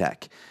Wayne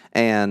Tech.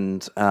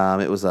 And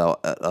it was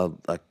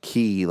a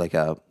key,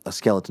 a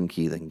skeleton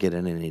key that can get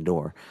in any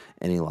door,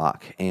 any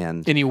lock,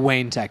 and any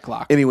Wayne Tech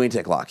lock. Any Wayne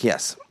Tech lock,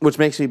 yes. Which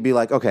makes me be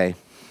like, okay,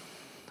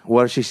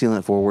 what is she stealing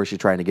it for? Where's she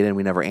trying to get in?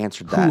 We never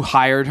answered that. Who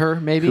hired her?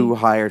 Maybe who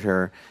hired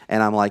her?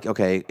 And I'm like,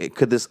 okay,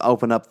 could this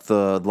open up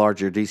the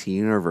larger DC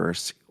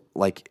universe?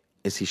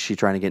 Is she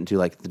trying to get into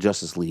the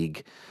Justice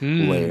League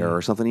layer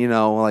or something?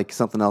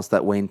 Something else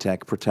that Wayne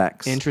Tech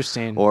protects.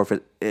 Interesting. Or if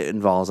it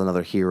involves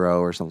another hero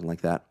or something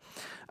like that.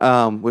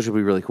 Which would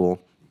be really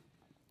cool.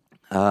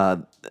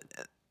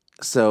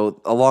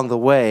 So along the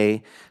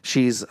way,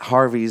 she's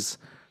Harvey's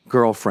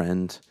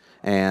girlfriend,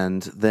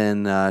 and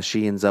then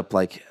she ends up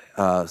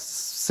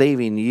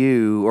saving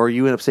you, or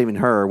you end up saving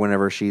her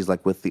whenever she's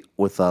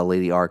with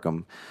Lady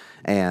Arkham,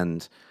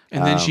 and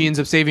then she ends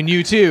up saving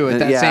you too at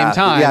that same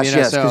time.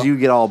 Yes, because you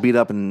get all beat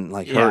up and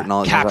hurt and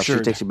all that stuff. She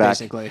takes you back.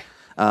 Basically.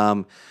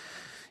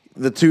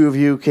 The two of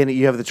you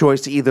have the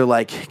choice to either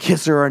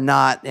kiss her or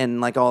not,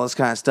 and all this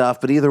kind of stuff.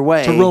 But either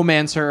way, to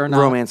romance her or not.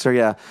 Romance her,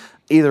 yeah.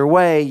 either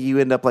way, you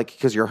end up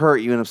because you're hurt,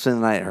 you end up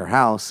spending the night at her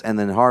house, and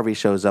then Harvey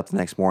shows up the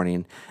next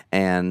morning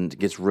and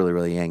gets really,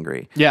 really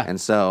angry. Yeah. And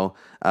so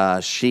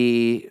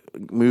she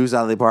moves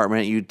out of the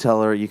apartment. You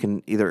tell her you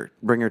can either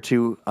bring her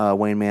to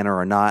Wayne Manor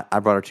or not. I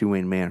brought her to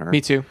Wayne Manor.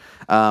 Me too.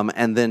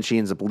 And then she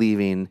ends up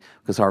leaving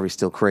because Harvey's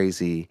still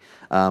crazy.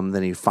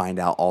 Then you find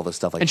out all this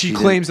stuff. And she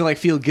claims to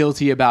feel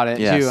guilty about it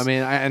too. I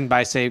mean, and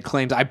by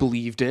claims, I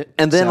believed it.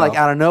 And then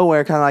out of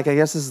nowhere, kind of I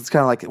guess this is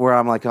kind of where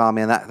I'm oh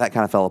man, that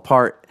kind of fell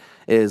apart.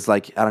 Is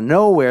out of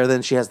nowhere,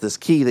 then she has this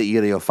key that you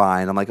got to go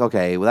find. I'm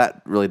okay, well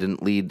that really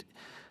didn't lead.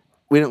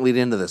 We didn't lead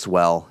into this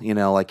well,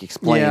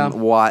 explain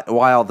why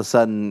all of a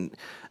sudden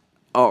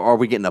are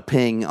we getting a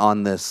ping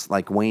on this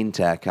Wayne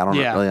tech? I don't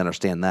really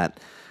understand that.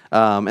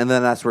 And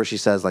then that's where she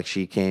says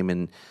she came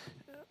and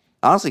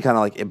honestly kind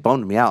of it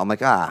bummed me out. I'm that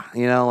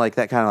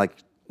kind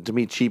of to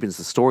me cheapens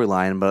the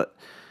storyline, but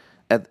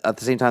at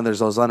the same time there's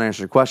those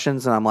unanswered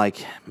questions, and I'm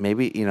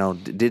maybe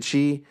did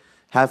she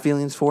have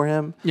feelings for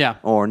him,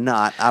 or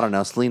not? I don't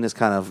know. Selena's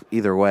kind of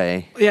either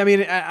way. Yeah, I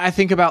mean, I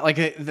think about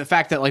the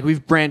fact that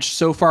we've branched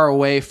so far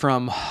away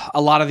from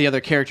a lot of the other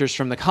characters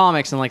from the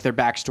comics and their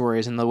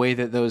backstories and the way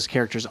that those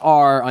characters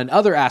are on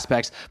other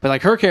aspects.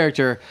 But her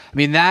character, I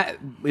mean, that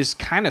is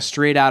kind of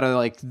straight out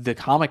of the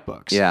comic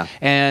books. Yeah,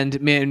 and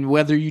man,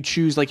 whether you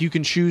choose you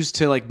can choose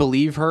to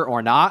believe her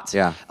or not.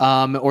 Yeah,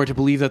 or to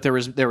believe that there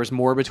was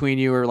more between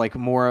you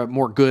or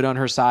more good on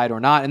her side or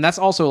not. And that's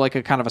also a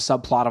kind of a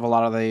subplot of a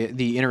lot of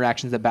the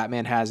interactions that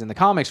Batman has in the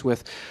comics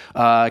with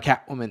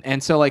Catwoman.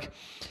 And so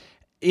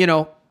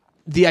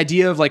the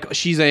idea of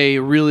she's a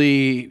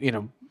really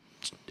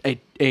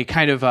a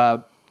kind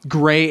of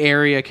gray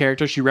area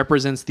character. She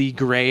represents the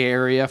gray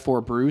area for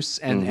Bruce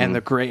and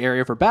the gray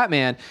area for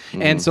Batman.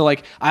 And so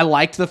I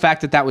liked the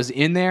fact that was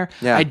in there.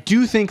 I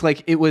do think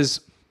it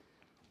was,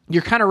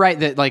 you're kind of right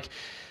that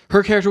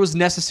her character was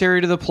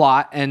necessary to the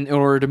plot and in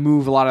order to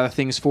move a lot of the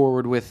things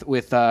forward with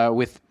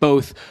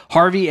both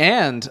Harvey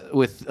and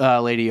with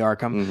Lady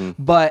Arkham.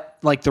 But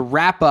the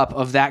wrap up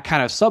of that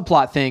kind of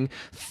subplot thing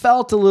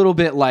felt a little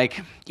bit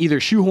either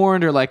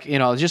shoehorned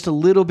or just a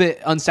little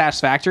bit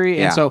unsatisfactory.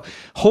 And so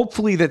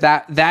hopefully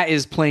that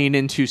is playing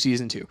into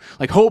season 2.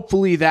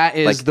 Hopefully that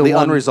is the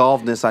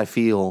unresolvedness I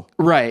feel.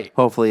 Right.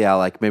 Hopefully,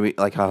 maybe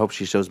I hope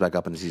she shows back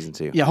up in season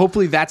 2. Yeah.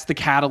 Hopefully that's the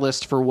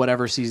catalyst for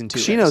whatever season 2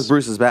 is. She knows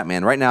Bruce is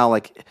Batman right now.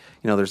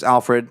 There's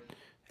Alfred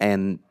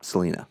and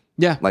Selina.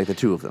 Yeah. The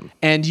two of them.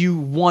 And you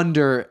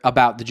wonder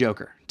about the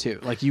Joker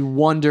too. You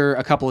wonder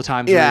a couple of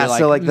times. Yeah. Where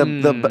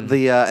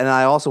you're and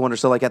I also wonder,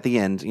 at the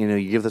end,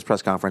 you give this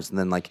press conference and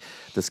then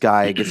this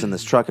guy gets in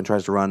this truck and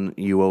tries to run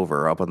you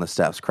over up on the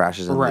steps,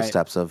 crashes into the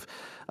steps of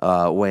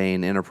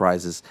Wayne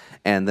Enterprises.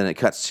 And then it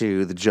cuts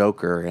to the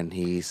Joker and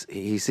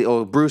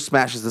Bruce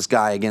smashes this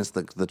guy against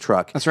the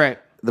truck. That's right.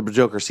 The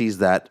Joker sees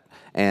that.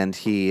 And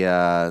he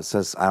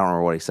says, I don't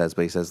remember what he says,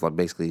 but he says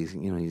basically,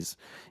 he's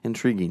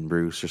intriguing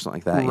Bruce or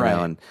something like that,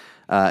 right.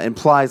 And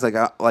implies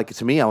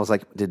to me, I was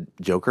did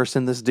Joker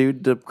send this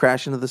dude to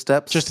crash into the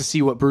steps just to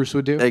see what Bruce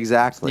would do?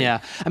 Exactly. Yeah.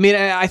 I mean,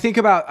 I think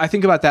about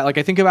that.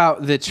 I think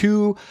about the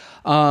two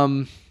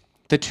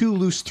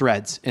loose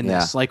threads in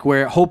this,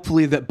 where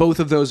hopefully that both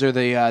of those are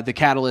the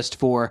catalyst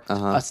for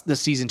the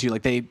season 2.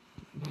 They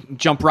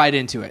jump right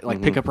into it,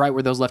 pick up right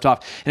where those left off,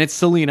 and it's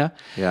Selina.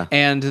 Yeah.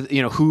 And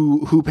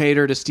who paid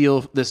her to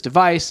steal this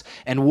device,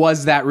 and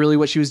was that really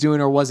what she was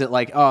doing, or was it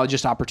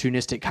just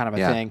opportunistic kind of a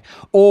thing,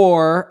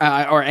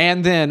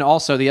 and then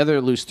also the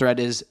other loose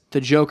thread is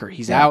the Joker.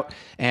 He's out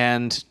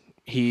and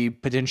he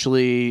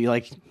potentially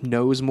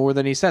knows more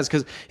than he says,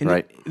 because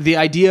the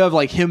idea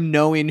of him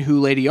knowing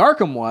who Lady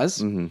Arkham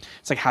was,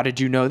 it's how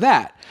did you know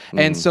that?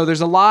 And so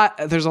there's a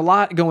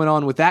lot going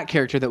on with that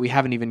character that we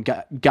haven't even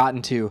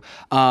gotten to.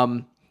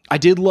 I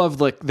did love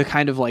the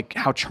kind of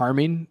how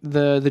charming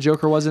the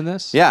Joker was in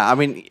this. Yeah, I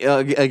mean,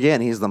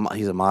 again, he's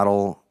a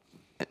model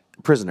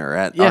prisoner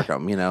at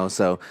Arkham,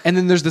 so. And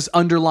then there's this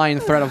underlying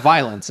threat of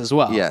violence as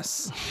well.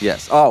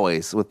 Yes,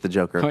 always with the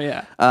Joker. Oh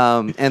yeah.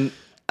 And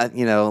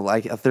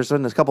there's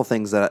been a couple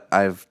things that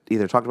I've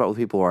either talked about with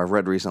people or I've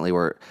read recently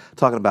where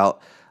talking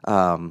about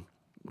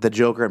the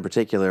Joker in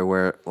particular,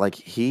 where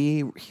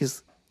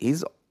he's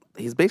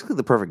basically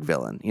the perfect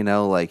villain.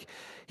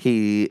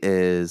 He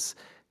is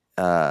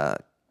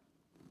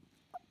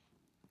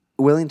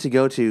willing to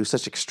go to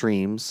such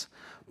extremes,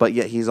 but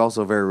yet he's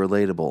also very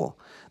relatable.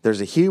 There's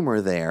a humor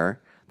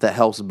there that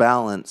helps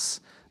balance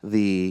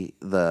the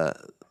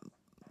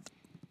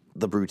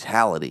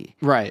brutality,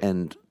 right,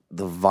 and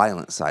the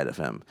violent side of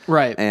him,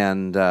 right,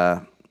 and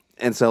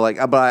so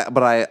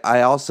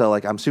I also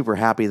I'm super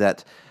happy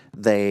that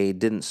they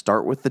didn't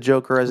start with the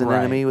Joker as an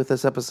enemy with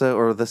this episode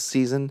or this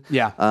season.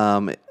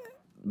 Yeah.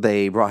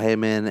 They brought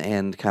him in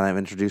and kind of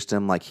introduced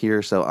him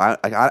here. So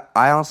I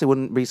honestly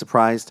wouldn't be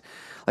surprised.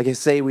 I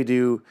say we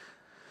do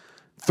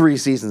 3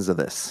 seasons of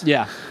this.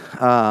 Yeah.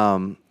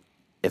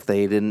 if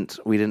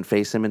we didn't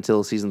face him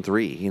until season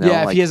 3,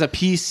 Yeah, if he has a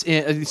piece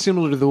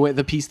similar to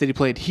the piece that he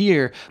played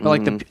here,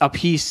 but a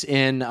piece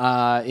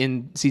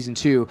in season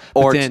 2,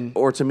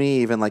 or to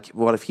me, even like,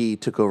 what if he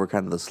took over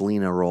kind of the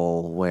Selena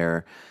role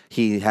where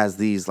he has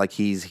these, like,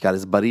 he's got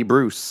his buddy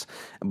Bruce,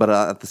 but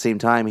at the same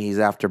time he's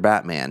after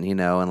Batman,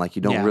 and like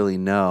you don't really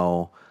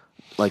know,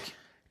 like.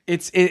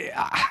 It's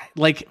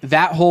like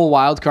that whole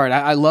wild card.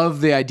 I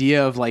love the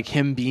idea of like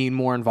him being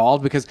more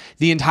involved, because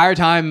the entire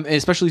time,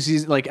 especially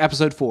season, like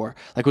episode 4,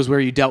 like was where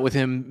you dealt with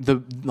him,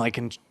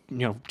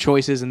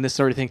 choices and this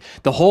sort of thing.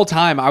 The whole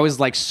time I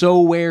was like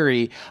so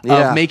wary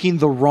of making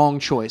the wrong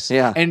choice.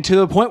 Yeah. And to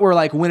the point where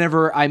like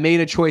whenever I made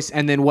a choice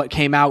and then what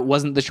came out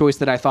wasn't the choice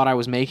that I thought I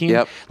was making,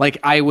 like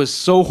I was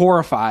so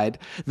horrified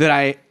that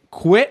I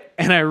quit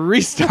and I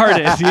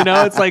restarted.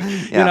 It's like,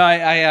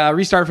 I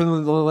restarted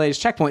from the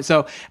latest checkpoint.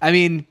 So, I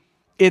mean,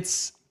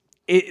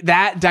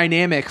 that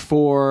dynamic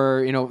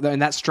for,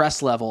 and that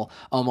stress level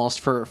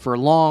almost for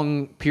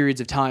long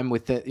periods of time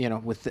with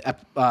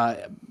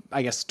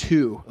I guess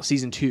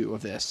season 2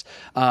 of this,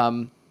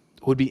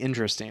 would be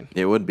interesting.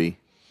 It would be.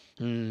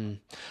 Do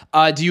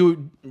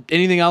you,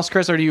 anything else,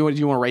 Chris, or do you want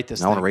to rate this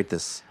thing? I want to rate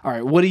this. All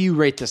right. What do you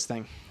rate this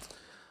thing?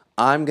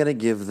 I'm going to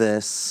give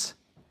this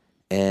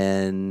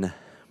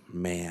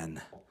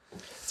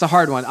It's a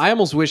hard one. I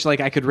almost wish like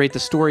I could rate the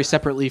story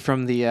separately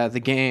from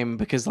the game,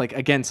 because like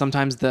again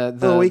sometimes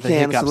we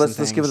can. So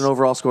let's give it an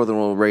overall score, then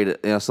we'll rate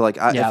it. So like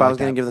if I was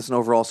going to give this an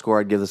overall score,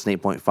 I'd give this an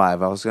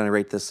 8.5. I was going to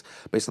rate this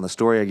based on the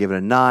story, I'd give it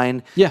a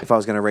 9. Yeah. If I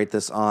was going to rate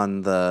this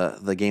on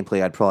the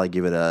gameplay, I'd probably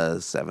give it a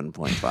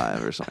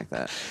 7.5 or something like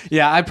that.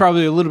 Yeah, I'd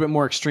probably a little bit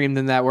more extreme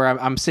than that, where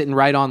I'm sitting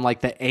right on like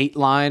the 8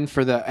 line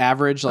for the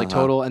average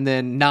total, and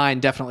then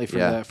 9 definitely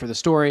for the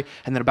story,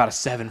 and then about a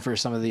 7 for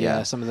some of the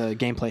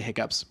gameplay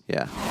hiccups.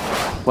 Yeah.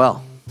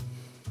 Well,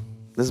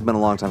 this has been a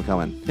long time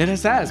coming. It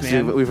has,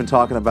 man. We've been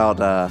talking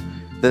about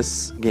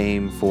this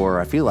game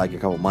for, I feel like, a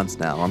couple months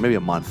now, or maybe a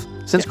month.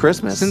 Since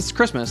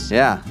Christmas.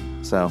 Yeah.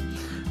 So,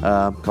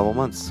 a couple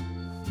months.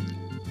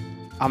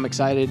 I'm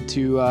excited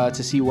to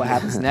see what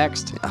happens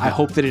next. I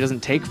hope that it doesn't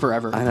take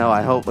forever. I know.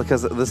 I hope,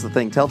 because this is the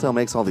thing. Telltale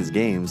makes all these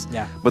games.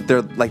 Yeah. But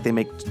they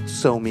make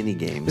so many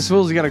games. This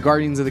feels you got a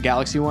Guardians of the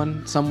Galaxy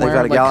one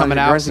somewhere. They've got coming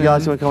out. Guardians of the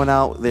Galaxy one coming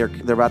out.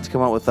 They're about to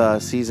come out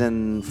with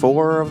season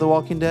 4 of The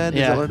Walking Dead.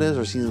 Is that what it is,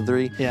 or season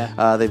 3?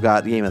 Yeah. They've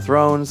got Game of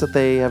Thrones that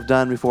they have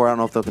done before. I don't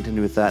know if they'll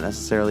continue with that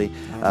necessarily.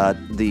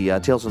 The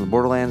Tales from the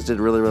Borderlands did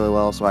really, really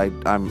well. So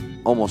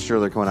I'm almost sure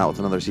they're coming out with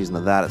another season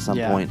of that at some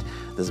point.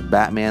 This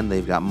Batman,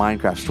 they've got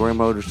Minecraft Story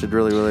Mode, which did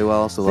really, really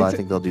well. So I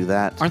think they'll do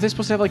that. Aren't they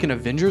supposed to have like an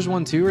Avengers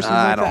one too, or something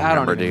like that? I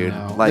don't remember, dude.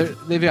 Know. Like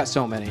they've got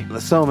so many.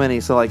 So many.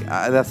 So like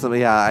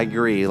I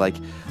agree. Like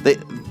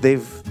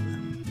they've.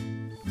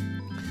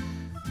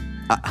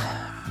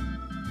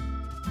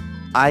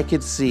 I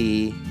could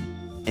see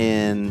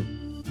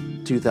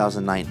in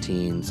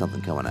 2019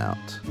 something coming out.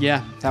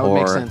 Yeah, that would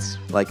make sense.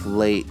 Like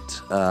late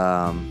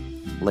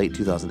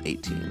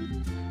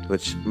 2018,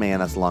 which, man,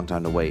 that's a long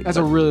time to wait. That's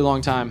a really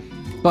long time.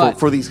 But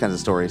for these kinds of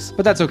stories.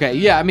 But that's okay.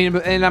 Yeah, I mean,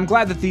 and I'm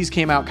glad that these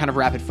came out kind of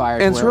rapid fire.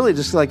 And it's really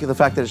just like the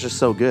fact that it's just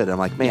so good. I'm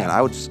like, man,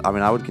 I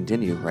would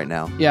continue right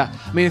now. Yeah.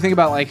 I mean, think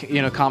about like,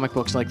 comic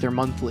books, like they're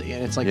monthly,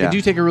 and it's like they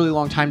do take a really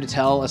long time to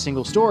tell a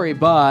single story,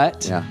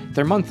 but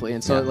they're monthly,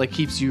 and so it like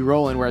keeps you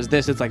rolling. Whereas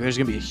this, it's like there's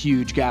gonna be a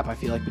huge gap, I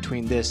feel like,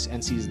 between this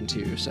and season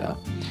 2. So,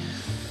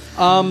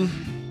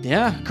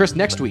 Chris,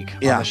 next week on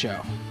the show.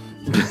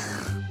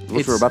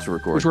 Which we're about to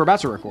record.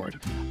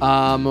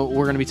 We're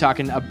going to be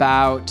talking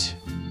about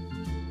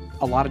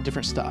a lot of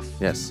different stuff.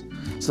 Yes.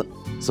 So,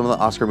 some of the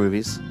Oscar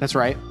movies. That's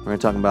right. We're going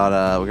to talk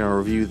about, we're going to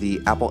review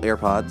the Apple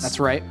AirPods. That's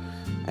right.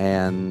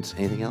 And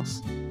anything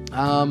else?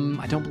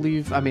 I don't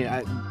believe,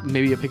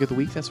 maybe a pick of the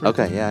week. That's right.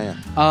 Okay, yeah.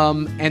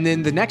 And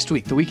then the next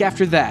week, the week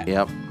after that.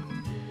 Yep.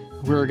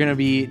 We're going to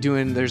be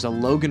there's a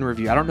Logan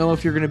review. I don't know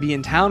if you're going to be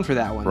in town for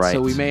that one. Right.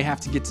 So we may have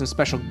to get some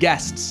special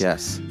guests.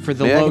 Yes. For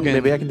the Logan.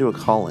 Maybe I can do a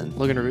call-in.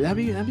 Logan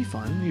review. That'd be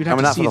fun. You'd have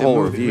to not see for the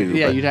whole review.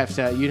 Yeah, you'd have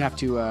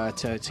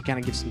to kind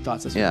of give some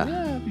thoughts. Yeah,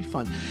 that'd be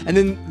fun. And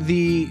then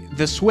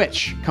the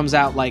Switch comes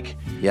out like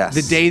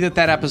the day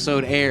that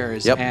episode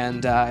airs. Yep.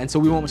 And so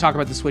we won't talk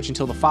about the Switch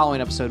until the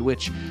following episode,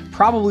 which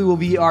probably will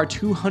be our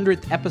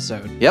 200th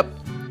episode. Yep.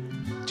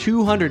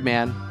 200,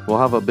 man. We'll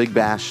have a big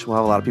bash. We'll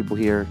have a lot of people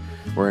here.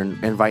 We're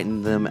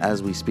inviting them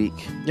as we speak.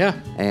 Yeah.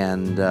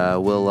 And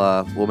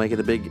we'll make it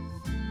a big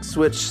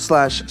Switch /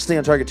 Stay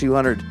on Target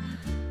 200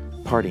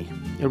 party.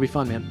 It'll be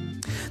fun,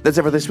 man. That's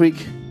it for this week.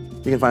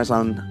 You can find us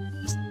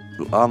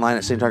online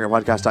at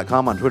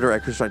StayOnTargetPodcast.com, on Twitter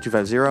at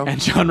ChrisWright250. And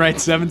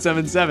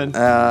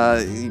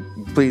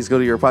JohnWright777. Please go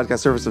to your podcast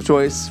service of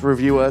choice,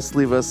 review us,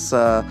 leave us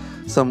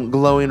some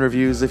glowing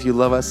reviews if you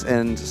love us,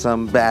 and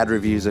some bad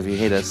reviews if you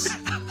hate us.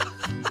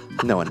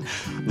 No one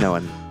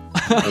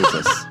hates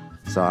us,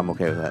 so I'm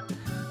okay with that.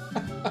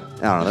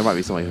 I don't know. There might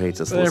be someone who hates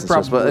us,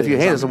 but if you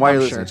hate us, then why are you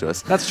listening to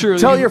us? That's true.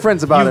 Tell your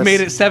friends about us. You've made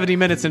it 70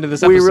 minutes into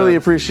this episode. We really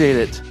appreciate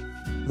it.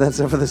 That's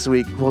it for this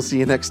week. We'll see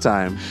you next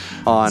time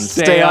on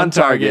Stay on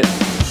Target.